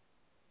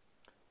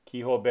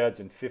keyhole beds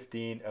and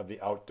 15 of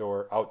the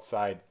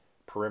outside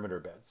perimeter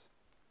beds.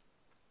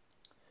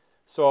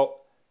 So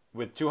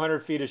with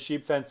 200 feet of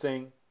sheep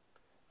fencing,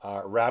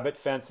 rabbit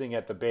fencing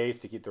at the base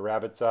to keep the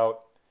rabbits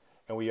out.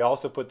 And we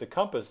also put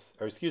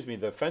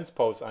the fence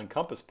posts on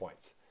compass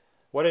points.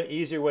 What an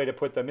easier way to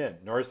put them in.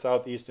 North,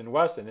 south, east, and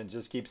west, and then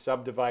just keep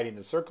subdividing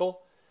the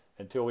circle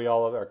until we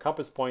all have our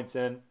compass points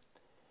in.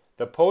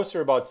 The posts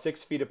are about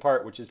 6 feet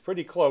apart, which is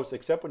pretty close,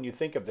 except when you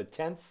think of the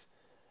tense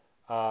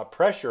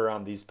pressure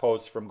on these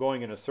posts from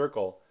going in a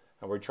circle,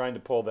 and we're trying to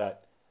pull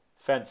that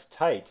fence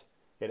tight.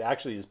 It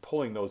actually is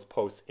pulling those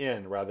posts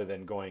in rather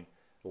than going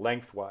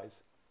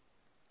lengthwise.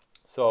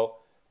 So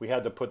we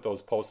had to put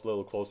those posts a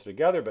little closer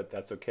together, but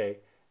that's okay.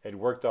 It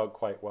worked out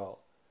quite well.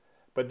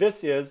 But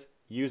this is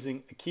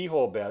using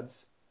keyhole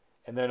beds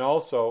and then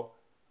also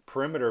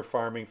perimeter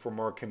farming for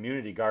more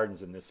community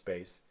gardens in this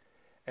space.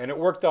 And it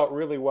worked out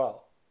really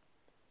well.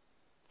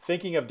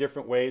 Thinking of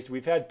different ways,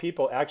 we've had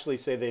people actually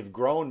say they've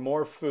grown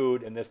more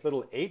food in this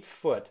little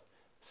 8-foot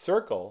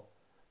circle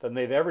than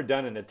they've ever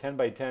done in a 10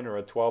 by 10 or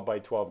a 12 by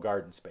 12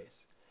 garden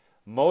space.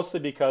 Mostly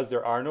because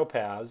there are no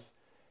paths.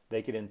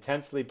 They could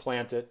intensely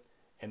plant it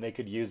and they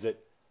could use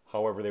it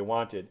however they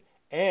wanted.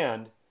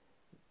 And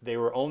they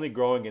were only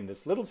growing in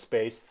this little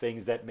space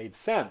things that made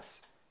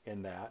sense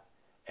in that.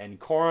 And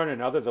corn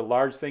and the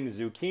large things,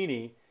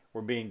 zucchini,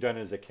 were being done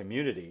as a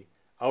community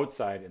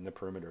outside in the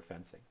perimeter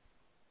fencing.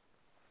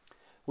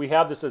 We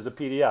have this as a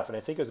PDF, and I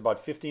think it was about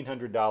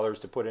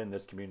 $1,500 to put in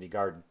this community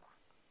garden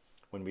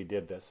when we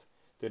did this.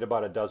 Did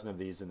about a dozen of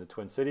these in the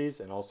Twin Cities,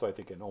 and also I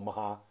think in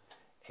Omaha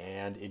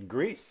and in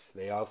Greece.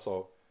 They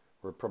also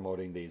were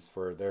promoting these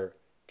for their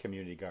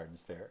community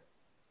gardens there.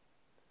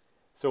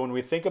 So when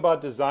we think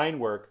about design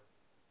work,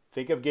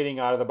 think of getting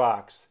out of the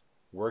box,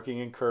 working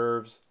in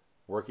curves,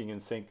 working in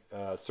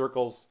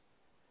circles,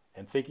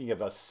 and thinking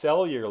of a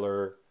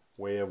cellular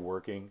way of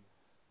working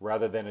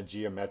rather than a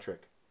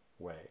geometric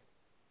way.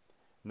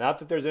 Not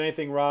that there's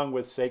anything wrong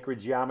with sacred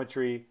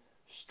geometry,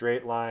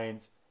 straight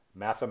lines,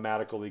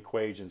 mathematical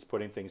equations,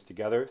 putting things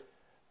together,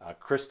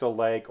 crystal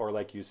lake, or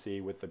like you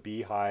see with the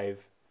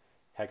beehive,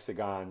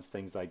 hexagons,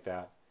 things like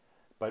that.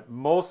 But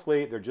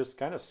mostly they're just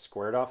kind of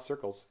squared off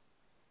circles.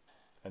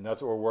 And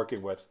that's what we're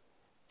working with.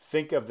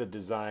 Think of the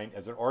design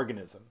as an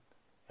organism.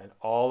 And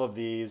all of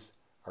these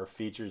are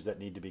features that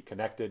need to be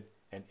connected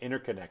and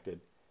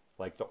interconnected,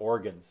 like the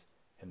organs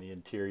in the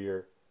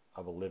interior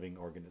of a living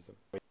organism.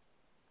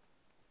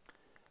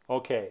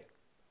 Okay,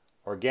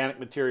 organic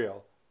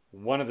material,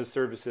 one of the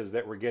services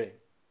that we're getting.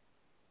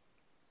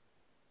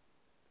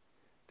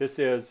 This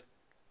is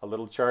a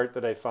little chart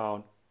that I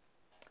found.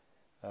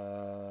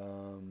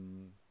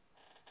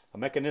 A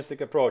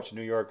mechanistic approach,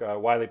 New York,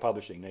 Wiley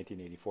Publishing,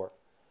 1984.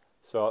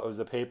 So it was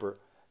a paper.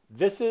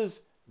 This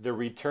is the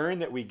return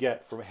that we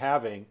get from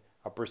having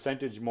a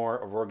percentage more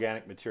of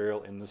organic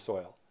material in the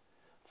soil.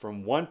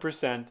 From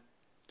 1%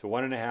 to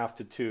 1.5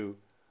 to 2.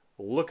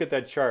 Look at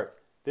that chart.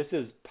 This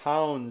is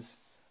pounds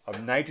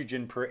of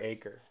nitrogen per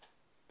acre.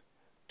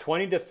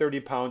 20 to 30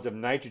 pounds of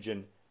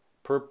nitrogen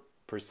per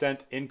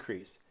percent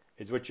increase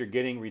is what you're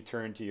getting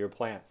returned to your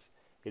plants.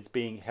 It's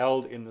being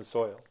held in the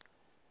soil.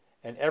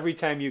 And every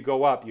time you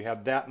go up, you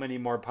have that many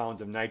more pounds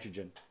of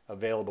nitrogen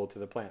available to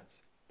the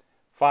plants.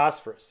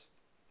 Phosphorus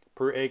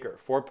per acre,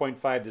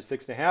 4.5 to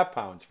 6.5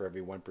 pounds for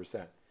every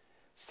 1%.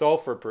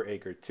 Sulfur per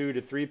acre, 2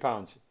 to 3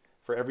 pounds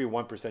for every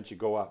 1% you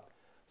go up.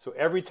 So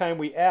every time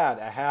we add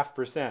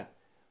 0.5%,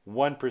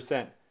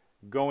 1%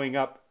 going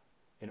up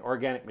in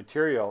organic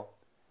material,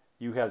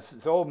 you have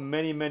so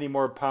many, many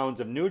more pounds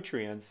of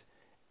nutrients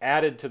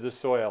added to the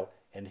soil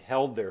and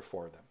held there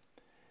for them.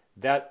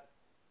 That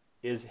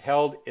is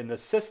held in the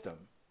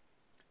system.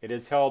 It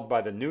is held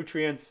by the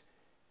nutrients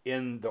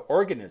in the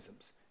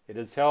organisms. It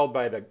is held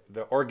by the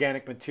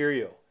organic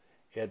material.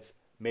 It's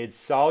made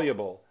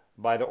soluble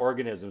by the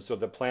organism so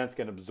the plants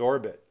can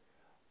absorb it.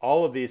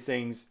 All of these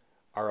things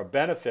are a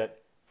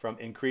benefit from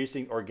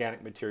increasing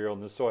organic material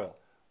in the soil,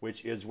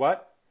 which is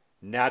what?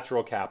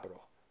 Natural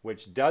capital,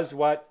 which does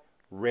what?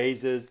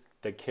 Raises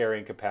the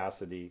carrying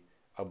capacity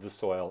of the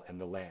soil and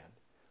the land.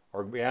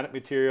 Organic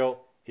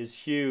material is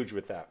huge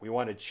with that. We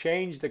want to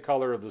change the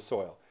color of the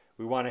soil.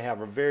 We want to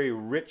have a very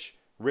rich,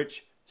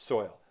 rich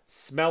soil,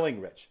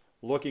 smelling rich,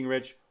 looking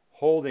rich,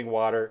 holding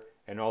water,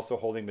 and also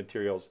holding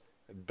materials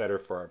better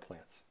for our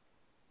plants.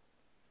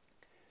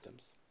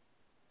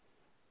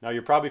 Now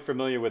you're probably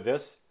familiar with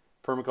this,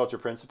 permaculture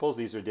principles.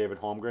 These are David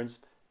Holmgren's,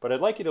 but I'd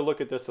like you to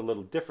look at this a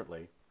little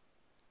differently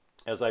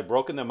as I've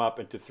broken them up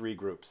into 3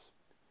 groups: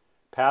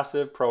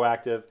 passive,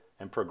 proactive,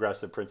 and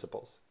progressive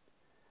principles.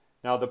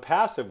 Now the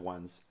passive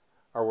ones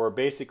are where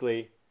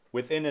basically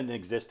within an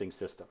existing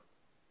system.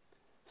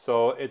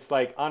 So it's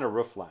like on a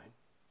roof line.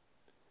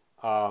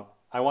 I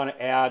want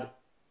to add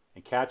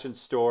a catch and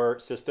store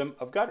system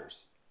of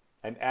gutters.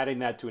 I'm adding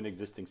that to an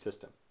existing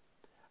system.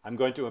 I'm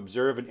going to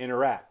observe and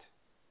interact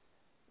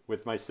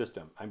with my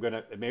system.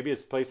 Maybe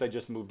it's a place I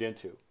just moved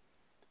into.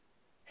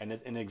 And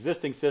in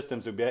existing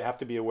systems, we have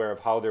to be aware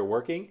of how they're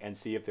working and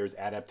see if there's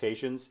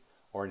adaptations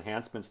or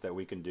enhancements that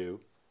we can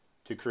do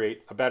to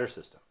create a better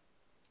system.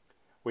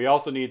 We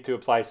also need to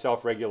apply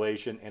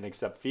self-regulation and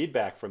accept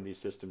feedback from these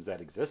systems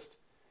that exist,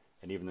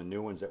 and even the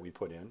new ones that we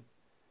put in.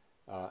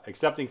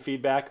 Accepting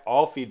feedback,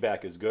 all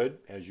feedback is good,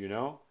 as you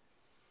know.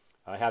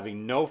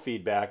 Having no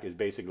feedback is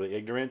basically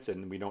ignorance,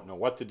 and we don't know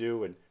what to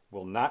do and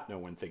will not know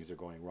when things are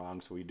going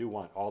wrong, so we do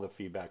want all the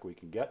feedback we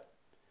can get.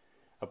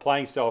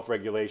 Applying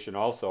self-regulation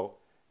also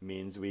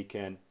means we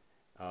can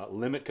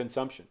limit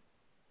consumption.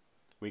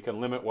 We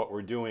can limit what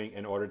we're doing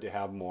in order to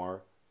have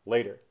more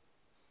later.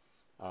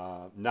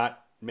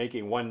 Not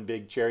making one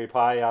big cherry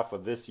pie off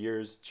of this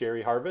year's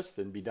cherry harvest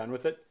and be done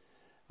with it.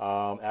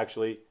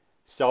 Actually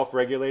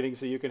self-regulating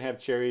so you can have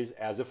cherries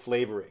as a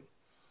flavoring.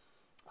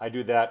 I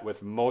do that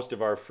with most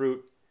of our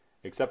fruit,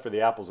 except for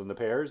the apples and the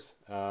pears.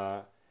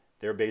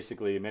 They're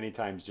basically many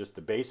times just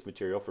the base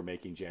material for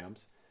making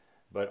jams.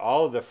 But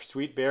all of the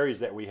sweet berries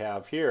that we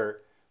have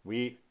here,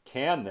 we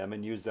can them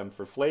and use them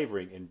for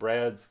flavoring in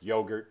breads,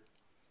 yogurt,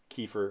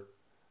 kefir,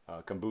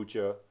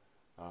 kombucha,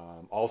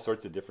 all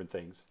sorts of different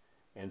things.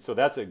 And so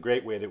that's a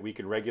great way that we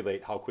can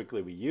regulate how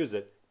quickly we use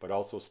it, but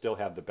also still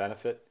have the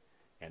benefit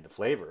and the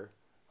flavor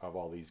of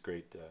all these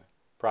great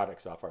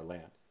products off our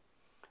land.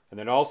 And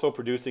then also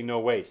producing no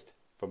waste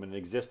from an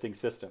existing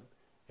system.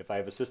 If I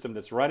have a system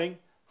that's running,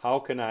 how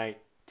can I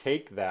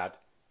take that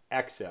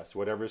excess,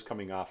 whatever's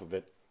coming off of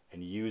it,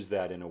 and use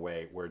that in a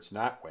way where it's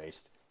not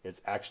waste,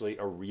 it's actually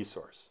a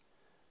resource.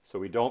 So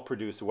we don't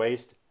produce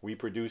waste, we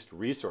produce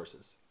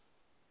resources.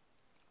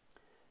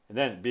 And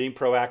then being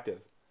proactive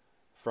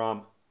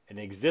from an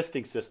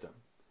existing system,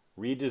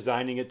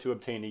 redesigning it to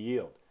obtain a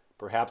yield.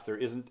 Perhaps there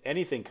isn't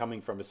anything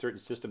coming from a certain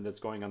system that's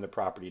going on the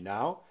property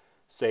now.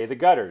 Say the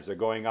gutters are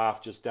going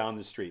off just down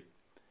the street.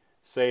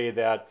 Say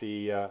that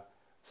the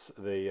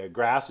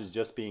grass is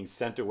just being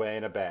sent away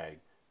in a bag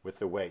with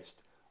the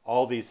waste.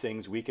 All these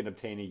things we can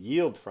obtain a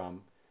yield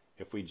from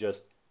if we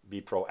just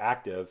be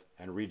proactive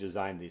and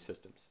redesign these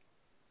systems.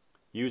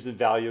 Use and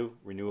value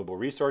renewable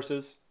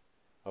resources.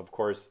 Of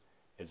course,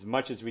 as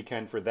much as we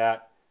can for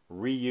that,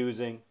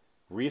 reusing,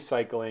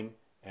 recycling,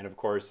 and of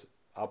course,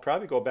 I'll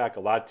probably go back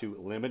a lot to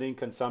limiting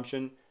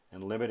consumption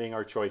and limiting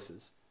our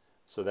choices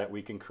so that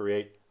we can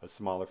create a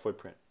smaller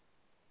footprint.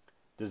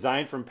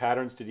 Design from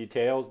patterns to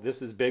details.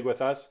 This is big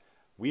with us.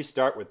 We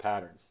start with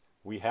patterns.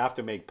 We have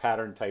to make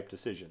pattern type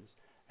decisions,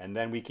 and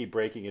then we keep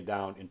breaking it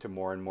down into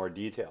more and more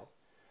detail.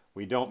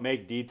 We don't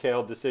make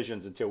detailed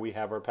decisions until we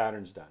have our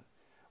patterns done.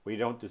 We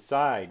don't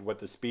decide what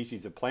the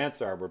species of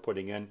plants are we're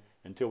putting in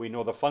until we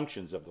know the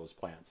functions of those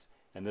plants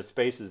and the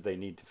spaces they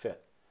need to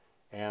fit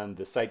and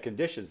the site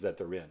conditions that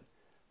they're in.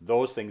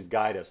 Those things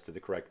guide us to the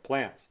correct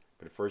plants.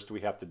 But first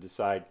we have to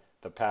decide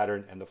the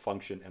pattern and the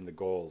function and the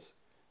goals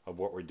of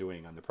what we're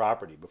doing on the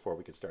property before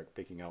we can start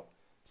picking out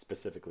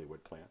specifically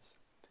what plants.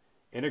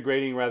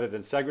 Integrating rather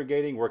than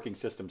segregating, working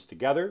systems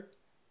together,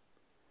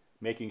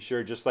 making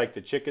sure just like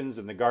the chickens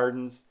and the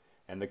gardens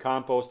and the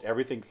compost,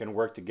 everything can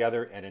work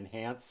together and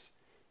enhance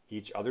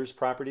each other's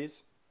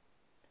properties.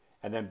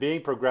 And then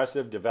being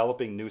progressive,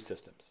 developing new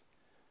systems.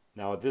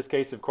 Now in this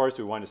case, of course,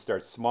 we want to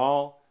start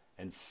small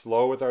and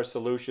slow with our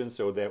solutions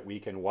so that we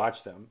can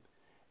watch them.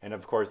 And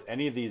of course,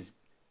 any of these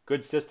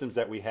good systems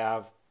that we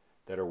have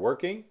that are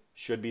working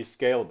should be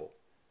scalable.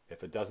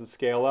 If it doesn't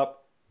scale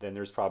up, then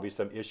there's probably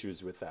some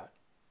issues with that.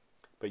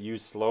 But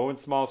use slow and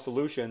small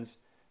solutions.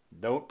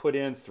 Don't put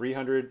in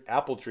 300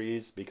 apple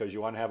trees because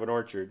you want to have an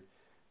orchard.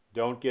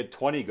 Don't get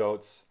 20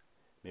 goats.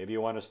 Maybe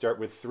you want to start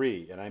with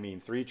 3, and I mean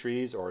 3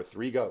 trees or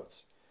 3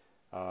 goats.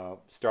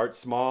 Start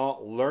small,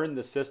 learn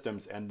the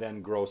systems, and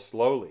then grow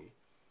slowly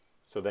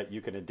so that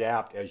you can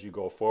adapt as you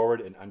go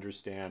forward and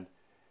understand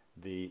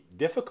the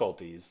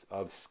difficulties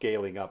of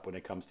scaling up when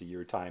it comes to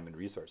your time and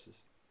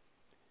resources.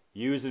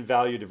 Use and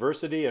value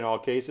diversity in all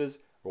cases.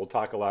 We'll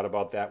talk a lot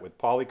about that with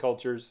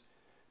polycultures,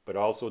 but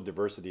also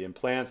diversity in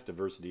plants,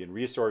 diversity in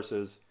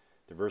resources,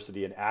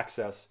 diversity in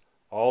access,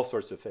 all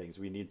sorts of things.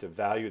 We need to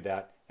value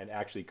that and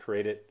actually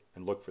create it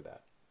and look for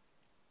that.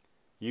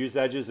 Use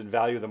edges and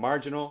value the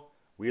marginal.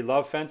 We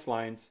love fence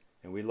lines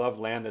and we love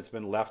land that's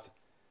been left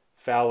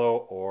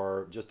fallow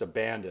or just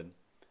abandoned.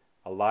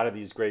 A lot of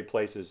these great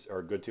places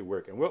are good to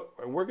work. And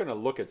we're going to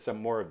look at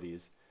some more of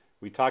these.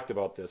 We talked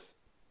about this,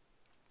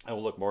 and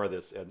we'll look more of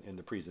this in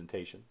the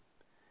presentation.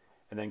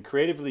 And then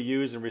creatively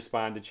use and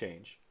respond to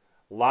change.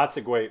 Lots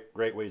of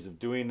great ways of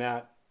doing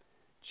that.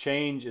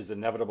 Change is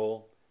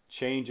inevitable.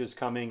 Change is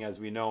coming, as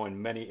we know,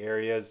 in many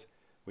areas.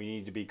 We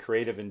need to be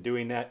creative in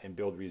doing that and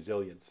build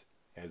resilience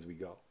as we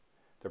go.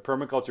 The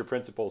permaculture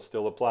principles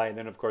still apply. And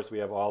then, of course, we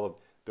have all of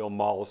Bill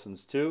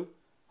Mollison's too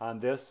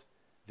on this.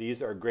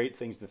 These are great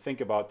things to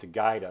think about to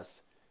guide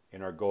us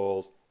in our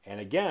goals. And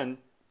again,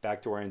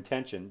 back to our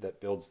intention that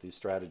builds these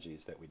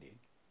strategies that we need.